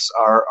books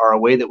are a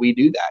way that we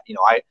do that.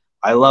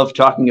 I love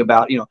talking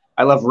about,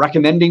 I love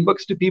recommending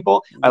books to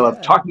people. I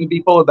love talking to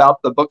people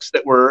about the books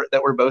that we're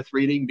both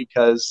reading,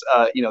 because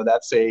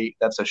that's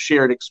a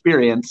shared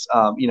experience.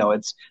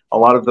 It's a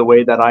lot of the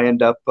way that I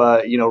end up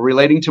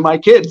relating to my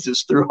kids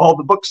is through all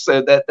the books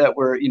that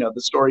we're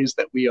the stories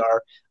that we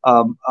are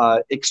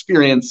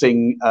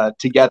experiencing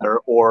together,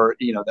 or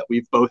that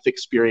we've both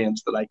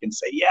experienced, that I can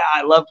say, yeah,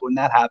 I loved when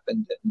that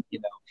happened, and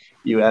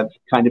you have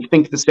kind of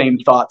think the same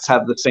thoughts,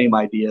 have the same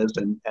ideas,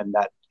 and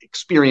that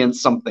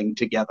experience something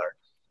together.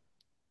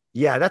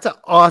 Yeah, that's an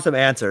awesome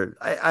answer.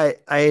 I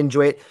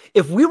enjoy it.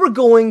 If we were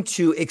going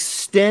to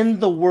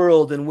extend the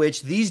world in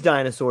which these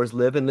dinosaurs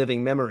live in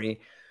living memory,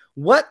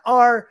 what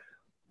are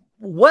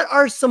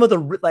some of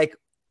the, like,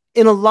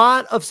 in a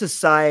lot of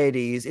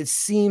societies, it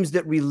seems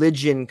that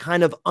religion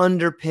kind of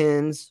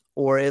underpins,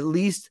 or at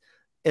least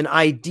an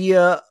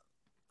idea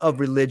of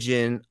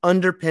religion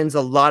underpins a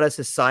lot of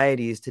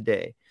societies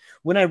today.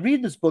 When I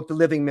read this book, The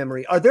Living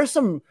Memory, are there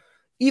some,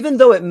 even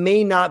though it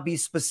may not be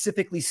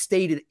specifically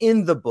stated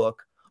in the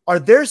book, are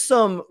there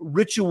some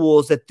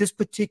rituals that this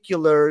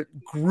particular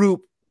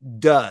group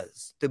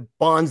does that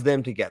bonds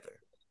them together?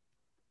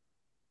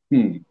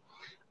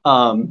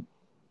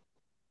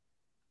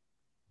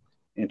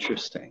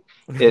 Interesting.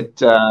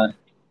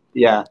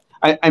 Yeah.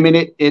 I mean,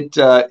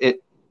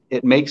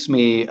 it makes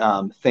me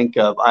think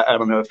of, I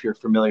don't know if you're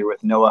familiar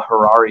with Noah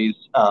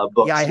Harari's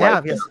books. Yeah, I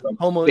have. Yes.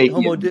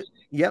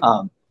 Yep.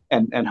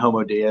 And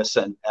Homo Deus,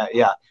 and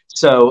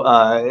So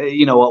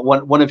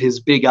one of his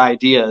big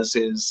ideas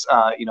is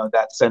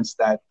that sense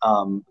that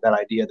that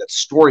idea that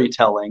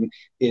storytelling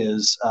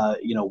is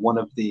one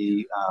of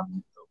the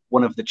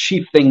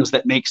chief things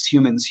that makes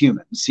humans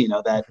humans.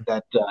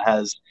 That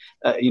has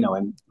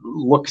and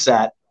looks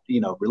at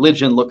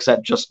religion, looks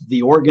at just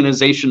the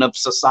organization of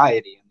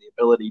society, and the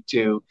ability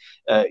to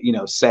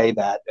say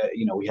that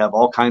we have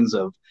all kinds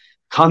of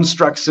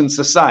constructs in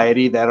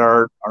society that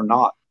are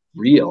not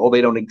real.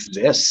 They don't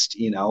exist.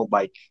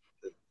 Like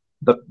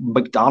the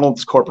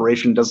McDonald's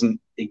Corporation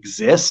doesn't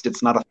exist.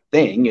 It's not a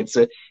thing.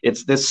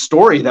 It's this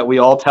story that we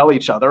all tell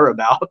each other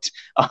about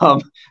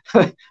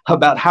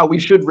about how we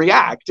should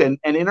react and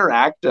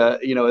interact.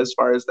 As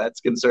far as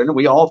that's concerned,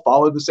 we all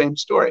follow the same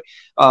story.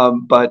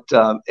 So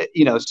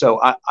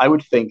I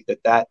would think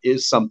that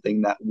is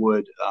something that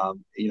would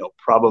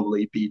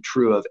probably be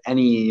true of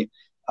any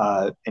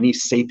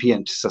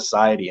sapient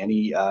society,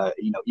 any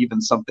even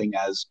something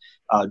as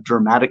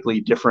dramatically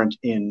different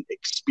in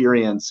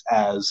experience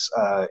as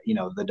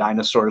the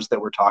dinosaurs that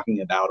we're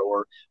talking about,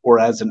 or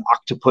as an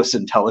octopus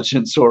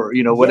intelligence, or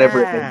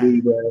whatever it may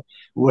be,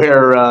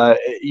 where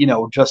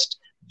just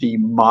the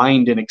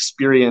mind and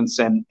experience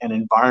and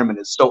environment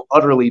is so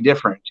utterly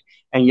different,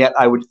 and yet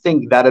I would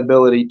think that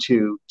ability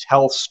to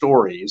tell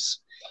stories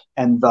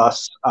and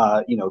thus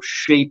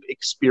shape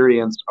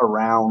experience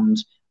around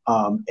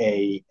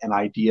an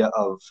idea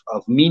of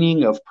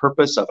meaning, of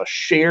purpose, of a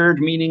shared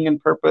meaning and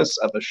purpose,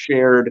 of a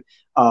shared,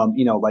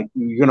 like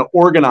you're going to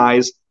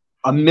organize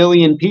 1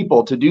 million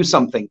people to do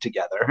something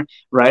together,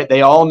 right?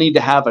 They all need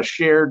to have a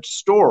shared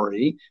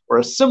story or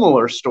a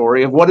similar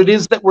story of what it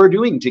is that we're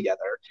doing together.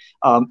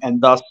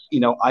 And thus,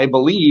 I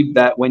believe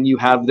that when you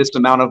have this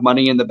amount of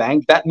money in the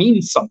bank, that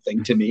means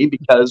something to me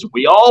because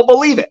we all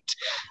believe it.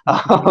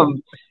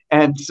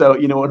 And so,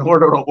 in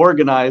order to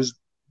organize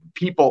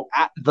people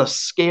at the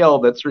scale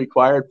that's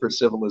required for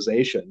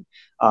civilization,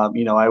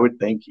 I would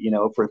think,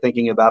 if we're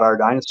thinking about our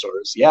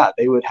dinosaurs,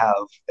 they would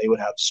have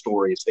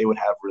stories, they would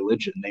have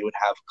religion, they would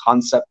have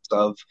concepts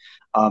of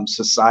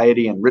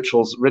society and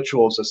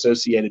rituals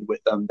associated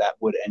with them that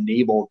would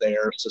enable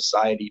their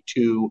society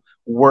to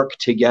work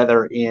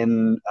together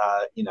in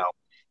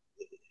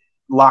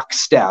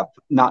lockstep,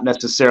 not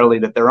necessarily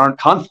that there aren't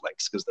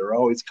conflicts, because there are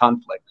always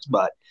conflicts,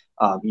 but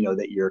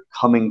that you're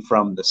coming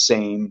from the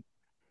same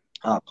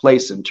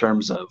place in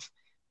terms of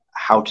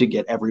how to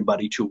get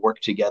everybody to work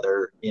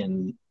together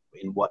in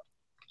what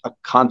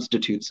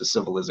constitutes a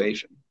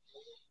civilization.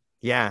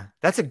 Yeah,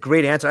 that's a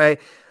great answer.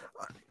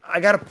 I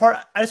got a part.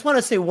 I just want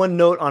to say one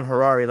note on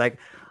Harari. Like,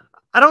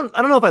 I don't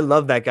know if I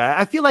love that guy.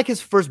 I feel like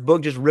his first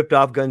book just ripped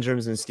off Guns,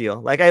 Germs, and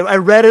Steel. Like, I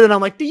read it and I'm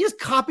like, dude, you just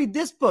copied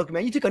this book,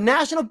 man. You took a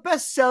national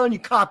bestseller and you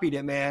copied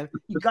it, man.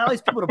 You got all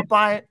these people to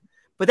buy it.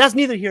 But that's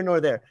neither here nor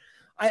there.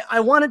 I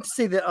wanted to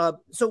say that.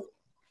 So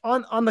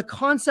on the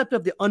concept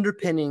of the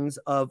underpinnings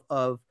of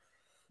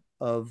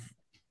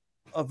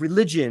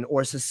religion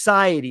or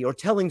society or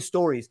telling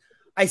stories,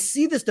 I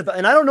see this,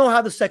 and I don't know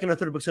how the second or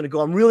third book's going to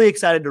go. I'm really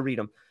excited to read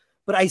them,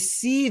 but I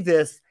see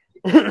this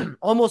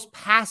almost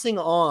passing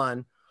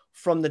on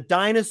from the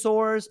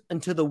dinosaurs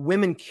into the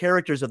women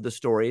characters of the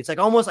story. It's like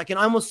I can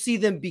almost see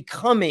them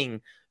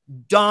becoming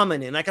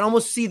dominant. I can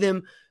almost see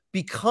them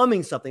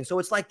becoming something. So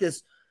it's like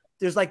this,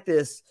 there's like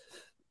this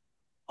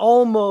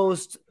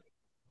almost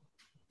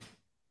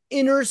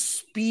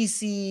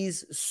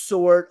interspecies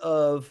sort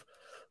of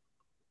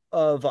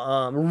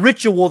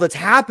ritual that's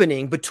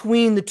happening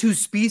between the two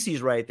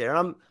species right there.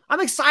 I'm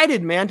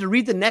excited, man, to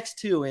read the next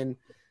two.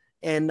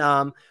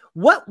 And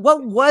what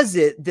was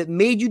it that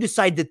made you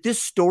decide that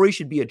this story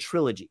should be a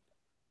trilogy?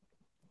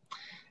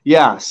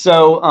 Yeah,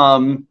 so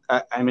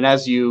I mean,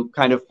 as you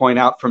kind of point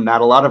out from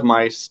that, a lot of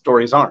my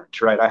stories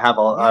aren't, right? I have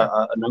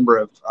a number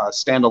of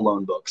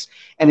standalone books,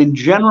 and in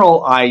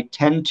general, I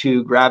tend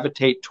to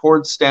gravitate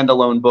towards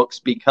standalone books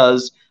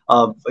because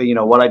of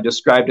what I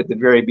described at the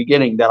very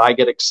beginning, that I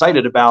get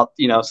excited about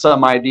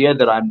some idea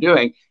that I'm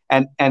doing,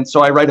 and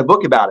so I write a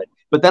book about it.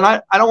 But then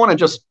I don't want to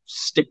just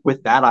stick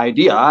with that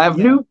idea. I have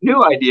new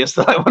ideas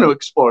that I want to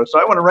explore. So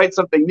I want to write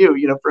something new.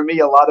 For me,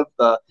 a lot of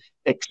the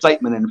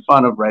excitement and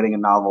fun of writing a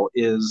novel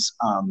is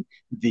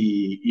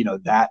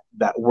that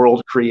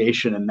world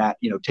creation, and that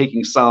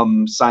taking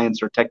some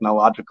science or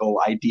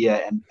technological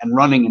idea and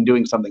running and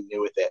doing something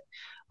new with it.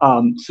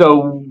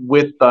 So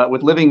with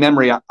Living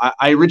Memory,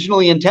 I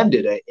originally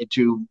intended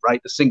to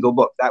write a single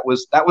book. That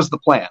was the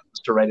plan,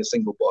 was to write a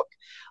single book.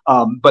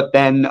 But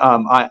then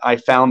I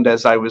found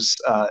as I was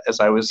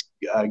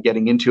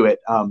getting into it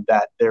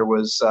that there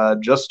was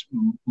just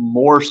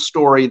more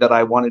story that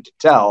I wanted to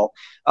tell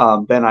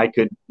than I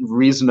could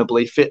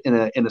reasonably fit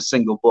in a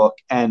single book,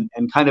 and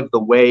kind of the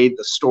way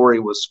the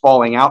story was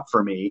falling out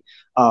for me,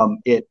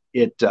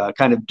 it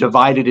kind of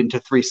divided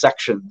into three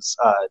sections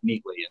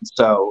neatly, and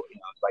so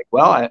it's like,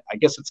 well, I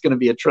guess it's going to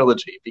be a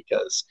trilogy,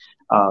 because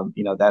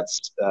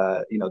that's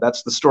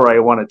the story I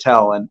want to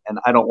tell, and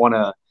I don't want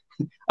to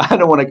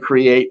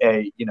create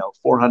a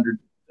 400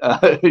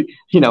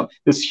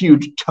 this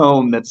huge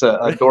tome that's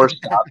a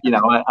doorstop.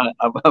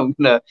 I'm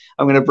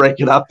gonna break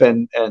it up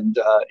and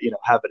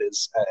have it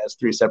as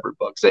three separate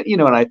books.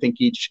 And I think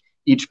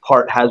each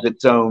part has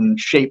its own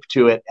shape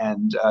to it,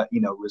 and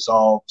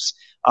resolves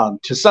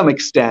to some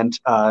extent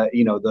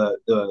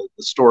the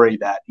story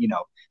that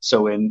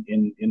So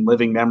in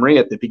Living Memory,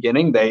 at the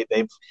beginning,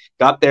 they've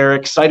got their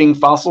exciting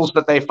fossils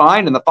that they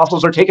find, and the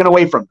fossils are taken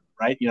away from them,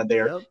 right?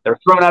 They're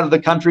thrown out of the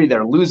country.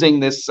 They're losing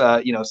this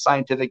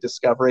scientific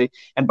discovery,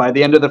 and by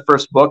the end of the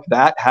first book,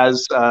 that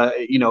has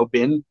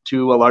been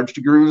to a large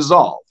degree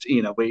resolved.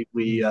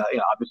 We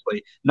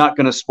obviously not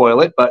going to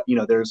spoil it, but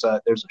there's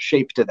a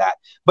shape to that.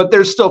 But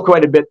there's still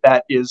quite a bit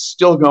that is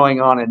still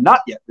going on and not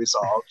yet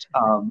resolved,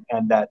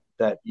 and that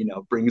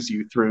brings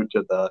you through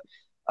to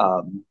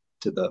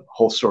the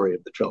whole story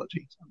of the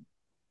trilogy.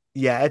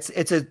 Yeah,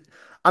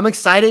 I'm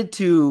excited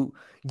to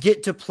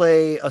get to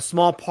play a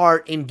small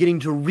part in getting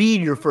to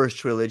read your first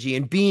trilogy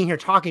and being here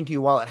talking to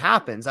you while it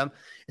happens.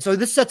 So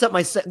this sets up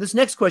this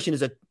next question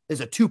is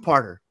a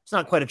two-parter. It's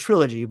not quite a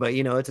trilogy, but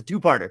it's a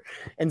two-parter.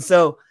 And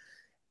so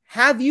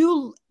have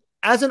you,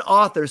 as an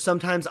author,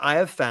 sometimes I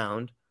have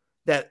found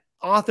that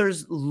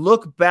authors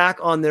look back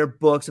on their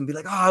books and be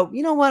like, oh,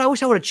 you know what? I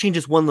wish I would have changed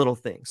this one little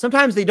thing.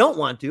 Sometimes they don't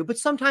want to, but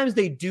sometimes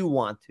they do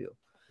want to.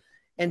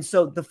 And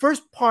so the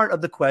first part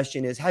of the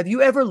question is, have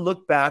you ever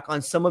looked back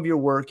on some of your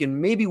work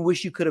and maybe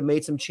wish you could have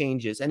made some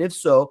changes? And if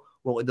so,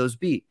 what would those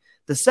be?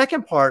 The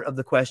second part of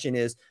the question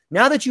is,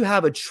 now that you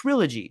have a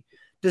trilogy,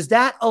 does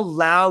that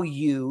allow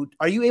you,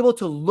 are you able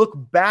to look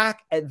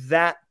back at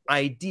that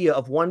idea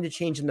of wanting to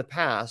change in the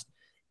past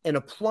and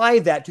apply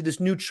that to this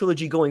new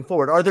trilogy going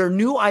forward? Are there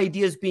new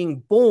ideas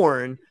being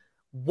born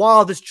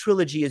while this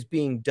trilogy is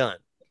being done?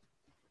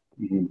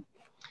 Mm-hmm.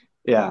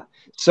 Yeah.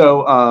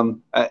 So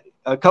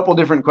a couple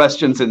different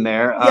questions in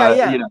there.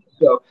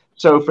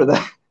 So for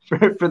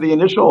the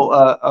initial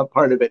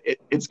part of it,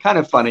 it's kind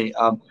of funny.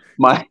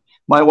 My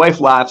wife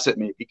laughs at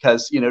me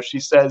because she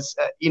says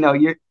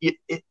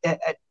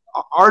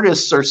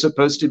artists are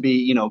supposed to be,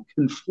 you know,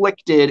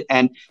 conflicted,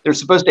 and they're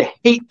supposed to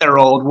hate their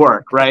old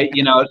work, right?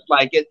 You know, it's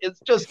like it's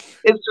just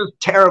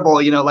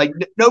terrible. You know, like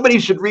nobody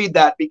should read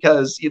that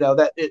because, you know,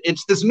 that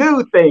it's this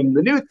new thing.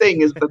 The new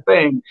thing is the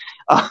thing,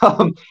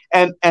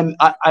 and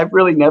I've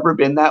really never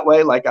been that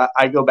way. Like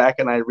I go back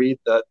and I read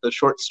the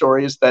short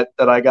stories that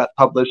I got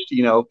published,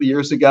 you know,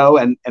 years ago,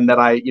 and that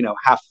I, you know,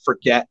 half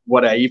forget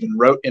what I even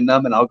wrote in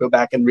them, and I'll go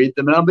back and read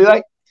them, and I'll be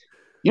like,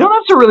 you know,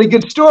 that's a really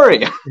good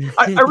story.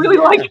 I really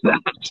like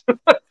that.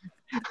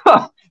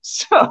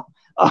 So,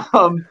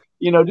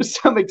 you know, to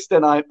some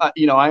extent,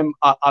 you know, I'm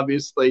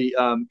obviously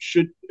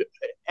should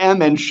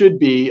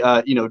be,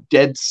 you know,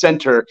 dead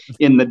center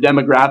in the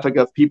demographic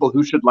of people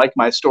who should like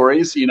my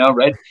stories, you know,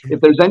 right?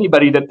 If there's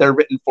anybody that they're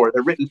written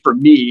for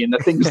me and the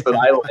things that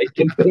I like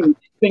and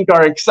think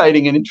are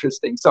exciting and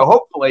interesting. So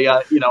hopefully,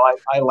 you know,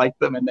 I like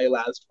them and they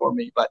last for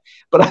me. But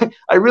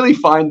I really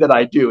find that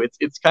I do.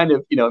 It's kind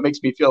of, you know, it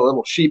makes me feel a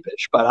little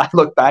sheepish, but I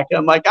look back and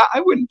I'm like,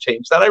 I wouldn't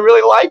change that. I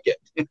really like it.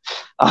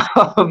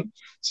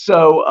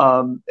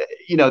 So,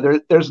 you know,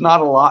 there's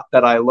not a lot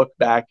that I look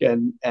back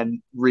and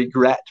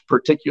regret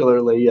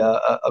particularly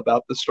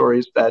about the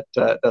stories that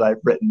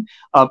I've written.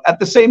 At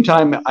the same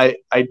time,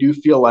 I do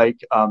feel like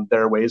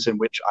there are ways in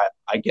which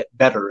I get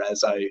better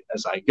as I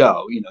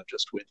go, you know,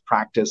 just with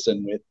practice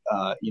and with,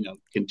 you know,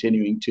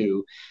 continuing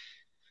to,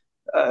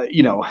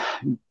 you know,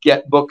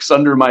 get books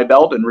under my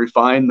belt and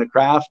refine the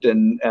craft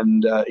and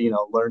you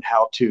know, learn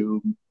how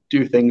to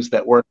do things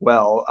that work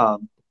well.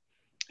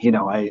 You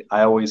know, I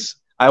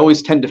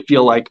always tend to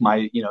feel like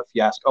you know, if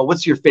you ask, oh,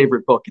 what's your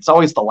favorite book? It's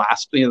always the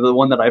last, you know, the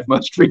one that I've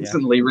most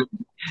recently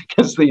written,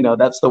 because, you know,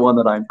 that's the one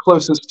that I'm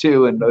closest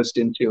to and most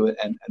into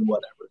and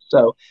whatever.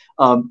 So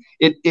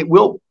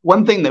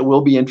one thing that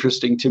will be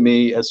interesting to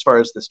me as far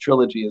as this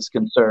trilogy is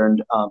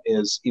concerned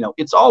is, you know,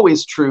 it's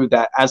always true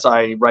that as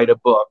I write a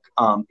book,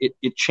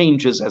 it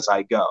changes as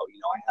I go. You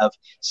know, I have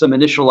some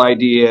initial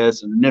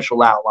ideas and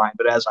initial outline,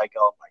 but as I go,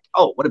 I'm like,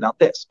 oh, what about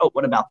this? Oh,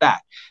 what about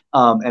that?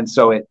 And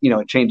so it, you know,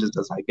 it changes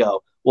as I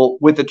go. Well,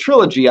 with the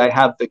trilogy, I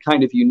have the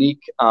kind of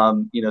unique,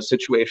 you know,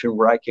 situation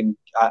where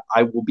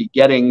I will be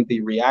getting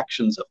the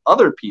reactions of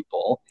other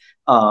people,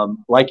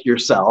 like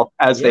yourself,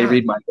 as they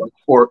read my book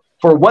for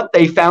what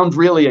they found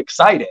really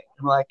exciting.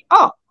 I'm like,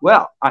 oh,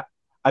 well,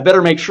 I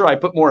better make sure I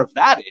put more of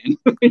that in,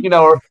 you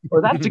know,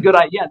 or that's a good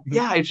idea.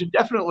 Yeah, I should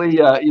definitely,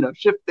 you know,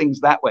 shift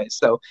things that way.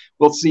 So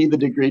we'll see the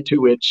degree to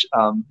which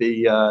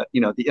the,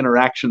 you know, the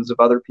interactions of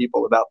other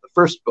people about the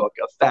first book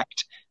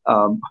affect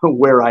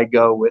where I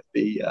go with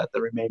the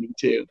remaining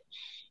two.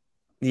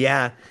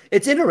 Yeah,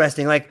 it's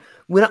interesting. Like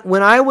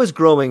when I was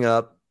growing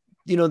up,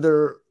 you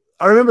know,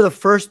 I remember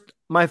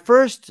my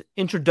first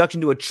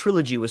introduction to a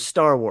trilogy was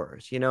Star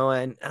Wars, you know,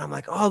 and I'm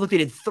like, oh, look, they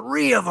did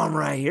 3 of them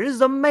right here. This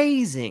is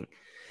amazing.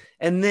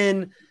 And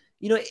then,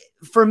 you know,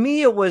 for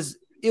me, it was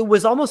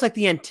almost like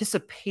the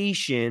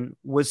anticipation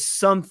was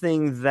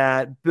something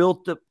that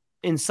built up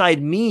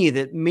inside me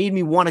that made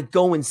me want to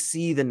go and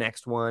see the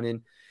next one.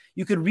 And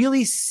you could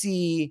really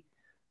see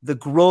the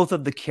growth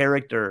of the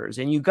characters,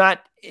 and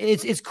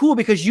it's cool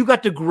because you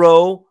got to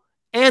grow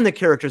and the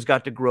characters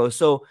got to grow.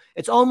 So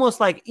it's almost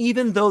like,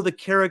 even though the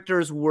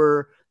characters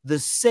were the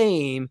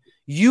same,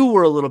 you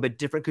were a little bit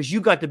different because you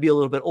got to be a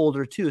little bit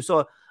older too.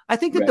 So I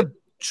think that the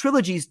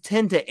trilogies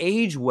tend to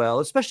age well,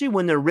 especially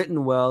when they're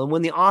written well and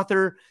when the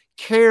author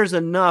cares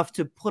enough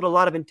to put a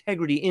lot of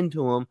integrity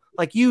into them,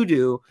 like you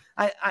do.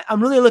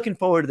 I'm really looking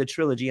forward to the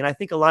trilogy, and I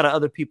think a lot of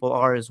other people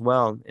are as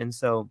well. And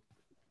so,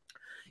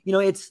 you know,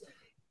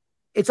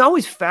 it's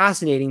always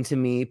fascinating to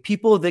me,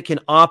 people that can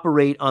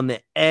operate on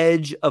the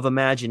edge of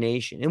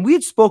imagination. And we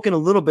had spoken a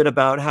little bit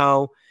about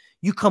how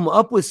you come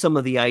up with some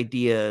of the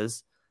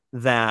ideas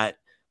that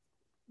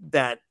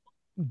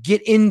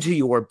get into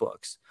your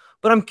books.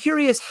 But I'm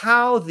curious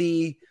how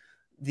the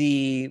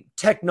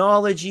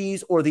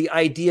technologies or the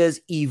ideas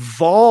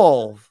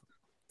evolve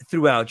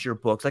throughout your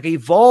books, like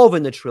evolve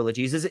in the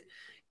trilogies.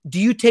 Do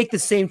you take the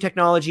same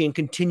technology and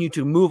continue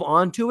to move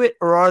on to it?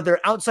 Or are there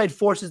outside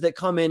forces that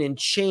come in and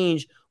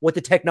change what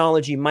the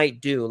technology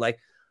might do? Like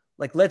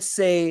let's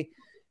say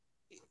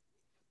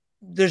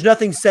there's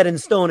nothing set in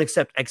stone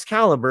except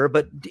Excalibur,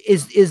 but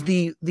is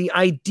the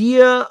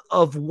idea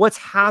of what's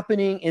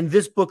happening in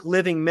this book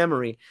living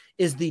memory?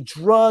 Is the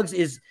drugs,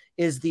 is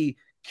the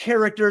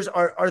characters,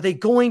 are they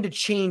going to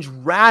change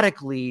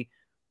radically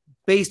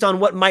based on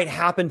what might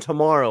happen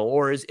tomorrow?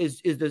 Or is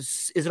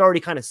it already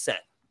kind of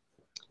set?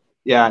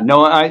 Yeah,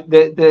 no,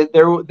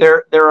 there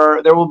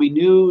will be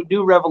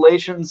new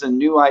revelations and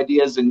new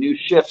ideas and new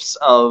shifts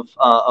of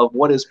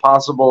what is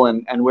possible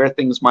and where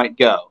things might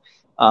go.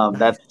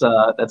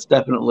 That's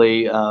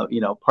definitely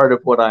you know, part of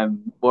what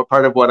I'm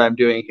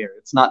doing here.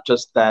 It's not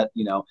just that,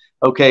 you know,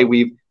 okay,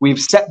 we've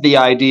set the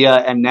idea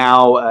and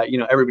now you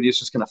know, everybody's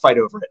just going to fight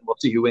over it and we'll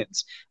see who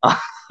wins.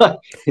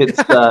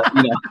 It's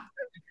you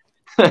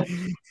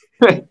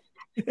know.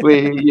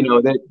 we,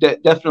 they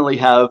definitely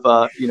have,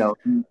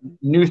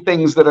 new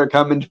things that are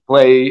coming to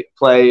play,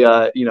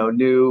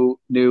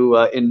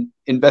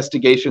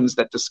 investigations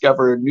that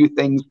discover new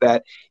things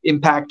that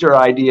impact our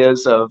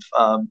ideas of,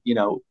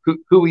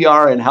 who we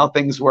are and how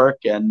things work.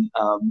 And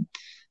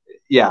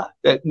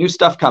that new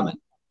stuff coming.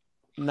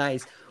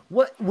 Nice.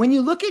 When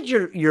you look at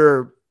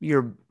your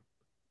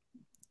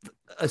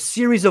a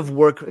series of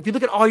work, if you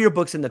look at all your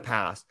books in the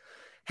past,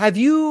 have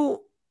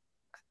you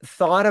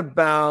thought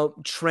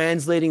about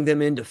translating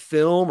them into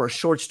film or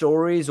short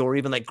stories or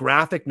even like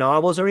graphic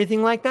novels or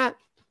anything like that?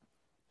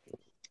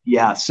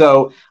 Yeah.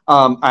 So,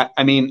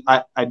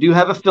 I do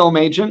have a film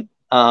agent,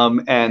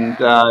 and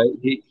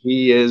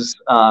he is,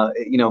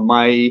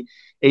 my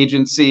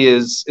agency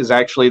is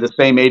actually the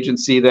same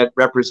agency that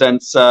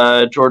represents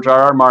George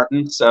R.R.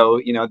 Martin.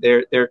 So,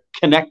 they're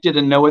connected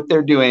and know what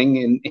they're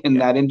doing in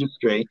that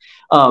industry.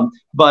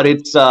 But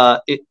it's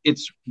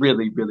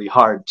really, really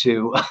hard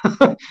to,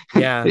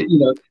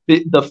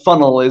 the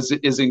funnel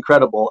is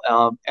incredible.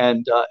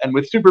 And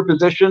with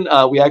Superposition,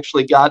 we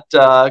actually got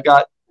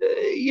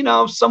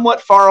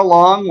somewhat far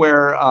along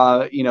where,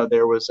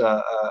 there was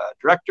a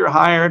director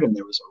hired and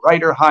there was a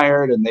writer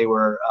hired, and they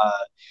were,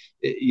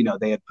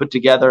 they had put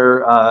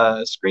together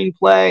a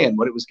screenplay and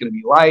what it was going to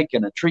be like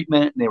and a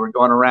treatment, and they were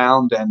going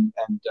around and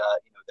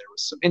there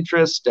was some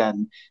interest,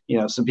 and,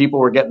 some people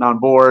were getting on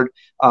board.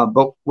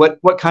 But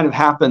what kind of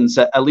happens,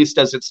 at least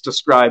as it's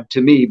described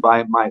to me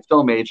by my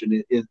film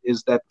agent,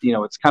 is that,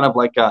 it's kind of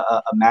like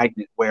a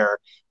magnet where,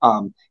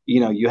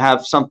 you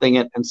have something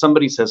and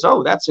somebody says,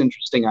 oh, that's an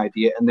interesting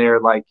idea. And they're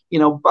like,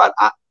 but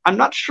I'm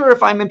not sure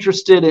if I'm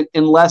interested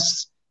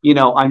unless,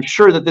 I'm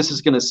sure that this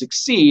is going to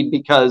succeed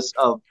because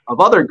of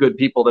other good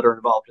people that are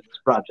involved in this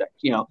project,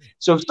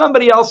 So if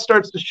somebody else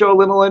starts to show a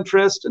little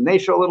interest and they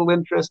show a little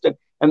interest and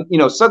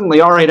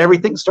suddenly, all right,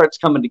 everything starts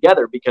coming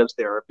together because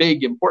there are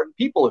big, important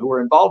people who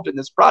are involved in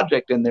this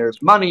project, and there's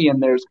money,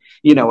 and there's,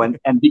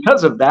 and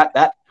because of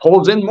that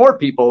pulls in more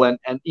people, and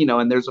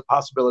there's a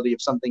possibility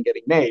of something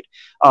getting made.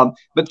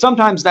 But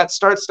sometimes that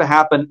starts to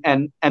happen,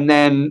 and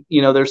then,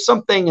 there's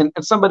something, and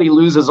somebody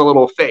loses a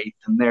little faith,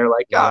 and they're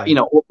like,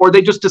 or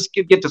they just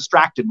get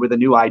distracted with a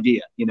new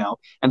idea,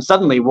 and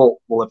suddenly, well,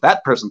 if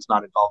that person's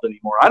not involved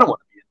anymore, I don't want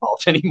to be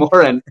involved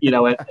anymore. And,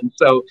 and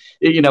so,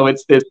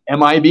 it's this,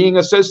 am I being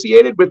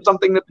associated with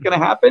something that's going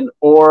to happen,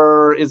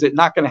 or is it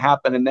not going to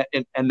happen?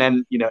 And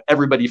then,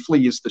 everybody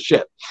flees the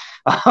ship.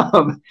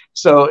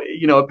 So,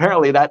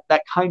 apparently that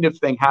kind of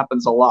thing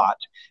happens a lot.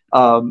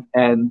 So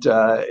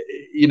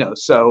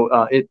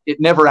it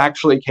never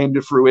actually came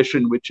to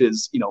fruition, which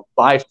is,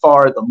 by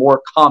far the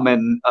more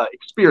common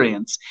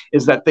experience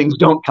is that things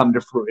don't come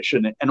to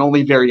fruition, and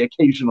only very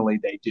occasionally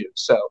they do.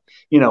 So,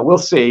 we'll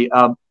see.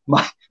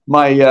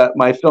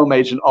 My film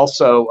agent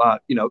also,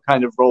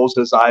 kind of rolls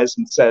his eyes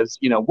and says,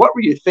 what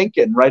were you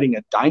thinking writing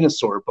a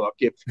dinosaur book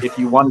if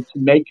you wanted to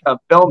make a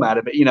film out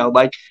of it?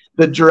 Like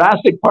the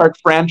Jurassic Park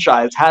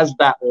franchise has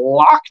that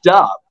locked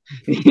up.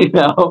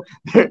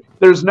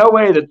 There's no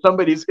way that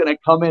somebody's going to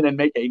come in and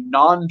make a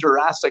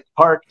non-Jurassic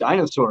Park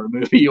dinosaur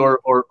movie or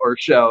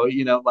show,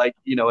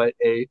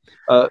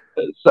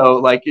 so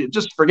like,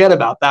 just forget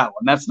about that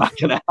one. That's not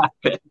going to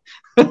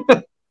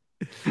happen.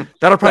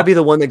 That'll probably be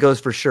the one that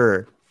goes for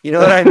sure. You know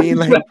what I mean?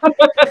 Like,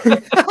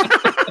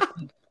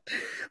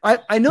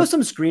 I know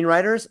some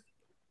screenwriters,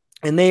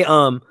 and they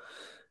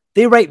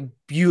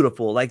write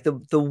beautiful. Like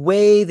the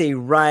way they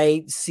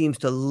write seems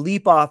to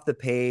leap off the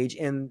page.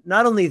 And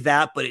not only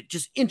that, but it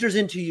just enters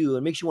into you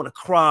and makes you want to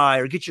cry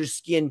or get your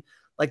skin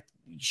like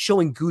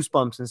showing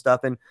goosebumps and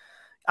stuff. And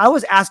I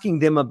was asking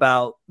them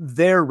about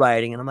their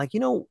writing, and I'm like,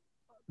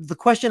 the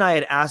question I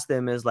had asked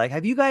them is like,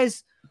 have you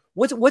guys,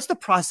 what's the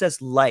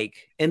process like?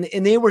 And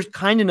they were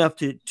kind enough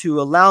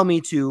to allow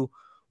me to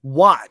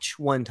watch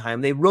one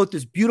time. They wrote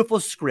this beautiful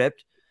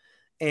script,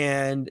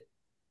 and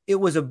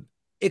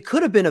it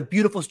could have been a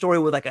beautiful story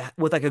with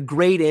like a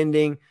great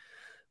ending,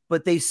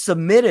 but they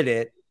submitted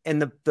it,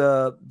 and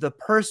the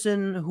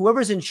person,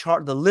 whoever's in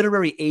charge, the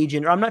literary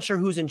agent, or I'm not sure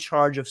who's in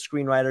charge of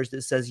screenwriters,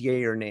 that says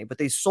yay or nay, but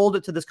they sold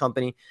it to this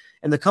company,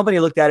 and the company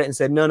looked at it and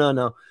said,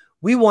 no,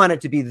 we want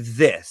it to be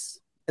this.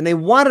 And they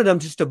wanted them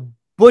just to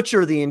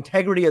butcher the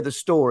integrity of the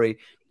story.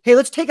 Hey,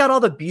 let's take out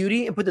all the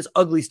beauty and put this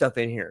ugly stuff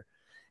in here.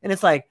 And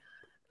it's like,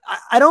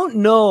 I don't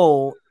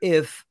know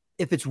if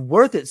it's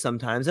worth it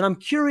sometimes. And I'm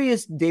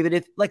curious, David,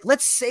 if, like,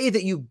 let's say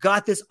that you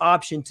got this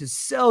option to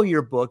sell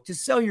your book, to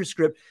sell your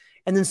script,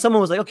 and then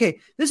someone was like, okay,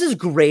 this is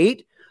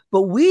great,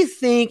 but we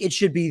think it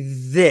should be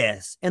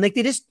this. And like,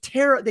 they just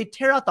tear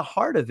out the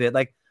heart of it.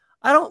 Like,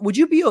 would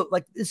you be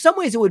like, in some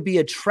ways it would be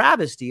a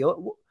travesty.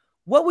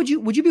 What would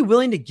you be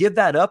willing to give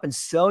that up and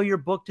sell your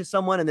book to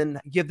someone and then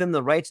give them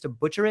the rights to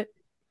butcher it?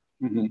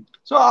 Mm-hmm.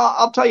 So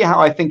I'll tell you how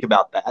I think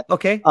about that.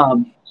 Okay.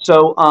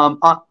 So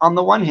on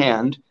the one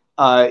hand,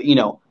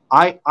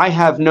 I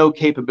have no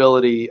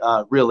capability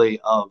really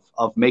of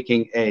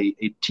making a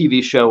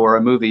TV show or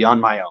a movie on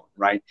my own,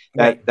 right?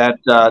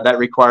 That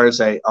requires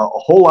a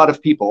whole lot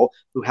of people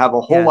who have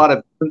a whole lot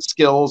of different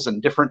skills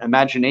and different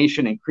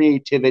imagination and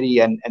creativity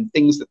and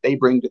things that they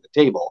bring to the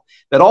table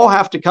that all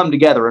have to come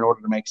together in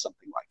order to make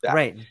something like that.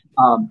 Right.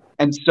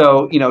 And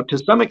so, to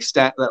some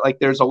extent, that like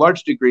there's a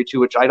large degree to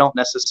which I don't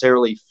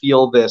necessarily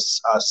feel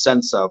this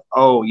sense of,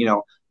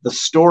 the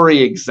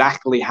story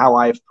exactly how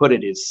I've put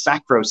it is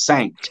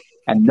sacrosanct,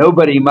 and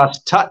nobody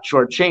must touch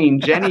or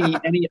change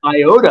any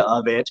iota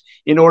of it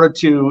in order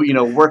to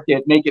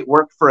make it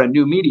work for a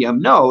new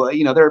medium. No,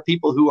 there are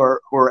people who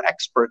are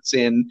experts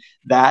in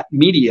that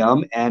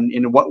medium and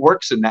in what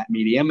works in that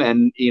medium,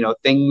 and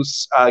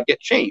things get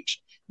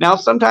changed. Now,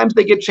 sometimes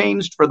they get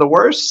changed for the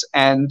worse,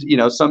 and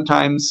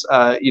sometimes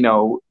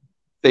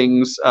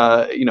things,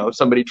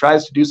 somebody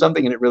tries to do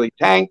something and it really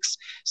tanks.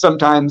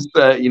 Sometimes,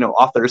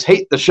 authors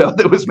hate the show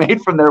that was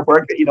made from their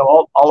work.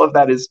 All of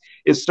that is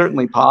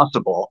certainly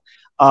possible.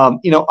 On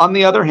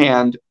the other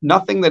hand,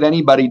 nothing that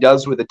anybody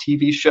does with a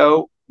TV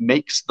show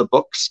makes the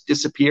books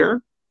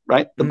disappear,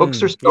 right? The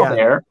books are still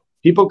there.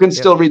 People can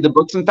still read the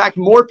books. In fact,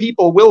 more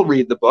people will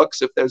read the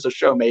books if there's a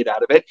show made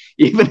out of it,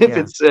 even if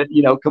it's,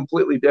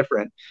 completely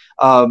different.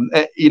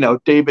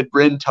 David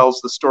Brin tells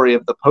the story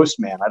of The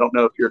Postman. I don't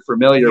know if you're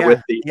familiar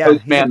with The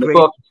Postman, the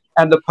book,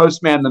 and The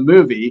Postman, the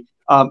movie,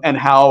 and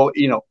how,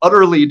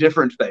 utterly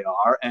different they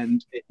are.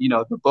 And,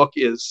 the book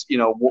is,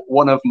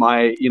 one of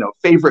my,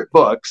 favorite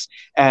books,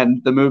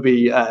 and the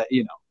movie,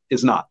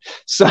 is not.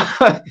 So,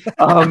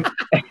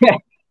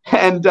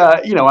 and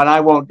I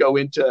won't go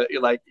into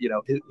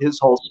his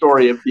whole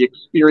story of the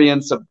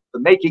experience of the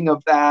making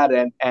of that,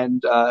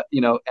 and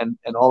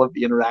all of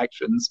the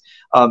interactions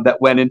that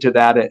went into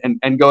that,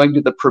 and going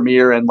to the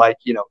premiere and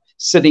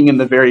sitting in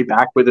the very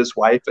back with his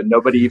wife and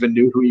nobody even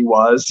knew who he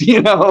was,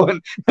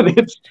 and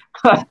it's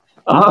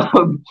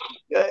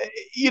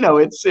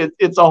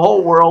it's a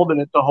whole world and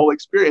it's a whole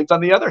experience.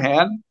 On the other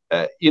hand,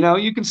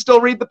 you can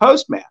still read The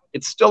Postman.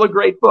 It's still a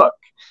great book.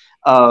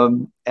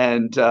 So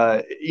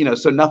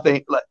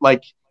nothing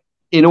like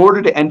in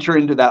order to enter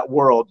into that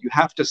world, you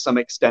have to some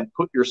extent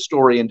put your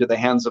story into the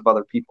hands of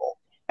other people,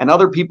 and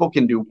other people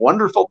can do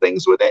wonderful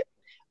things with it.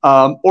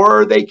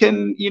 Or they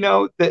can,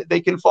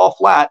 they can fall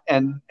flat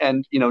and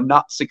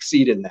not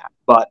succeed in that.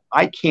 But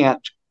I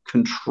can't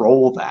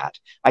control that.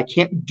 I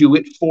can't do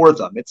it for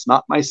them. It's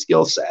not my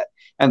skill set.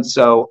 And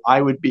so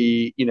I would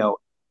be,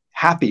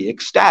 happy,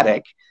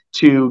 ecstatic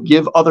to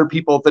give other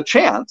people the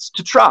chance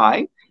to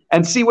try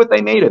and see what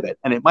they made of it.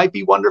 And it might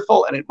be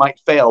wonderful and it might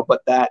fail,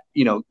 but that,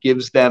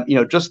 gives them,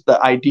 just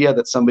the idea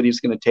that somebody's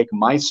going to take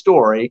my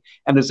story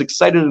and is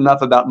excited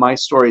enough about my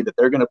story that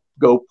they're going to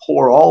go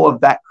pour all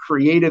of that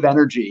creative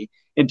energy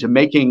into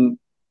making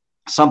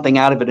something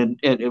out of it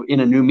in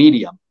a new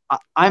medium.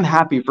 I'm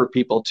happy for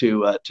people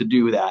to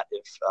do that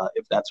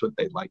if that's what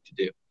they'd like to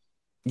do.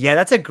 Yeah,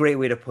 that's a great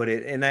way to put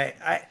it. And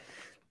I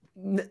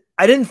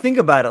didn't think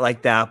about it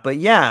like that, but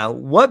yeah,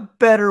 what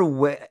better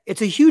way?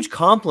 It's a huge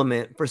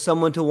compliment for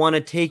someone to want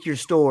to take your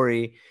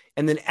story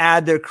and then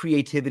add their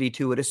creativity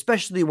to it,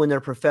 especially when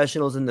they're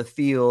professionals in the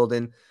field.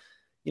 And,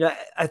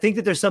 I think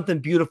that there's something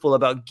beautiful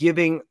about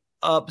giving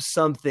up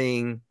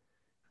something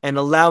and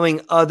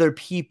allowing other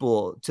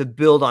people to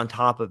build on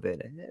top of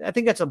it. I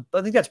think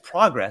that's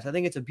progress. I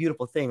think it's a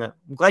beautiful thing. I'm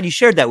glad you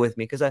shared that with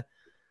me, because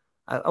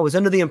I was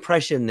under the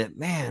impression that,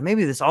 man,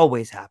 maybe this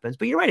always happens.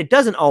 But you're right, it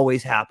doesn't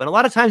always happen. A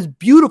lot of times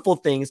beautiful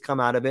things come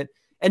out of it,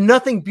 and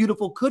nothing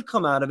beautiful could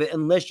come out of it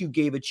unless you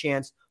gave a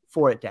chance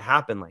for it to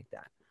happen like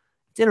that.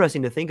 It's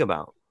interesting to think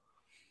about.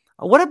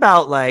 What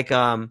about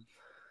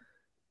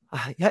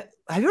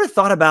have you ever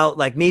thought about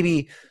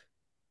maybe,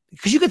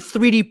 because you could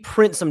 3D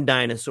print some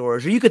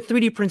dinosaurs, or you could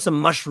 3D print some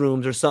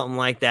mushrooms or something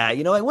like that.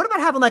 What about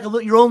having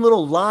your own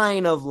little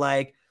line of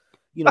that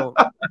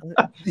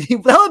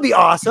would be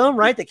awesome,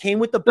 right? That came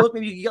with the book.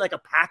 Maybe you could get a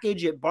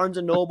package at Barnes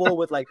and Noble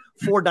with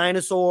 4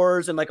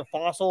 dinosaurs and a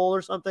fossil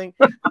or something.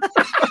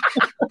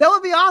 That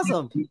would be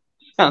awesome.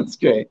 Sounds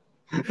great.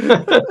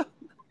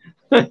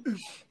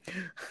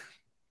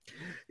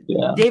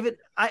 Yeah. David,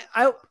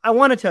 I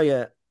want to tell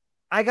you,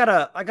 I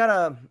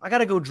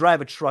gotta go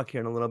drive a truck here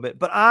in a little bit,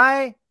 but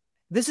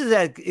this has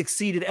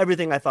exceeded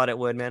everything I thought it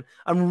would, man.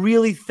 I'm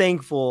really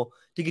thankful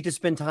to get to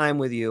spend time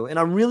with you. And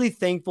I'm really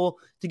thankful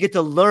to get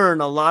to learn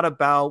a lot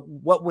about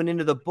what went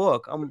into the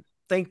book. I'm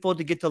thankful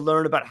to get to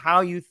learn about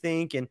how you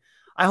think. And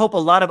I hope a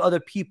lot of other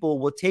people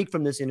will take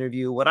from this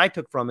interview what I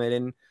took from it.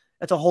 And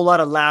that's a whole lot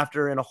of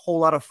laughter and a whole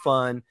lot of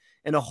fun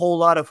and a whole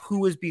lot of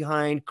who is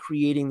behind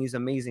creating these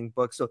amazing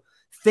books. So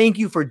thank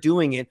you for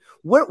doing it.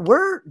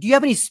 Where do you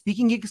have any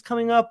speaking gigs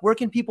coming up? Where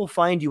can people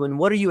find you, and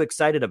what are you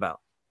excited about?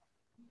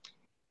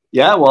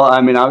 Yeah, well,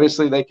 I mean,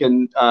 obviously they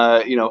can,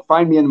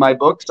 find me in my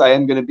books. I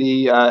am going to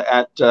be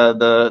at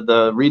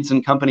the Reeds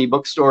and Company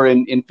bookstore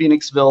in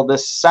Phoenixville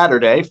this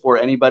Saturday for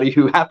anybody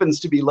who happens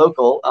to be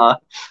local.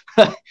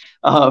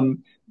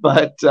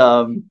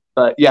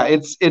 But yeah,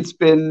 it's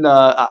been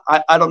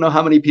I don't know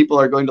how many people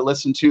are going to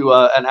listen to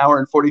an hour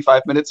and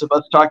 45 minutes of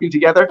us talking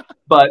together,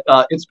 but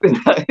it's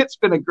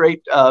been a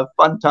great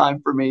fun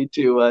time for me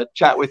to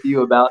chat with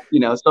you about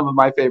some of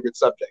my favorite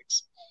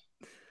subjects.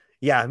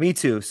 Yeah, me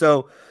too.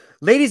 So,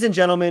 ladies and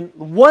gentlemen,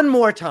 one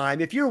more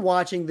time, if you're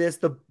watching this,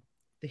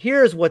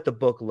 here's what the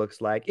book looks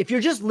like. If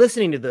you're just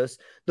listening to this,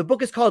 the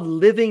book is called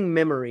Living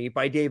Memory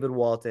by David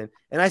Walton,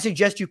 and I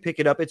suggest you pick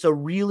it up. It's a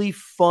really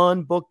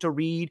fun book to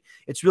read.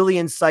 It's really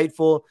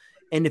insightful,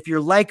 and if you're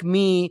like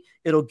me,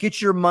 it'll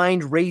get your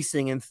mind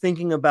racing and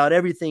thinking about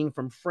everything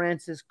from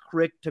Francis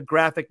Crick to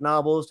graphic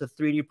novels to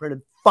 3D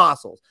printed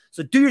fossils.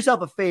 So do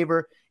yourself a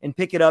favor and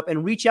pick it up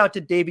and reach out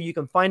to David. You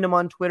can find him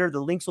on Twitter. The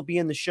links will be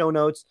in the show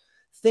notes.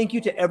 Thank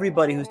you to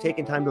everybody who's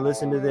taken time to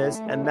listen to this.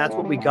 And that's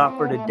what we got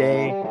for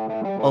today.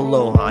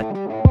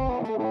 Aloha.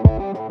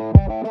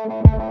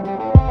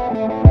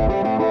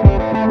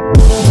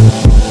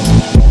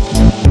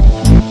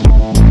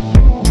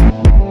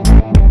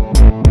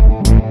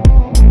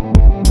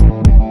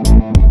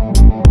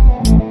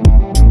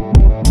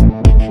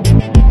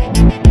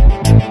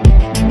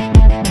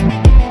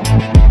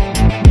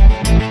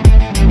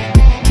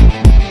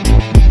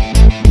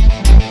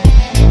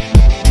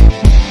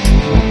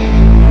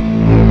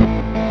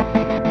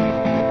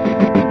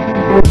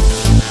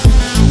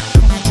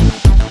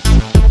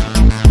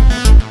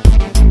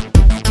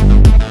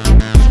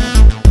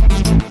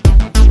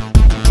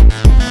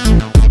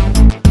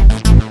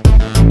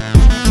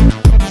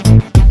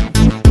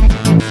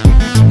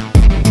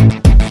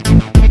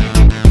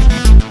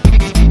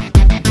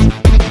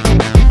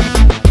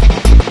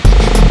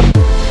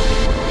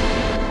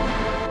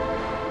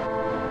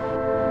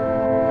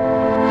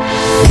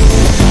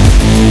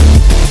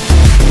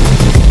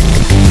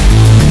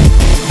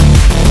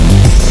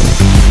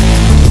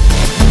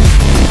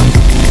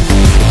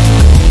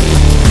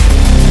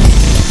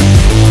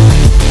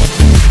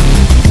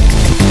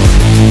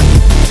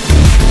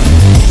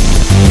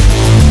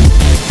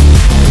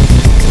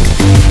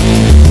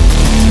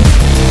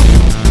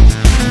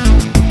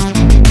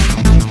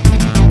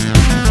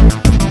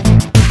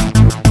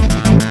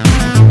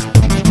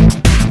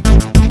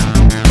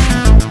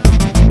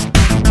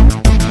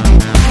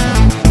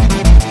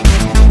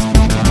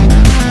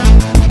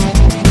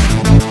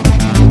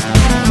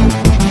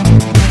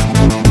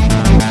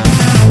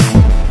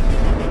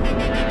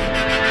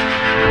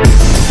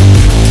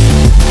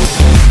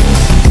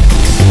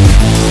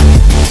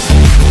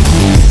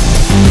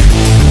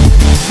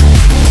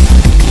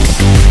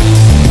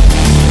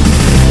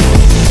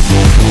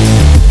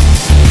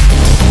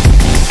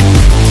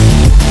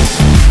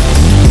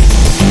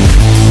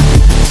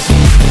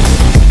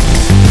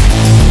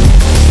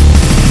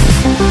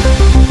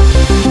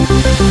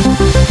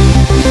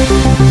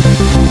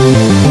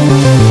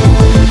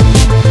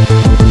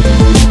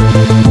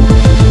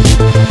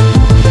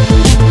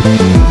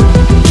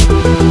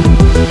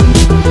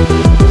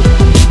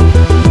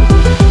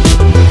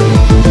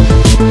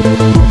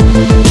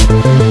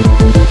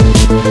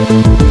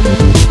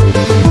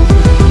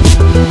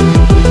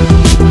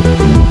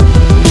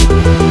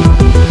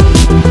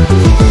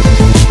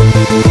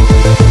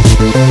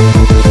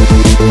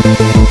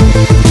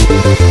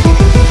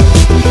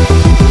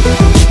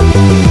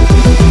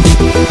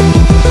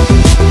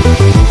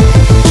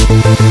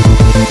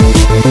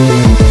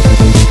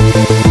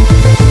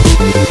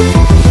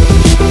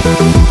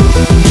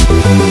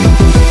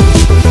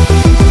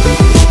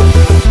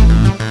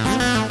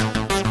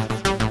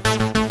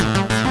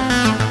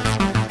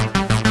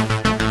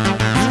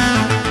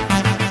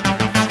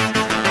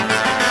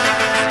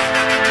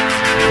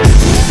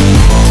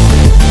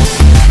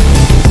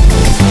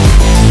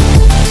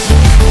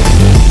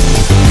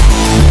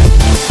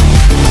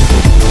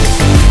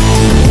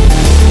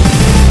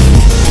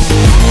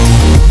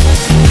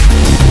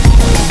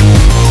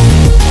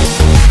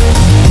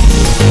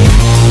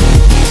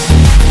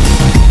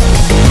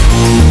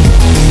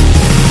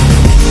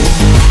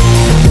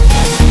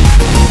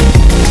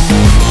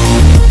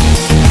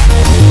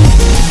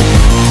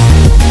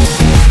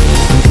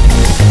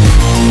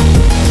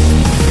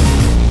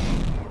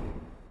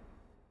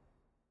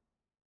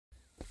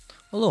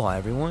 Aloha,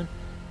 everyone.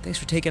 Thanks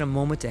for taking a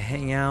moment to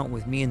hang out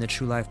with me in the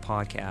True Life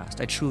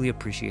Podcast. I truly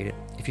appreciate it.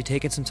 If you're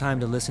taking some time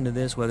to listen to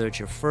this, whether it's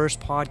your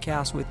first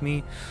podcast with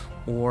me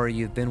or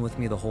you've been with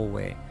me the whole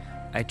way,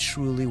 I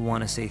truly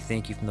want to say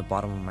thank you from the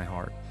bottom of my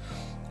heart.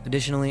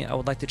 Additionally, I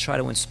would like to try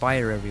to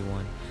inspire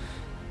everyone.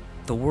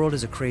 The world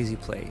is a crazy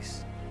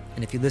place,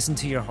 and if you listen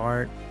to your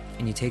heart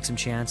and you take some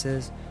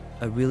chances,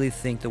 I really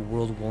think the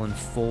world will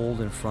unfold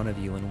in front of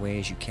you in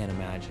ways you can't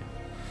imagine.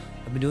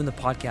 I've been doing the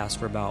podcast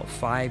for about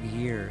 5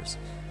 years.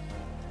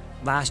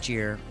 Last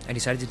year, I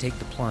decided to take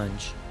the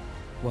plunge.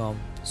 Well,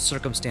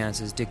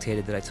 circumstances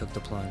dictated that I took the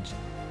plunge,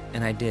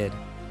 and I did.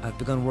 I've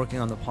begun working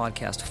on the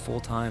podcast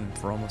full-time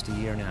for almost a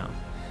year now,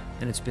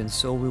 and it's been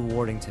so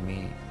rewarding to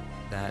me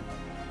that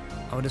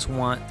I would just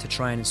want to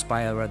try and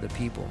inspire other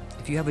people.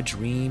 If you have a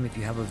dream, if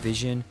you have a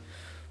vision,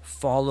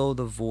 follow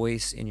the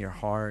voice in your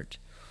heart.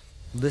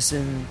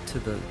 Listen to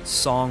the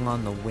song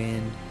on the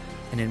wind.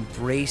 and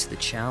embrace the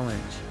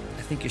challenge.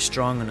 I think you're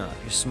strong enough,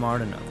 you're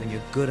smart enough, and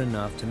you're good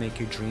enough to make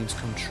your dreams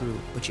come true,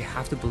 but you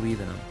have to believe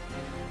in them.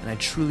 And I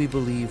truly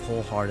believe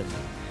wholeheartedly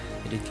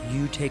that if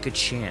you take a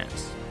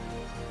chance,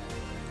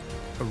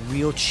 a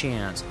real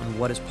chance on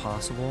what is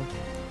possible,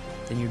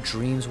 then your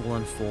dreams will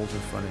unfold in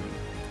front of you.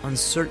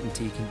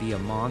 Uncertainty can be a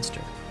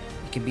monster.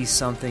 It can be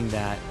something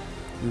that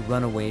we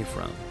run away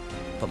from.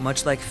 But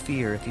much like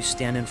fear, if you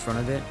stand in front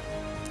of it,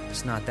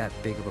 it's not that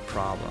big of a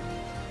problem.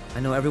 I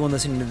know everyone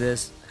listening to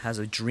this has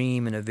a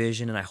dream and a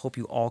vision, and I hope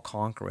you all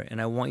conquer it.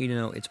 And I want you to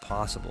know it's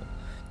possible.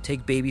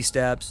 Take baby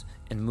steps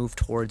and move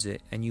towards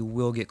it, and you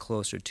will get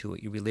closer to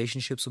it. Your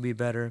relationships will be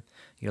better.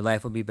 Your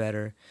life will be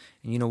better.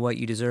 And you know what?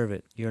 You deserve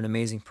it. You're an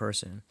amazing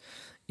person.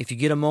 If you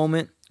get a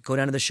moment, go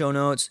down to the show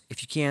notes.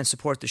 If you can,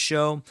 support the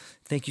show.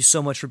 Thank you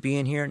so much for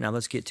being here. Now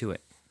let's get to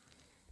it.